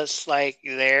Bam was like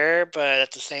there, but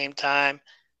at the same time,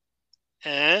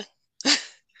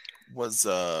 Was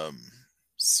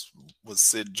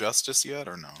Sid Justice yet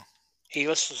or no? He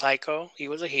was Psycho. He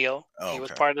was a heel. Oh, he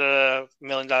was part of the $1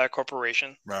 Million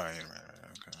Corporation. Right.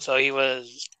 Okay. So he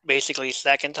was basically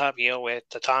second top heel with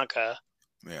Tatanka.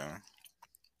 Yeah.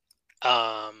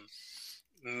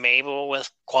 Mabel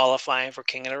was qualifying for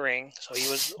King of the Ring, so he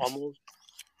was almost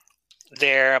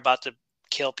there, about to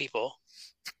kill people.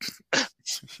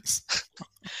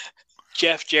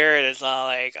 Jeff Jarrett is all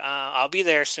like, I'll be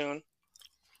there soon.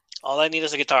 All I need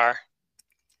is a guitar.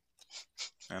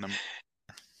 And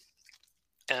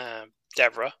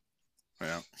Deborah.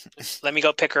 Yeah. Let me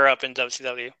go pick her up in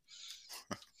WCW.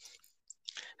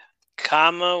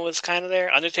 Kama was kind of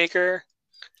there. Undertaker.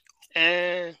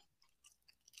 What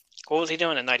was he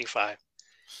doing in 95?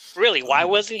 Really, why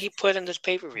wasn't he put in this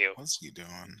pay-per-view? What was he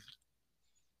doing?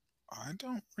 I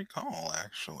don't recall,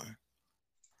 actually.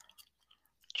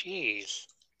 Jeez.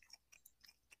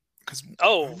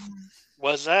 Oh,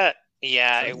 was that?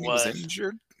 Yeah, it was. He was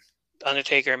injured?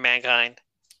 Undertaker and Mankind.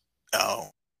 Oh.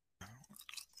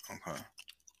 Okay.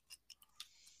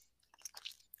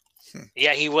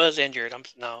 Yeah, he was injured.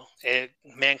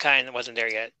 Mankind wasn't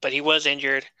there yet, but he was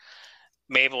injured.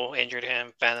 Mabel injured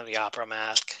him. Phantom of the Opera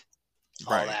mask.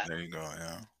 All Right, that. there you go,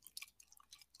 yeah.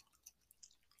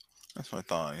 That's what I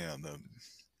thought, yeah, the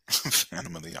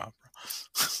Phantom of the Opera.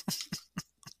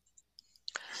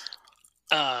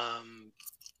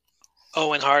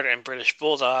 Owen Hart and British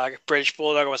Bulldog. British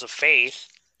Bulldog was a face.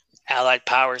 Allied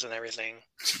powers and everything.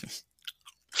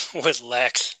 With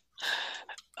Lex.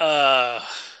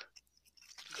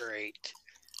 Great.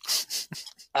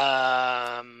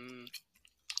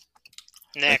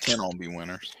 They Next. can't all be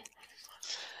winners.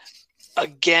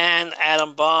 Again,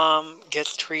 Adam Bomb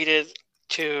gets treated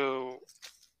to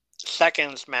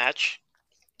seconds match.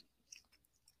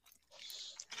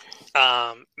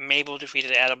 Mabel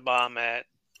defeated Adam Bomb at,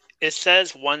 it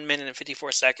says 1 minute and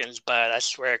 54 seconds, but I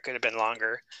swear it could have been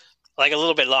longer. Like a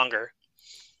little bit longer.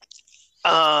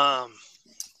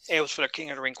 It was for the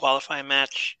King of the Ring qualifying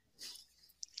match.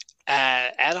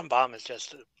 Adam Bomb is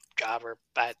just a jobber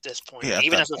at this point. Yeah,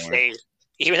 Even as a phase.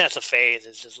 Even as a phase,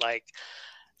 it's just like,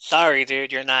 sorry,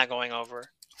 dude, you're not going over.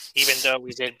 Even though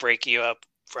we did break you up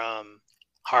from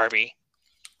Harvey.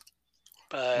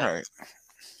 But Right.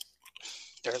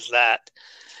 There's that.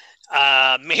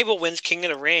 Mabel wins King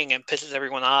of the Ring and pisses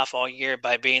everyone off all year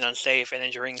by being unsafe and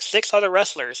injuring 6 other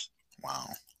wrestlers. Wow.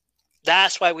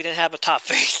 That's why we didn't have a top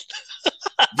face.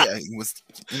 Yeah, he was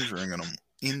injuring them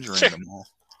all.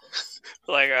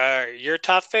 Like, your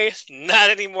top face?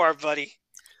 Not anymore, buddy.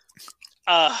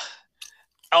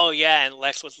 Oh yeah, and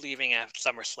Lex was leaving after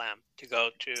SummerSlam to go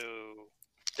to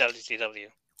WCW.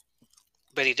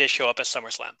 But he did show up at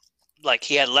SummerSlam. Like,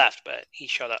 he had left, but he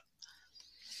showed up.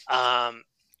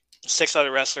 6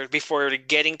 other wrestlers before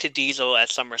getting to Diesel at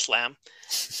SummerSlam,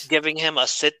 giving him a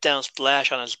sit-down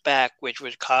splash on his back, which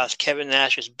would cause Kevin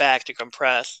Nash's back to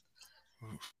compress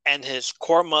and his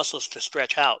core muscles to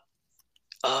stretch out.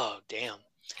 Oh, damn.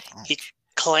 Oh. He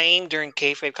claimed during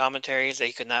kayfabe commentaries that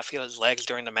he could not feel his legs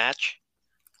during the match.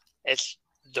 It's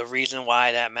the reason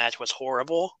why that match was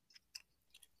horrible.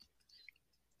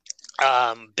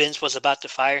 Vince was about to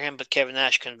fire him, but Kevin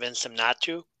Nash convinced him not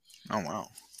to. Oh, wow.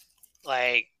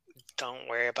 Like, don't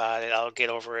worry about it. I'll get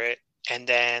over it. And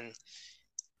then,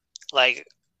 like,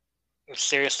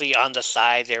 seriously, on the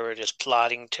side, they were just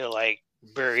plotting to, like,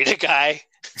 bury the guy.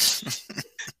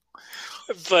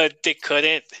 But they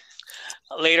couldn't.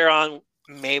 Later on,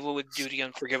 Mabel would do the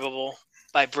unforgivable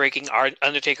by breaking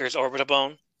Undertaker's orbital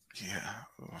bone. Yeah.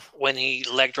 When he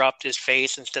leg dropped his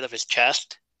face instead of his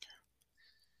chest.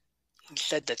 He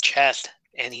said the chest,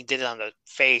 and he did it on the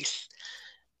face.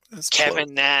 That's Kevin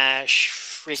close. Nash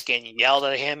freaking yelled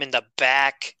at him in the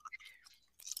back.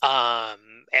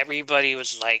 Everybody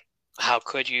was like, how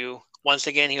could you? Once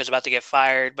again, he was about to get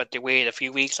fired, but they waited a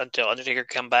few weeks until Undertaker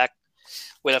come back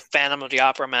with a Phantom of the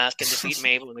Opera mask and defeat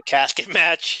Mabel in the casket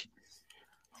match.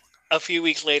 A few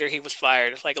weeks later, he was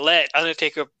fired. It's like, let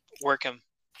Undertaker work him.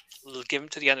 Give him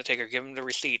to the Undertaker. Give him the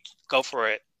receipt. Go for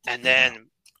it. And then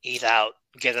he's out.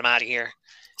 Get him out of here.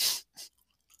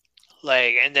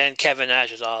 Like, and then Kevin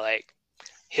Nash is all like,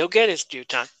 he'll get his due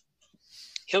time.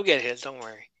 He'll get his. Don't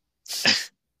worry.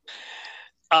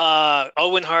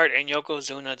 Owen Hart and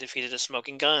Yokozuna defeated the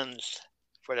Smoking Guns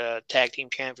for the Tag Team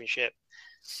Championship.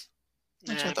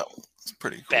 Which I thought was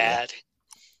pretty cool. Bad.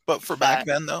 But for back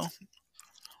then, though,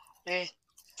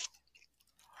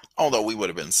 although we would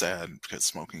have been sad because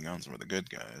Smoking Guns were the good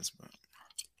guys. But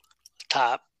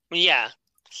top. Yeah.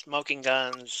 Smoking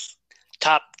Guns.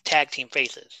 Top tag team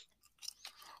faces.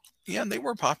 Yeah, they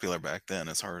were popular back then,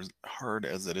 as hard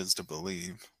as it is to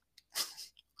believe.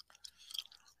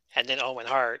 And then Owen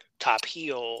Hart, top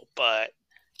heel, but,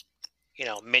 you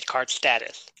know, mid-card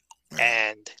status.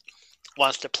 Yeah. And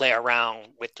wants to play around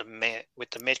with the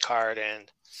mid-card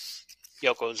and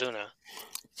Yokozuna.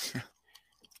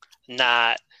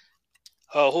 Not,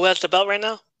 who has the belt right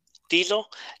now? Diesel?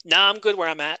 Nah, I'm good where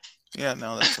I'm at. Yeah,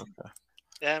 no, that's okay.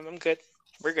 Yeah, I'm good.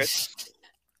 We're good.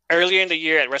 Earlier in the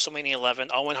year at WrestleMania 11,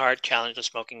 Owen Hart challenged the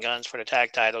Smoking Guns for the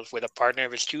tag titles with a partner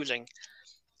of his choosing.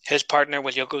 His partner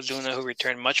was Yokozuna, who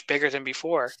returned much bigger than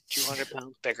before, 200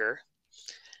 pounds bigger.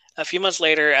 A few months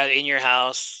later, at In Your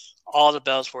House, all the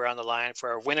belts were on the line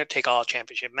for a winner-take-all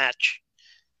championship match.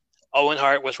 Owen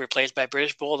Hart was replaced by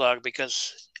British Bulldog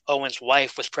because Owen's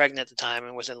wife was pregnant at the time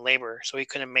and was in labor, so he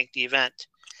couldn't make the event.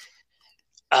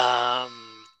 Air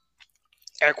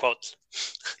quotes.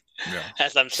 Yeah.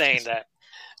 As I'm saying that.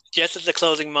 Just as the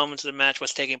closing moments of the match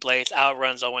was taking place,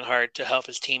 outruns Owen Hart to help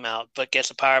his team out, but gets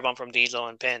a powerbomb from Diesel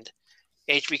and pinned.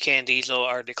 HBK and Diesel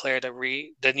are declared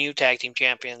the new tag team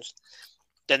champions.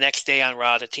 The next day on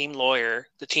Raw, the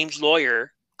team's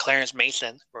lawyer, Clarence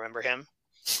Mason, remember him,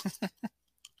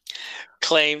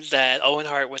 claims that Owen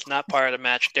Hart was not part of the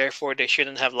match, therefore they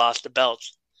shouldn't have lost the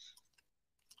belts.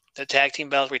 The tag team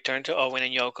belts returned to Owen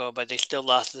and Yoko, but they still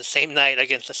lost the same night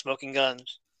against the Smoking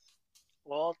Guns.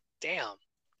 Well, damn.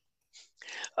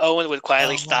 Owen would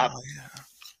quietly stop. Wow,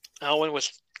 yeah. Owen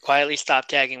was quietly stop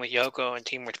tagging with Yoko and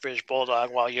team with British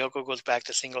Bulldog while Yoko goes back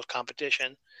to singles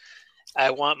competition.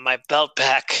 I want my belt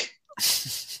back.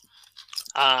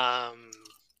 Have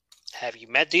you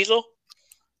met Diesel?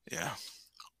 Yeah.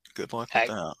 Good luck with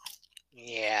that.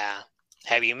 Yeah.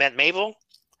 Have you met Mabel?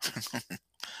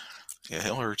 Yeah,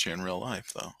 he'll hurt you in real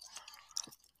life, though.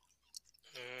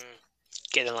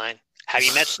 Get in line. Have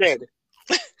you met Sid?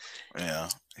 Yeah,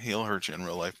 he'll hurt you in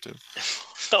real life, too.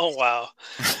 Oh, wow.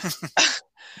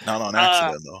 Not on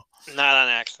accident, though. Not on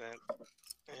accident.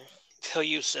 He'll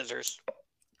use scissors.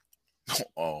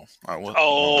 Oh, I was.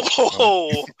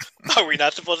 Oh, are we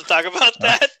not supposed to talk about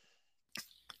that?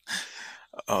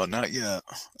 Oh, not yet.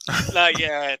 Not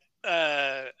yet.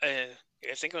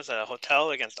 I think it was a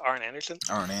hotel against Arn Anderson.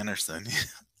 Arn Anderson.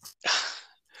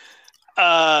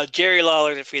 Jerry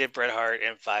Lawler defeated Bret Hart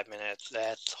in 5 minutes.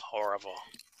 That's horrible.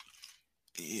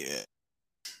 Yeah.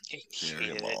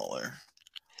 Jerry Lawler.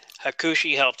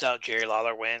 Hakushi helped out Jerry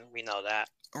Lawler win. We know that.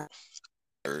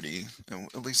 Dirty.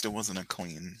 At least it wasn't a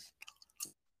clean.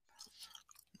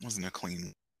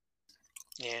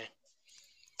 Yeah.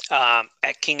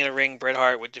 At King of the Ring, Bret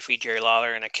Hart would defeat Jerry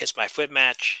Lawler in a Kiss My Foot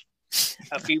match.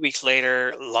 A few weeks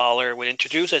later, Lawler would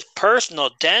introduce his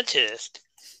personal dentist,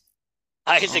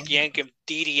 Isaac Yankem,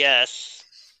 DDS,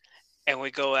 and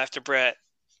would go after Bret.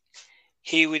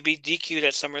 He would be DQ'd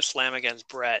at SummerSlam against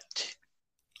Bret.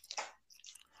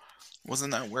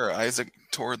 Wasn't that where Isaac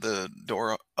tore the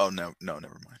door? Oh, no,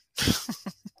 never mind.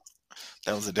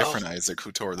 That was a different Isaac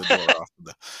who tore the door off of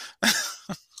the.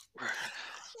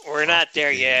 We're not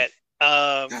there yet.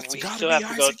 That's we gotta still be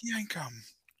have to go. Isaac Yankem.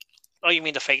 Oh, you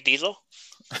mean the fake Diesel?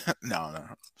 No.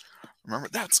 Remember,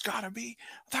 that's gotta be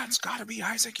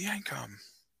Isaac Yankem.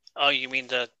 Oh, you mean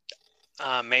the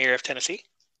mayor of Tennessee?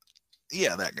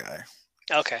 Yeah, that guy.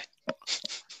 Okay.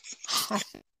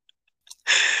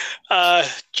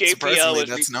 JPL Surprisingly, was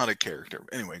that's not a character.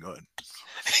 Anyway, go ahead.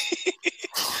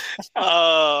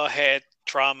 Oh, head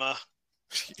trauma.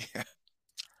 Yeah.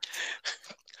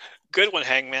 Good one,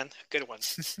 Hangman. Good one.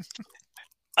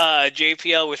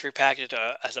 JPL was repackaged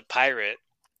as a pirate,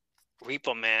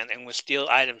 Repo Man, and would steal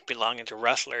items belonging to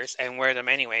wrestlers and wear them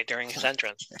anyway during his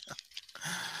entrance.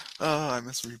 Oh, I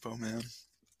miss Repo Man.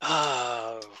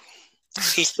 Oh.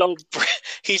 He stole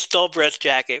Bret's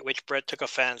jacket, which Bret took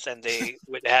offense, and they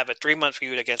would have a 3-month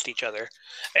feud against each other.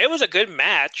 It was a good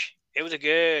match. It was a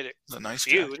good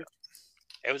feud. Jacket.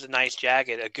 It was a nice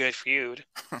jacket, a good feud.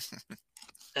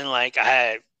 And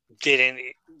I didn't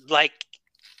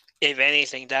if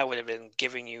anything, that would have been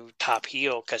giving you top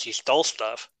heel because he stole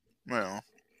stuff. Well.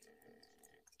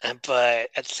 But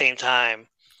at the same time,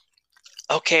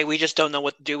 okay, we just don't know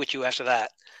what to do with you after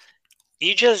that.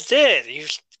 You just did. You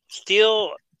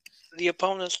steal the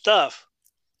opponent's stuff.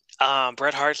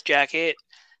 Bret Hart's jacket,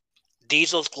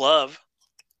 Diesel's glove,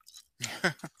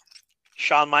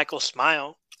 Shawn Michaels'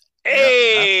 smile.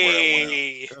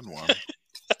 Hey! That's where it went.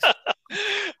 Good one.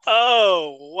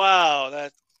 Oh, wow.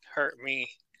 That hurt me.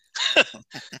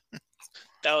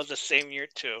 That was the same year,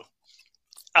 too.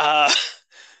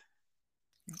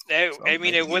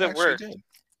 It would have worked.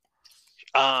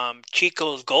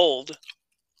 Chico's gold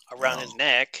around his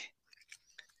neck.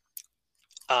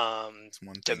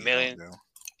 The million.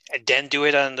 And then do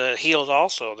it on the heels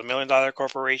also. The $1 Million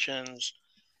Corporation's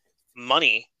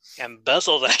money.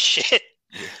 Embezzle that shit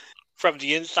from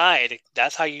the inside.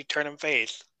 That's how you turn them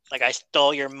face. Like, I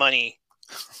stole your money.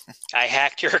 I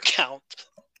hacked your account.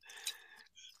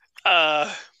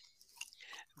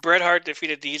 Bret Hart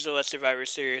defeated Diesel at Survivor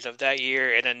Series of that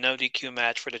year in a no DQ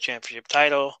match for the championship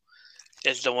title.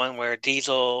 It's the one where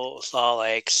Diesel saw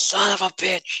son of a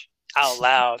bitch out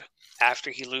loud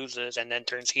after he loses and then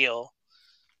turns heel.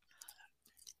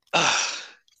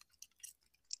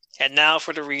 And now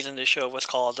for the reason the show was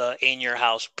called In Your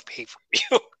House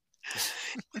pay-per-view.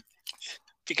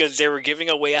 Because they were giving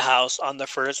away a house on the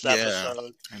first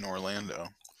episode. In Orlando.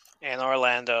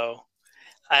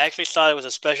 I actually thought it was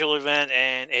a special event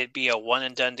and it'd be a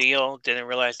one-and-done deal. Didn't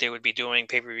realize they would be doing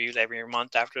pay-per-views every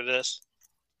month after this.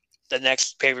 The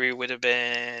next pay-per-view would have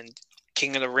been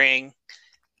King of the Ring.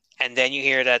 And then you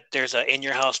hear that there's a In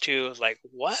Your House too. It's like,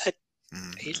 what?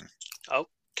 Mm-hmm.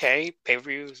 Okay,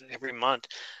 pay-per-views every month.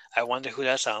 I wonder who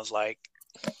that sounds like.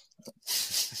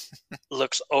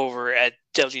 Looks over at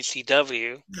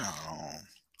WCW. No.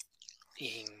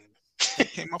 They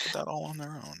came up with that all on their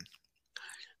own.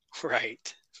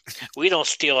 Right. We don't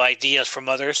steal ideas from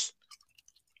others.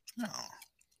 No.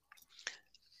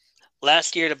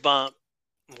 Last year, the bump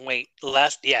Wait,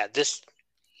 this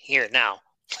here now.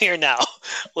 Here now.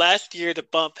 Last year, the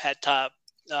bump had WWE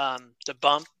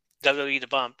The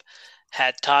Bump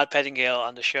had Todd Pettingill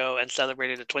on the show and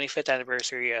celebrated the 25th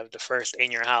anniversary of the first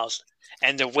In Your House,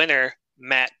 and the winner,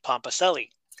 Matt Pompaselli.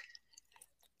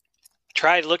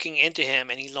 Tried looking into him,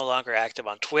 and he's no longer active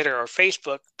on Twitter or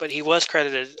Facebook, but he was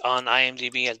credited on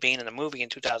IMDb as being in a movie in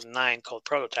 2009 called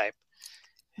Prototype.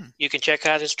 You can check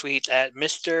out his tweets at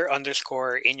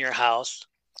Mr_In_Your_House.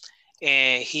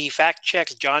 And he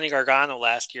fact-checked Johnny Gargano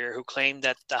last year, who claimed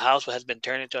that the house has been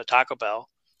turned into a Taco Bell.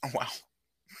 Oh, wow.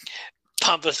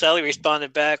 Pompaselli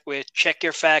responded back with, "Check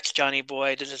your facts, Johnny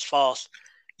boy. This is false.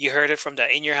 You heard it from the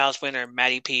In Your House winner,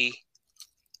 Matty P."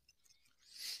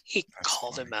 He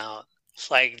called him out. It's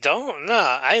like,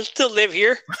 I still live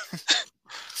here.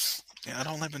 Yeah, I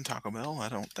don't live in Taco Bell, I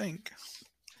don't think.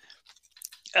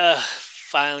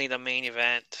 Finally, the main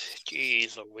event.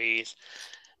 Jeez Louise.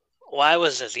 Why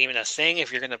was this even a thing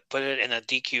if you're going to put it in a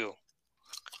DQ?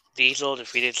 Diesel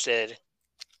defeated Sid.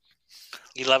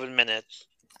 11 minutes.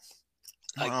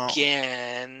 Wow.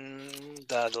 Again,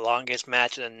 the longest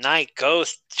match of the night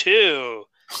goes to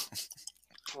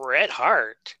Bret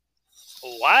Hart.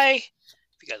 Why?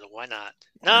 Because why not?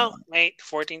 No, wait,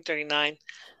 14:39.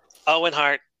 Owen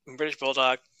Hart, British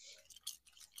Bulldog.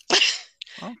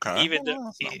 Okay.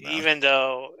 Even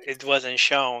though it wasn't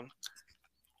shown,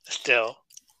 still.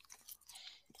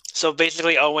 So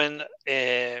basically, Owen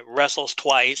wrestles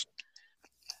twice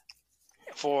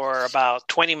for about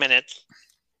 20 minutes.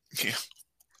 Yeah.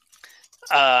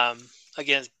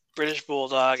 Against British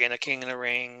Bulldog in a King of the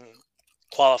Ring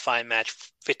qualifying match,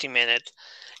 15 minutes.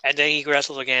 And then he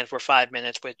wrestles again for 5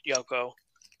 minutes with Yoko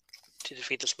to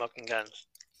defeat the Smoking Guns.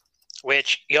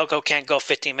 Which Yoko can't go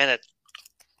 15 minutes.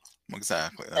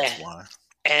 Exactly, that's why.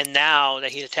 And now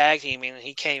that he's a tag team,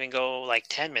 he can't even go like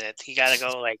 10 minutes. He got to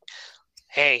go like,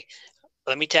 "Hey,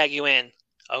 let me tag you in."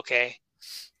 Okay.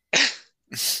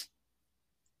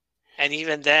 And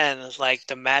even then, it's like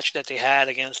the match that they had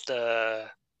against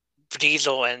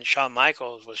Diesel and Shawn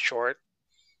Michaels was short.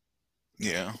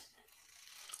 Yeah.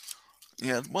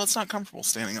 Yeah, well, it's not comfortable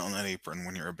standing on that apron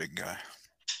when you're a big guy.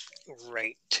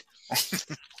 Right.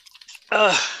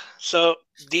 So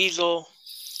Diesel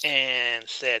and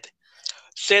Sid.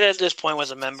 Sid at this point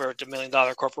was a member of the $1 Million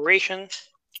Corporation.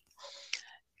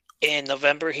 In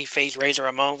November, he faced Razor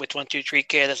Ramon with 1-2-3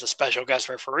 Kid as a special guest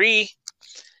referee.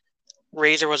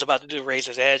 Razor was about to do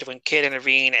Razor's Edge when Kid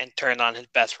intervened and turned on his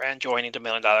best friend, joining the $1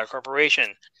 Million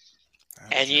Corporation.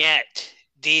 And yet,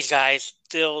 these guys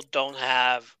still don't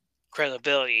have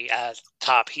credibility as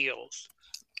top heels.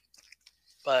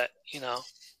 But, you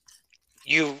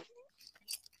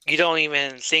don't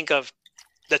even think of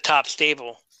the top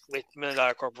stable with $1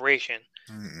 Million Corporation.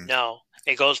 Mm-hmm. No,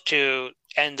 it goes to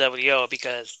NWO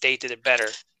because they did it better.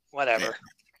 Whatever. Yeah.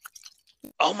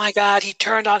 Oh my God, he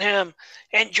turned on him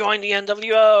and joined the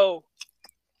NWO.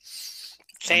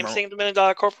 Same thing the $1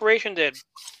 Million Corporation did,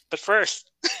 but first.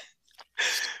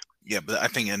 Yeah, but I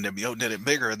think NWO did it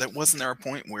bigger. Wasn't there a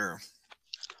point where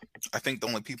I think the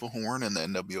only people who weren't in the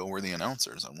NWO were the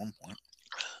announcers at one point?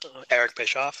 Eric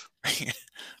Bischoff?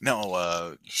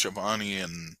 No, Shivani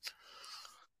and...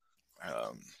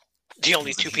 the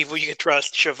only two people you can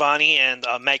trust, Shivani and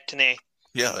Mike Tenay.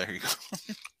 Yeah, there you go.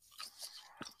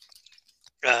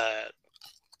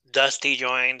 Dusty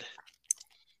joined.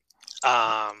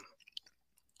 Larry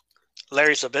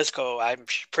Zbyszko, I'm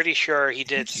pretty sure he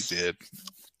did. He did.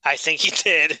 I think he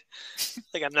did.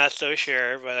 Like, I'm not so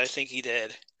sure, but I think he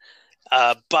did.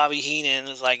 Bobby Heenan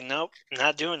is like, nope,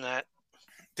 not doing that.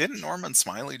 Didn't Norman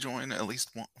Smiley join at least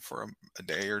for a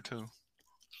day or two?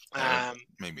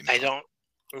 Maybe not. I don't.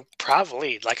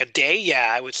 Probably like a day. Yeah,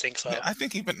 I would think so. Yeah, I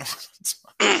think even Norman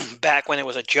Smiley. Back when it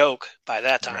was a joke by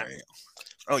that time. Right.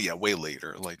 Oh yeah, way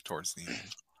later, like towards the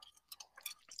end.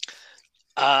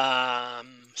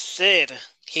 Sid,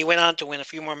 he went on to win a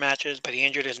few more matches, but he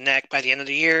injured his neck by the end of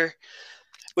the year,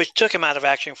 which took him out of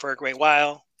action for a great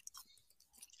while.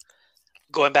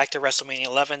 Going back to WrestleMania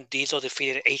 11, Diesel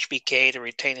defeated HBK to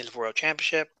retain his World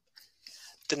Championship.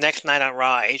 The next night on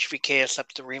Raw, HBK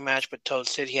accepted the rematch, but told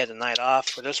Sid he had the night off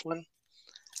for this one.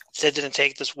 Sid didn't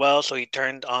take this well, so he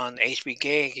turned on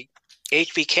HBK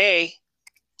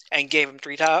and gave him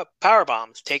 3 power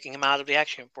bombs, taking him out of the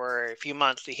action for a few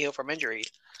months to heal from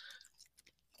injuries.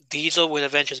 Diesel would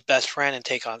avenge his best friend and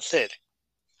take on Sid.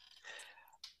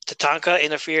 Tatanka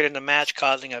interfered in the match,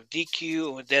 causing a DQ,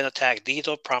 and would then attack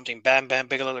Diesel, prompting Bam Bam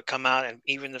Bigelow to come out and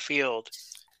even the field.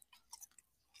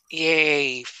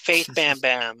 Yay, face Bam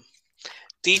Bam.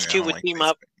 These two would team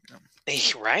up.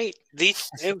 Right? It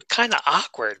was kind of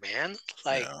awkward, man.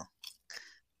 Like,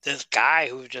 this guy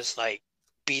who just, like,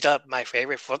 beat up my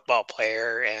favorite football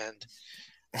player and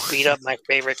beat up my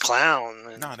favorite clown.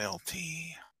 And Not LT.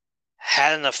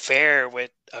 had an affair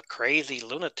with a crazy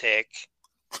lunatic.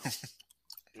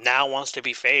 Now wants to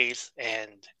be face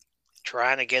and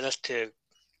trying to get us to.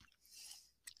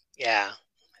 Yeah,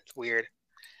 it's weird.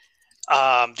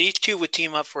 These two would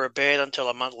team up for a bit until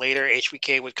a month later,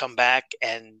 HBK would come back,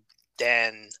 and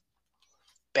then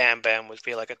Bam Bam would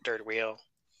feel like a third wheel.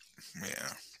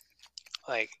 Yeah.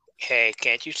 Like, hey,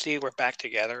 can't you see we're back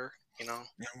together? You know?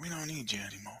 Yeah, we don't need you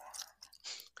anymore.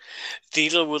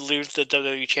 Diesel would lose the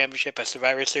WWE Championship at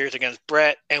Survivor Series against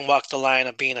Brett and walk the line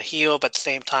of being a heel, but at the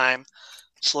same time,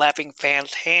 slapping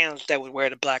fans' hands that would wear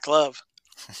the black glove.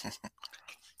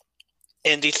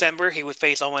 In December, he would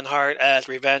face Owen Hart as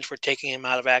revenge for taking him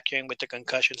out of action with the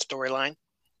concussion storyline.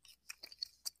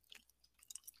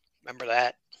 Remember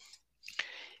that?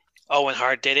 Owen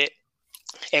Hart did it.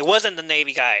 It wasn't the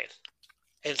Navy guys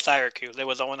in Syracuse. It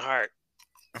was Owen Hart.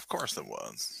 Of course it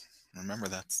was. Remember,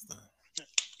 that's the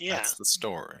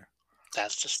story.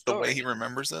 That's the story. The way he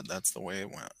remembers it, that's the way it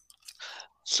went.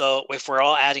 So if we're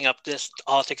all adding up this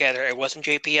all together, it wasn't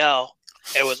JPL.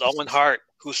 It was Owen Hart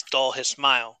who stole his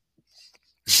smile.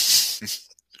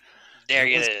 There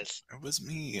it is. It was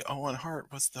me. Owen Hart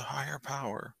was the higher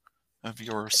power of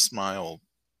your smile.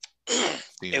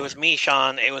 It was me,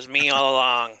 Sean. It was me all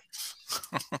along.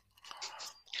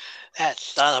 That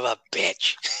son of a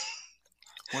bitch.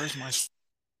 Where's my...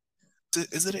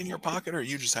 Is it in your pocket, or are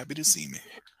you just happy to see me?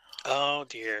 Oh,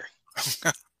 dear.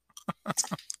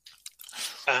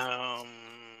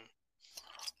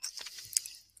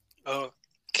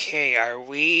 Okay, are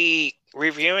we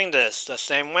reviewing this the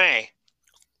same way?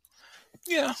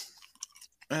 Yeah.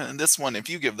 And this one, if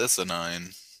you give this a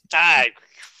 9...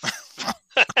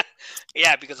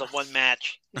 Yeah, because of one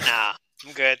match. Nah,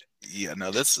 I'm good. Yeah,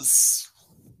 no, this is...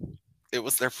 It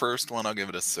was their first one. I'll give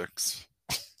it a 6.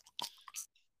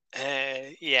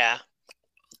 Yeah.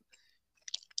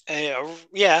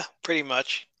 Yeah, pretty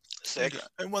much. 6.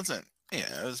 It wasn't...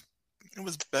 Yeah, it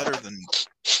was better than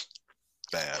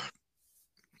bad.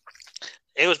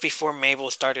 It was before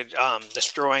Mabel started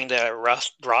destroying the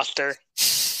roster.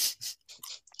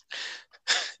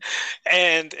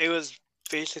 And it was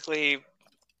basically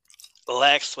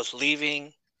Lex was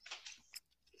leaving.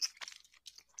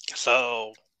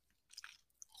 So,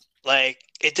 like,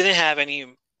 it didn't have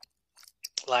any,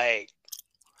 like,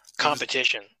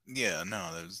 competition. Yeah, no,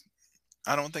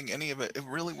 I don't think any of it... It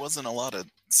really wasn't a lot of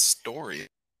story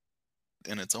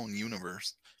in its own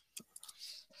universe.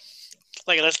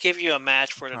 Like, let's give you a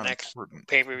match for the next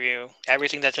pay-per-view.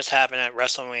 Everything that just happened at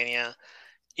WrestleMania,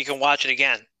 you can watch it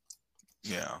again.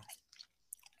 Yeah.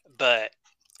 But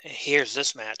here's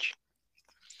this match.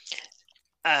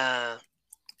 Yeah.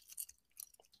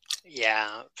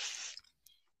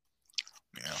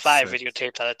 5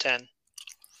 videotapes out of 10.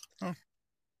 Oh.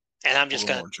 And I'm just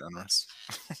gonna... more generous.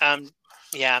 I'm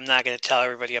not gonna tell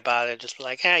everybody about it. Just be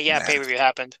like, hey, yeah, pay-per-view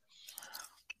happened.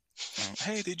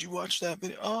 Hey, did you watch that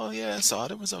video? Oh, yeah, I saw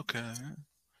it. It was okay.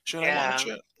 Should I watch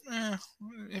it?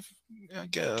 I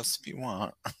guess, if you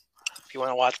want. If you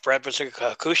want to watch Brett vs.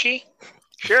 Hakushi,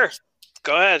 sure.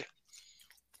 Go ahead.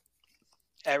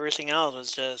 Everything else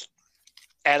was just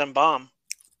Adam Bomb.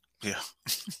 Yeah.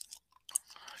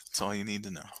 That's all you need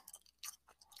to know.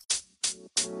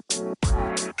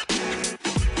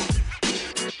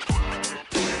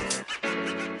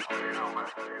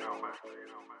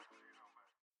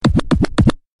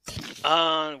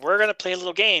 We're going to play a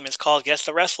little game. It's called Guess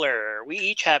the Wrestler. We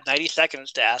each have 90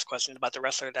 seconds to ask questions about the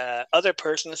wrestler that other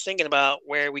person is thinking about,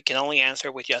 where we can only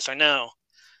answer with yes or no.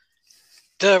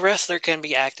 The wrestler can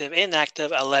be active,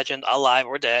 inactive, a legend, alive,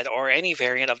 or dead, or any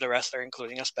variant of the wrestler,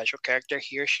 including a special character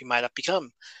he or she might have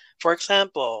become. For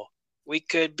example, we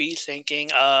could be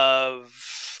thinking of,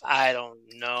 I don't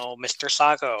know, Mr.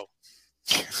 Sago.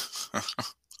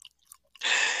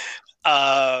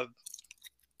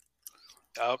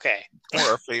 Okay. Or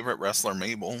our favorite wrestler,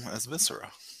 Mabel, as Viscera.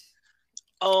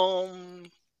 Was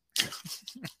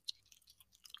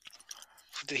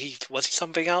he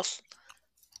something else?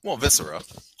 Well, Viscera.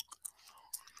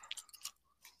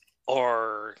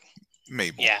 Or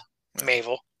Mabel. Yeah.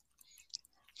 Mabel.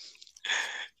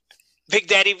 Big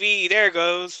Daddy V, there it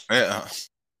goes. Yeah.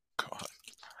 God.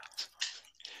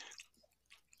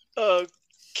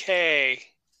 Okay.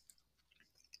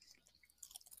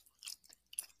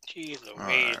 Jeez Louise.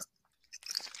 Right.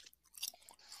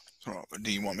 So,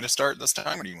 do you want me to start this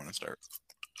time, or do you want to start?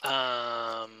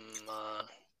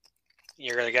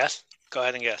 You're gonna guess? Go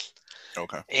ahead and guess.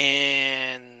 Okay.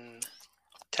 In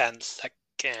 10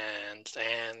 seconds,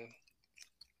 and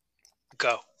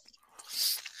go.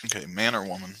 Okay, man or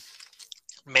woman?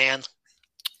 Man.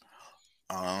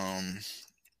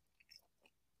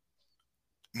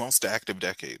 Most active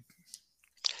decade.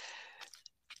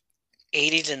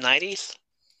 80s and 90s.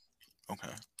 Okay.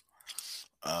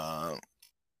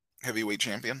 Heavyweight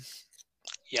champion.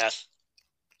 Yes.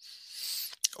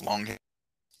 Long hair.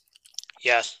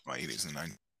 Yes. 80s and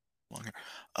 90s. Long hair.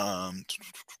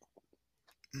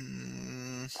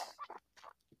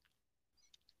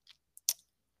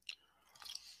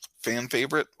 Fan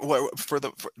favorite? What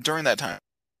during that time?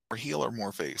 More heel or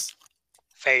more face?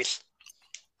 Face.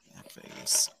 More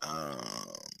face.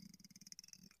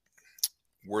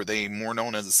 Were they more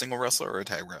known as a single wrestler or a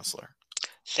tag wrestler?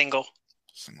 Single.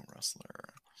 Single wrestler.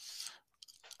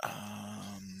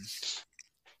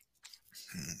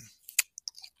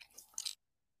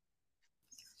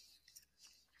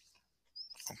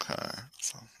 Okay.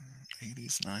 So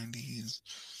 80s, 90s.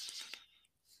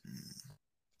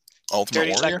 Ultimate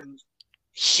Warrior? Seconds.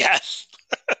 Yes.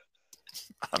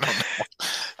 I don't know.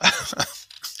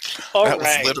 All that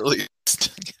right. was literally.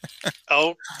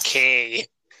 Okay.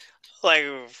 Like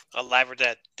alive or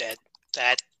dead.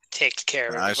 That takes care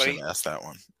of everybody. I shouldn't ask that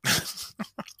one.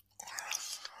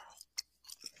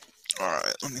 All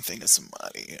right, let me think of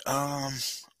somebody. Try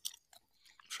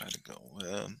to go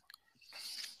with.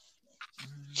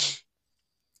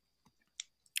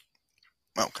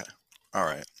 Okay. All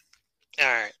right. All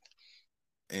right.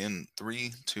 In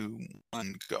 3, 2,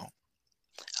 1, go.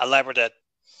 Alive or dead?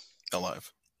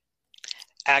 Alive.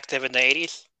 Active in the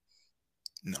 80s?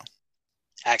 No.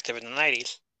 Active in the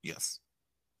 90s? Yes.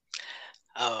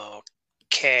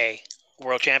 Okay.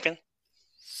 World champion?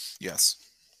 Yes.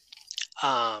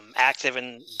 Active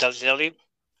in WCW?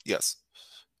 Yes.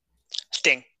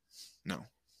 Sting? No.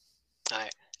 All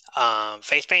right.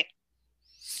 Face paint?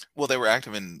 Well, they were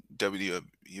active in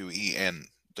WWE and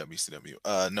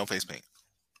WCW. No face paint.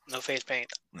 No face paint.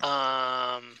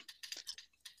 No.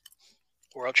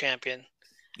 World champion?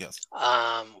 Yes.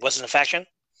 Was in a faction?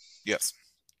 Yes.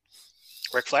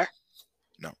 Ric Flair?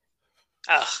 No.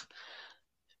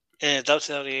 In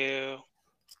WCW.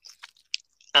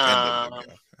 And WWF.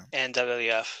 Yeah. And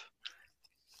WWF.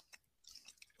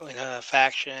 In a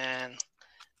faction.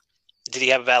 Did he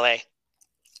have a valet?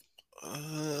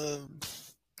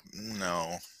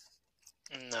 No.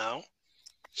 No.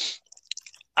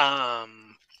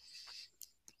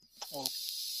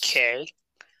 Okay.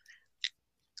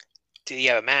 Did he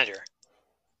have a manager?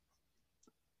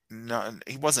 No,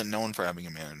 he wasn't known for having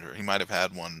a manager. He might have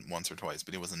had one once or twice,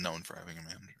 but he wasn't known for having a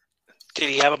manager. Did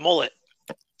he have a mullet?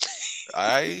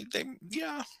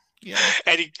 Yeah.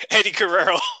 Eddie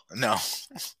Guerrero. No.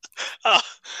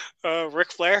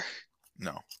 Ric Flair.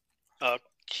 No. Oh,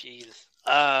 jeez.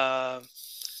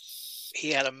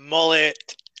 He had a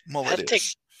mullet.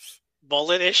 Mullet-ish.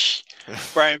 Mullet-ish.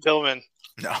 Brian Pillman.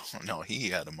 No, he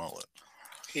had a mullet.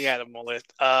 He had a mullet.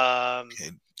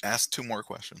 Okay, ask 2 more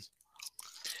questions.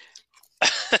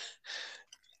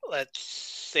 Let's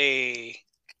see.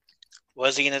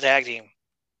 Was he in a tag team?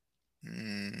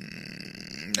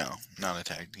 No, not a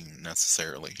tag team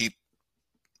necessarily. He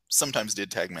sometimes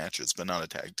did tag matches, but not a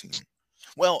tag team.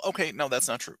 Well, okay, no, that's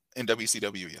not true. In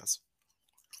WCW, yes.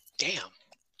 Damn.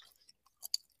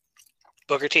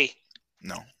 Booker T.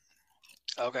 No.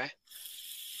 Okay.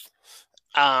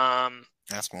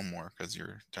 Ask one more because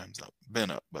your time's up.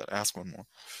 Been up, but ask one more.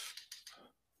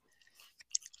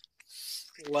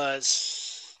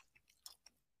 Was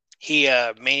he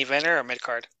a main eventer or mid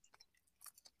card?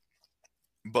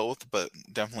 Both, but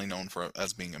definitely known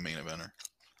as being a main eventer.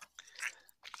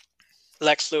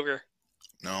 Lex Luger.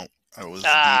 No, it was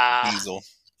Diesel.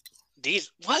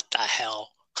 What the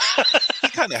hell? He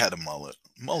kind of had a mullet.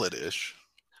 Mullet-ish.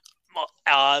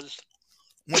 Oz.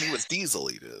 When he was Diesel,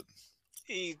 he did.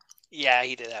 He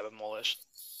did have a mullet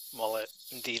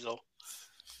and Diesel.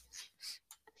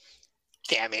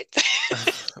 Damn it.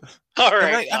 All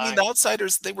right. I mean, the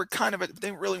Outsiders, they were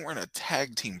they really weren't a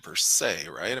tag team per se,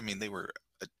 right? I mean, they were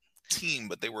a team,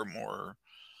 but they were more.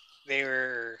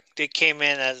 They came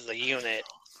in as a unit.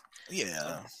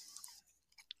 Yeah.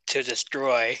 To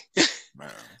destroy.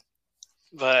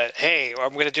 But hey,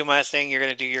 I'm going to do my thing. You're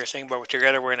going to do your thing. But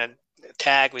together, we're going to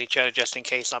tag with each other just in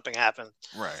case something happens.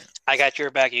 Right. I got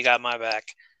your back. You got my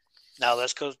back. Now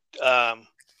let's go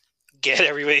get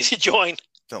everybody to join.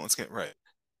 Then let's get right.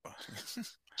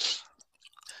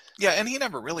 Yeah, and he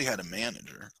never really had a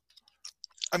manager.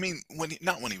 I mean,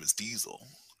 not when he was Diesel.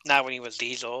 Not when he was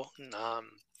Diesel.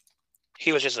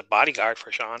 He was just a bodyguard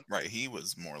for Sean. Right. He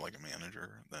was more like a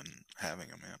manager than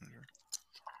having a manager.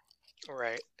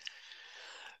 Right.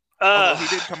 Although he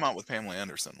did come out with Pamela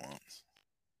Anderson once.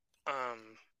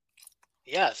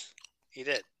 Yes, he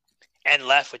did. And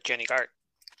left with Jenny Gart.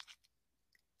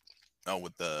 Oh,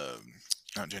 with the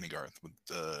not Jenny Garth, with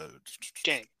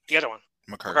Jenny, the other one.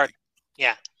 McCarthy.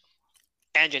 Yeah,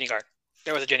 and Jenny Garth.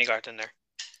 There was a Jenny Garth in there.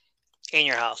 In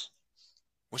Your House.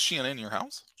 Was she in Your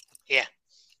House? Yeah.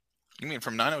 You mean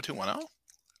from 90210?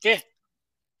 Yeah.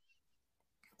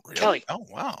 Really? Kelly. Oh,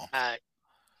 wow.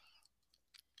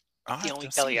 The only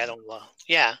Kelly I don't love.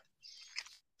 Yeah.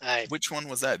 Which one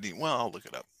was that? Well, I'll look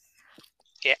it up.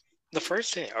 Yeah. The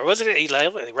first thing. Or was it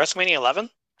 11? WrestleMania 11?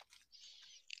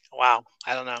 Wow.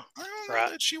 I don't know. I don't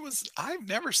know that she was.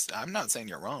 I'm not saying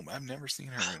you're wrong, but I've never seen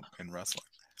her in wrestling.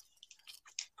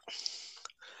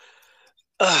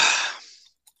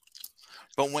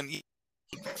 But when he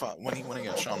went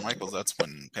against Shawn Michaels, that's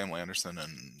when Pamela Anderson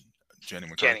and Jenny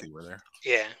McCarthy were there.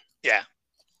 Yeah. Yeah.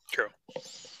 True.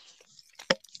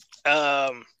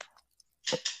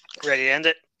 Ready to end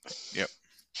it? Yep.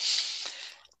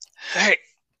 All right.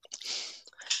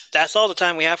 That's all the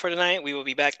time we have for tonight. We will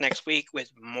be back next week with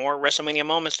more WrestleMania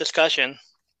moments discussion.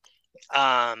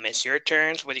 It's your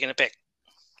turns. What are you gonna pick?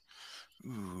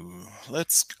 Ooh,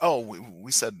 let's. Oh,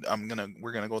 we said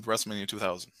we're gonna go with WrestleMania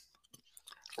 2000.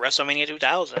 WrestleMania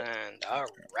 2000. All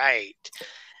right.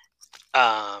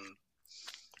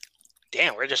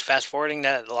 Damn, we're just fast forwarding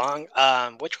that along.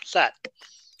 Which was that?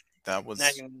 That was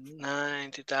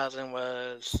 99. 2000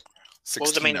 was 16, what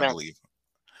was the main I event? believe.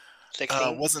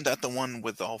 16. Wasn't that the one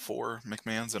with all four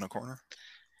McMahons in a corner?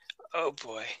 Oh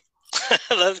boy,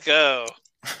 let's go.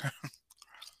 I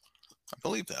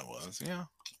believe that was. Yeah,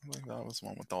 I believe that was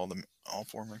one with all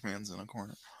four McMahons in a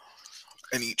corner.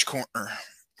 In each corner.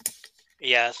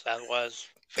 Yes, that was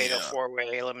Fatal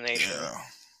 4-Way Elimination. Yeah.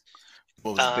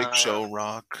 What was Big Show,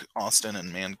 Rock, Austin,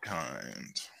 and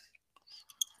Mankind?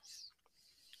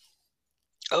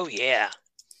 Oh yeah.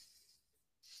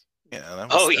 Yeah. That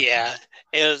was yeah.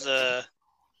 It was a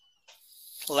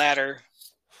ladder.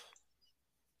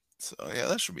 So yeah,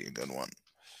 that should be a good one.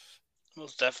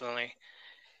 Most definitely.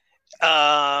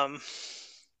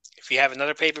 If you have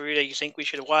another pay-per-view that you think we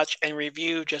should watch and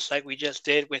review, just like we just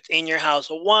did with In Your House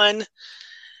 1,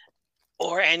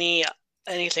 or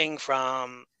anything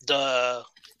from the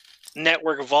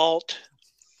network vault,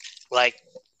 like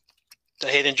the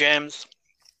Hidden Gems,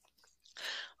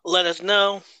 let us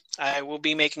know. I will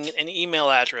be making an email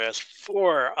address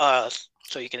for us,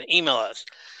 so you can email us.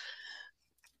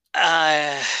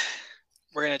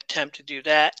 We're going to attempt to do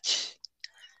that.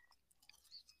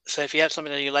 So if you have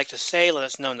something that you'd like to say, let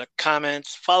us know in the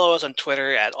comments. Follow us on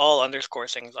Twitter at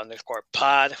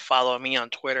all_things_pod. Follow me on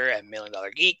Twitter at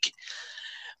 $1,000,000Geek.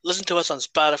 Listen to us on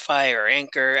Spotify or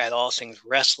Anchor at All Things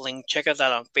Wrestling. Check us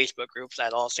out on Facebook groups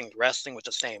at All Things Wrestling with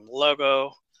the same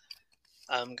logo.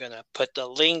 I'm going to put the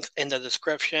link in the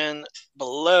description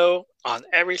below on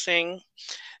everything.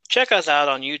 Check us out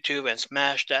on YouTube and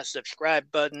smash that subscribe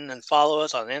button, and follow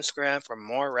us on Instagram for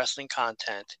more wrestling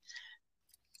content.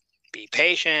 Be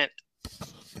patient.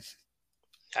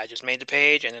 I just made the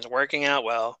page and it's working out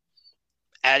well.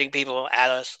 Adding people,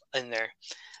 add us in there.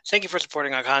 Thank you for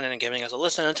supporting our content and giving us a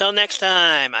listen. Until next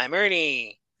time, I'm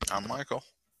Ernie. I'm Michael.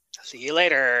 See you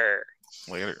later.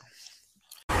 Later.